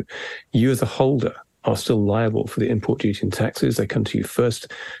first. So you as a holder are still liable for the import duty and taxes. They come to you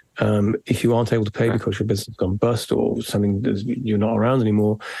first. If you aren't able to pay because your business has gone bust or something, you're not around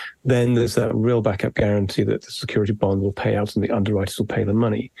anymore, then there's that real backup guarantee that the security bond will pay out and the underwriters will pay the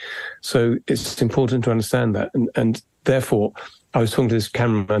money. So it's important to understand that. And therefore, I was talking to this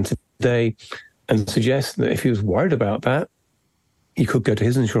cameraman today and suggesting that if he was worried about that, he could go to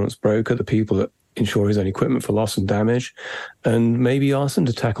his insurance broker, the people that insure his own equipment for loss and damage, and maybe ask them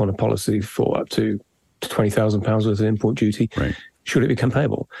to tack on a policy for up to £20,000 worth of import duty, right, should it become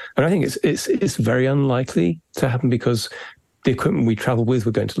payable. And I think it's very unlikely to happen, because the equipment we travel with,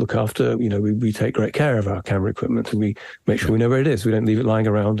 we're going to look after. We take great care of our camera equipment, and we make sure we know where it is. We don't leave it lying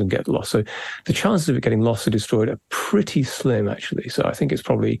around and get lost. So the chances of it getting lost or destroyed are pretty slim, actually. So I think it's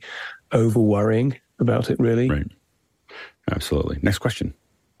probably over worrying about it, really. Right. Absolutely. Next question.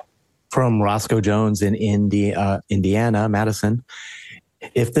 From Roscoe Jones in Indiana, Madison.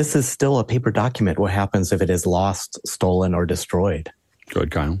 If this is still a paper document, what happens if it is lost, stolen, or destroyed? Go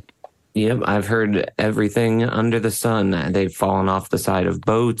ahead, Kyle. Yep, I've heard everything under the sun. They've fallen off the side of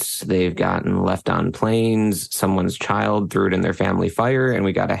boats. They've gotten left on planes. Someone's child threw it in their family fire, and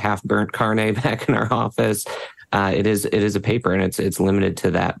we got a half-burnt carnet back in our office. It is a paper, and it's limited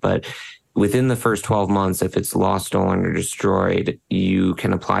to that. But within the first 12 months, if it's lost, stolen, or destroyed, you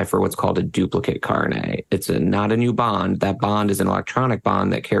can apply for what's called a duplicate carnet. It's not a new bond. That bond is an electronic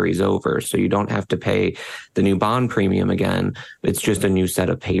bond that carries over, so you don't have to pay the new bond premium again. It's just a new set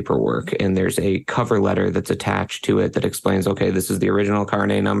of paperwork, and there's a cover letter that's attached to it that explains, okay, this is the original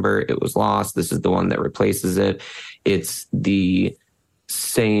carnet number. It was lost. This is the one that replaces it. It's the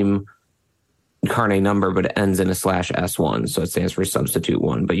same carnet number, but it ends in a /S1, so it stands for substitute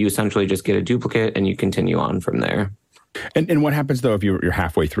one. But you essentially just get a duplicate and you continue on from there. And what happens though if you're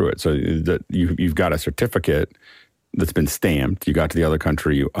halfway through it? So that you've got a certificate that's been stamped. You got to the other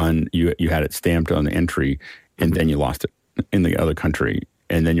country, you had it stamped on the entry, and then you lost it in the other country,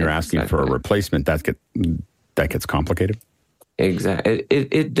 and then you're asking for a replacement. That gets complicated. Exactly.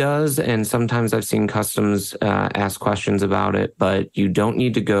 It does. And sometimes I've seen customs ask questions about it, but you don't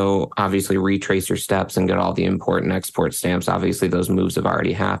need to go obviously retrace your steps and get all the import and export stamps. Obviously, those moves have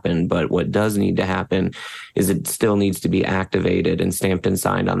already happened. But what does need to happen is it still needs to be activated and stamped and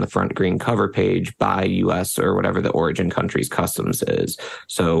signed on the front green cover page by U.S. or whatever the origin country's customs is.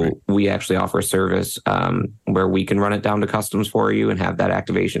 So we actually offer a service where we can run it down to customs for you and have that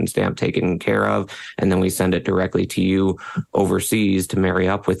activation stamp taken care of. And then we send it directly to you overseas to marry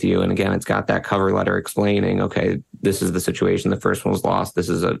up with you. And again, it's got that cover letter explaining, okay, this is the situation. The first one was lost. This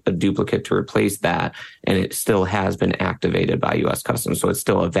is a duplicate to replace that. And it still has been activated by U.S. Customs. So it's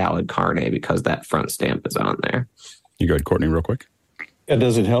still a valid carnet because that front stamp is on there. You go ahead, Courtney, real quick. Yeah,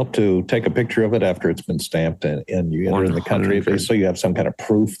 does it help to take a picture of it after it's been stamped and you enter in the country, so you have some kind of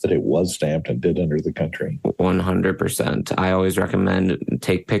proof that it was stamped and did enter the country? 100%. I always recommend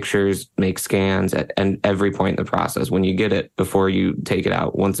take pictures, make scans at every point in the process. When you get it, before you take it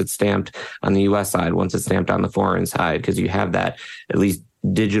out, once it's stamped on the U.S. side, once it's stamped on the foreign side, because you have that at least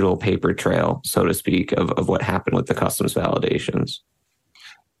digital paper trail, so to speak, of what happened with the customs validations.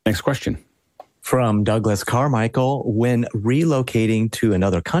 Next question. From Douglas Carmichael, when relocating to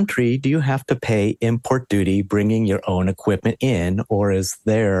another country, do you have to pay import duty bringing your own equipment in, or is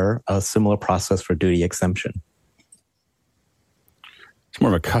there a similar process for duty exemption? It's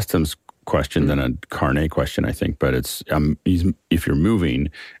more of a customs question than a carnet question, I think. But it's if you're moving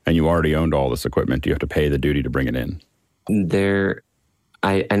and you already owned all this equipment, do you have to pay the duty to bring it in?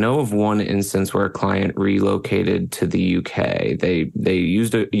 I know of one instance where a client relocated to the UK. They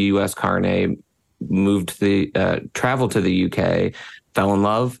used a US carnet, moved to traveled to the UK, fell in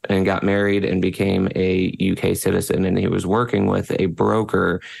love and got married and became a UK citizen. And he was working with a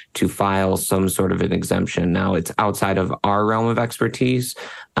broker to file some sort of an exemption. Now it's outside of our realm of expertise.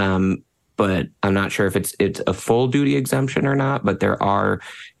 But I'm not sure if it's a full duty exemption or not, but there are,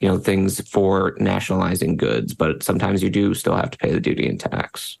 things for nationalizing goods, but sometimes you do still have to pay the duty and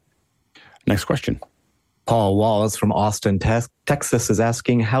tax. Next question. Paul Wallace from Austin, Texas is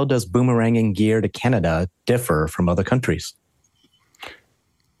asking, how does boomeranging gear to Canada differ from other countries?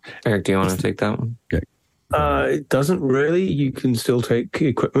 Eric, do you want to take that one? Yeah. It doesn't really. You can still take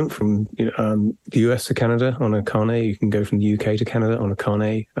equipment from the US to Canada on a carnet. You can go from the UK to Canada on a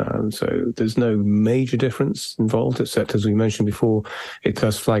carnet. So there's no major difference involved, except, as we mentioned before, it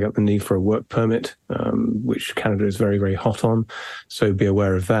does flag up the need for a work permit, which Canada is very, very hot on. So be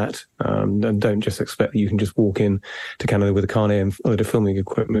aware of that. And don't just expect that you can just walk in to Canada with a carnet and a load of filming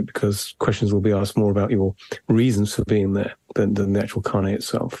equipment, because questions will be asked more about your reasons for being there than the actual carnet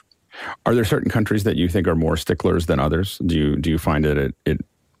itself. Are there certain countries that you think are more sticklers than others? Do you find that it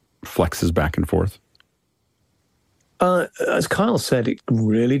flexes back and forth? As Kyle said, it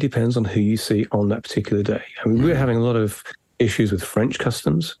really depends on who you see on that particular day. I mean, we're having a lot of issues with French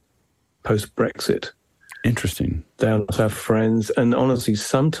customs post-Brexit. Interesting. They're not our friends. And honestly,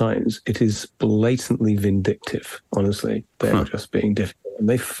 sometimes it is blatantly vindictive, honestly. They're just being difficult. And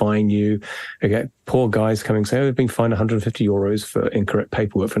they fine you. They get poor guys coming saying, they've been fined 150 euros for incorrect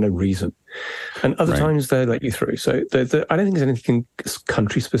paperwork for no reason. And other times they let you through. So I don't think there's anything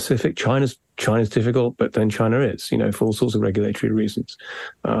country specific. China's difficult, but then China is, for all sorts of regulatory reasons.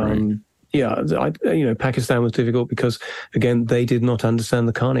 Pakistan was difficult because, again, they did not understand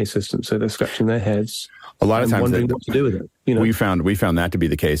the carnet system. So they're scratching their heads. A lot of times wondering what to do with it. We found that to be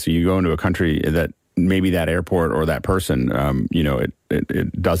the case. So you go into a country that maybe that airport or that person, it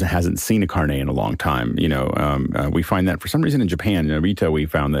hasn't seen a carnet in a long time. We find that for some reason in Japan, in retail, we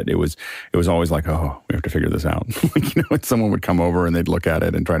found that it was always like, oh, we have to figure this out. Someone would come over and they'd look at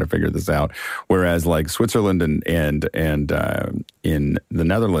it and try to figure this out. Whereas like Switzerland and in the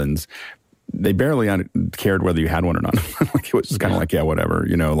Netherlands, they barely cared whether you had one or not. It was just kind of like, yeah, whatever,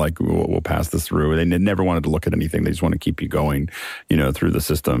 we'll pass this through. They never wanted to look at anything. They just want to keep you going, through the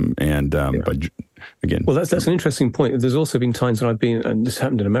system. And, but again. Well, that's an interesting point. There's also been times when I've been, and this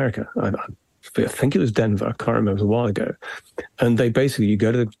happened in America. I think it was Denver. I can't remember, it was a while ago. And they basically, you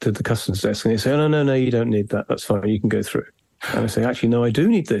go to the customs desk and they say, oh, no, you don't need that. That's fine. You can go through. And I say, actually, no, I do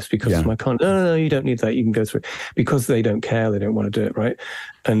need this because of my carnet. No, you don't need that. You can go through. Because they don't care. They don't want to do it, right?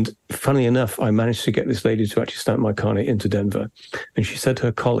 And funnily enough, I managed to get this lady to actually stamp my carnet into Denver. And she said to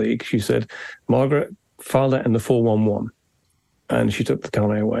her colleague, Margaret, file that in the 411. And she took the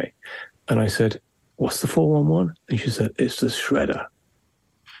carnet away. And I said, what's the 411? And she said, it's the shredder.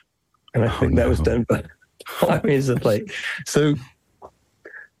 And I think that was Denver. So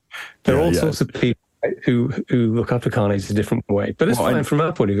there are all sorts of people who look after carnets a different way. But it's fine from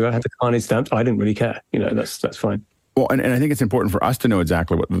our point of view. I had the carnet stamped. I didn't really care. That's fine. Well, and I think it's important for us to know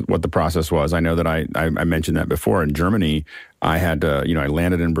exactly what the process was. I know that I mentioned that before. In Germany, I had I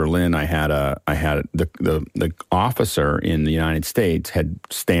landed in Berlin. I had the officer in the United States had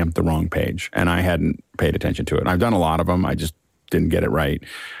stamped the wrong page, and I hadn't paid attention to it. And I've done a lot of them. I just didn't get it right.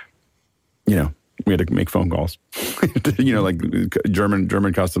 We had to make phone calls. Like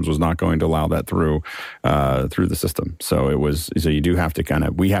German customs was not going to allow that through the system. So you do have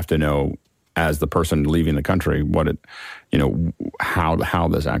to we have to know, as the person leaving the country, how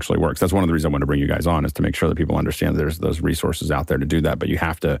this actually works. That's one of the reasons I want to bring you guys on, is to make sure that people understand that there's those resources out there to do that. But you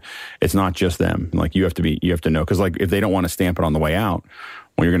have to, it's not just them. Like you have to know, because like if they don't want to stamp it on the way out,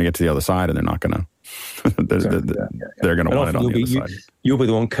 well, you're going to get to the other side and they're not going to, they're going to want it on the other side. You'll be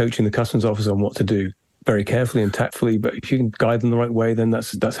the one coaching the customs office on what to do very carefully and tactfully. But if you can guide them the right way, then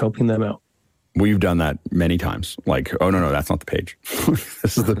that's helping them out. We've done that many times. Like, oh no, that's not the page.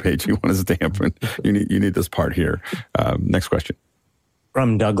 This is the page you want to stamp. You need this part here. Next question.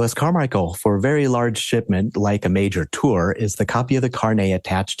 From Douglas Carmichael, for a very large shipment like a major tour, is the copy of the carnet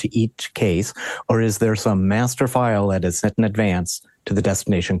attached to each case, or is there some master file that is sent in advance to the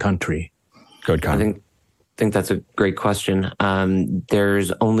destination country? Good comment. I think that's a great question.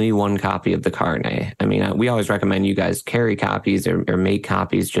 There's only one copy of the carnet. I mean, we always recommend you guys carry copies or make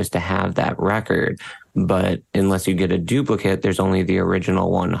copies just to have that record. But unless you get a duplicate, there's only the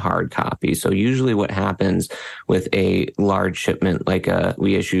original one hard copy. So usually what happens with a large shipment, like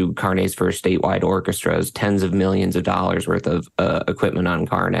we issue carnets for statewide orchestras, tens of millions of dollars worth of equipment on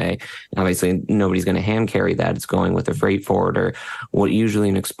carnet. Obviously, nobody's going to hand carry that. It's going with a freight forwarder. What usually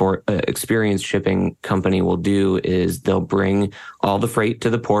an experienced shipping company will do is they'll bring all the freight to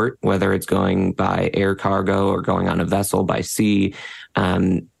the port, whether it's going by air cargo or going on a vessel by sea.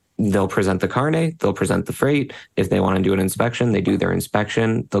 They'll present the carnet, they'll present the freight. If they want to do an inspection, they do their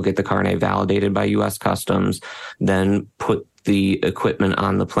inspection. They'll get the carnet validated by U.S. Customs, then put the equipment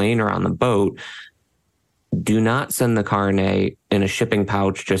on the plane or on the boat. Do not send the carnet in a shipping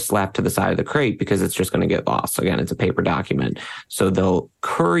pouch just slapped to the side of the crate, because it's just going to get lost. Again, it's a paper document. So they'll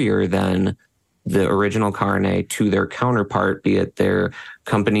courier then the original carnet to their counterpart, be it their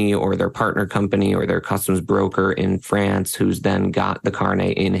company or their partner company or their customs broker in France, who's then got the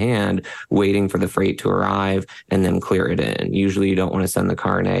carnet in hand, waiting for the freight to arrive and then clear it in. Usually you don't want to send the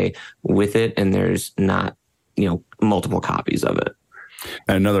carnet with it, and there's not, multiple copies of it.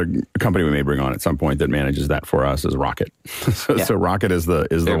 And another company we may bring on at some point that manages that for us is Rocket. So Rocket is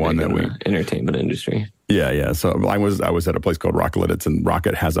the one that we entertainment industry. Yeah. So I was at a place called Rockleditz, and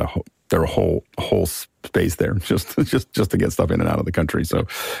Rocket has their whole space there just to get stuff in and out of the country. So,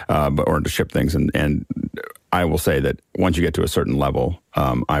 or to ship things. And I will say that once you get to a certain level,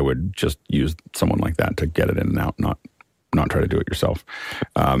 I would just use someone like that to get it in and out, not try to do it yourself.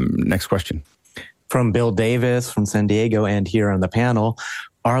 Next question. From Bill Davis from San Diego and here on the panel,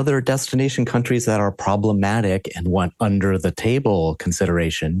 are there destination countries that are problematic and want under the table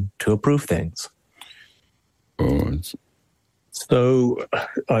consideration to approve things? So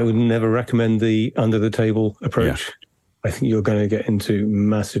I would never recommend the under the table approach. Yeah. I think you're going to get into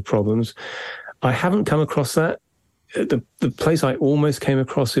massive problems. I haven't come across that. The place I almost came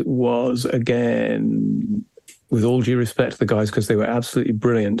across it was, again, with all due respect to the guys, because they were absolutely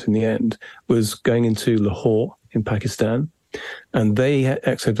brilliant in the end, was going into Lahore in Pakistan. And they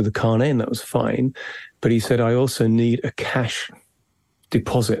accepted the carnet, and that was fine. But he said, I also need a cash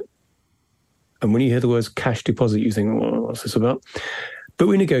deposit. And when you hear the words cash deposit, you think, well, what's this about? But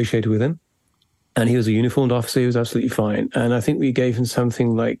we negotiated with him, and he was a uniformed officer. He was absolutely fine. And I think we gave him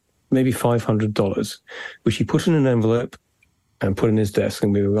something like maybe $500, which he put in an envelope and put in his desk,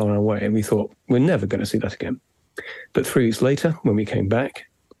 and we were on our way. And we thought, we're never going to see that again. But 3 weeks later, when we came back,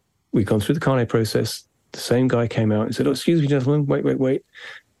 we'd gone through the carnet process. The same guy came out and said, excuse me, gentlemen, wait.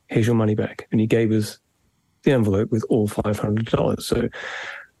 Here's your money back. And he gave us the envelope with all $500. So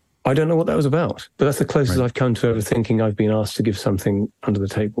I don't know what that was about, but that's the closest I've come to ever thinking I've been asked to give something under the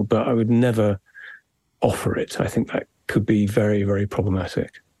table, but I would never offer it. I think that could be very, very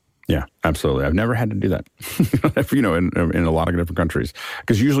problematic. Yeah, absolutely. I've never had to do that, in a lot of different countries.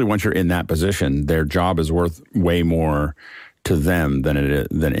 Because usually once you're in that position, their job is worth way more to them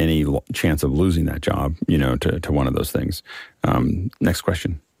than any chance of losing that job, to one of those things. Next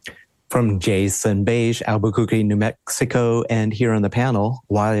question. From Jason Beige, Albuquerque, New Mexico, and here on the panel,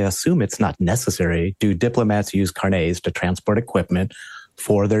 while I assume it's not necessary, do diplomats use carnets to transport equipment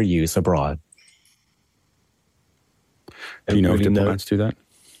for their use abroad? Do you know if diplomats do that?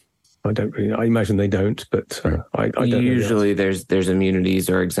 I don't really. I imagine they don't, but I don't know. Usually there's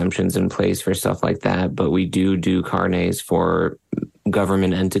immunities or exemptions in place for stuff like that, but we do carnets for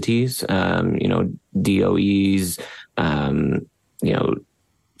government entities, DOEs, fully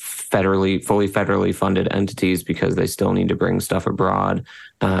federally funded entities, because they still need to bring stuff abroad.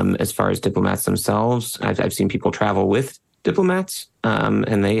 As far as diplomats themselves, I've seen people travel with diplomats,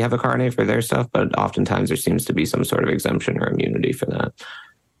 and they have a carnet for their stuff, but oftentimes there seems to be some sort of exemption or immunity for that.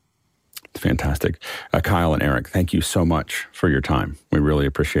 Fantastic. Kyle and Eric, thank you so much for your time. We really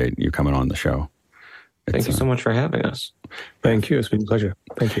appreciate you coming on the show. Thank you so much for having us. Thank you. It's been a pleasure.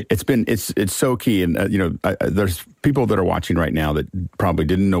 Thank you. It's so key. And, there's people that are watching right now that probably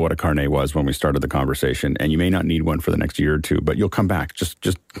didn't know what a carnet was when we started the conversation, and you may not need one for the next year or two, but you'll come back. Just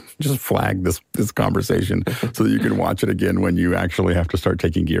flag this conversation so that you can watch it again when you actually have to start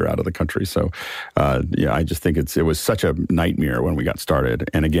taking gear out of the country. So, I just think it was such a nightmare when we got started.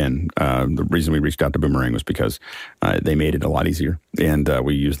 And again, the reason we reached out to Boomerang was because they made it a lot easier, and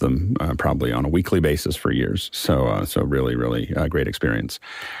we use them probably on a weekly basis for years. So really, really great experience.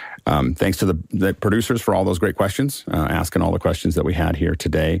 Thanks to the producers for all those great questions, asking all the questions that we had here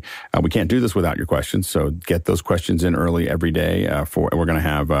today. We can't do this without your questions, so get those questions in early every day. We're going to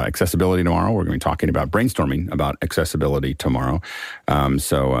have accessibility tomorrow. We're going to be talking about brainstorming about accessibility tomorrow. Think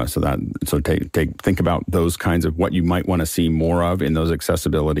about those kinds of what you might want to see more of in those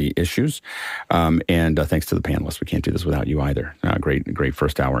accessibility issues. And thanks to the panelists. We can't do this without you either. Great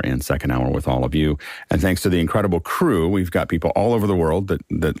first hour and second hour with all of you. And thanks to the incredible crew, we've got people all over the world that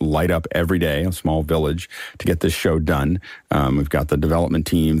light up every day, a small village, to get this show done. We've got the development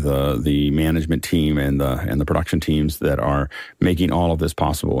team, the management team, and the production teams that are making all of this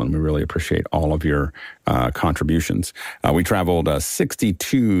possible, and we really appreciate all of your contributions. We traveled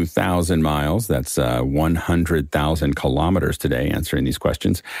 62,000 miles. That's 100,000 kilometers today answering these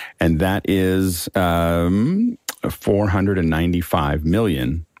questions, and that is 495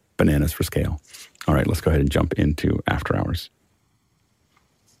 million bananas for scale. All right, let's go ahead and jump into After Hours.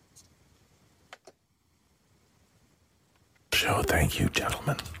 Show, thank you,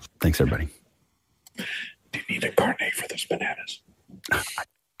 gentlemen. Thanks, everybody. Do you need a carnet for those bananas?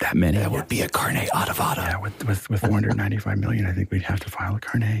 That many? That would be a carnet out of Ada. Yeah, with 495 million, I think we'd have to file a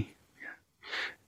carnet.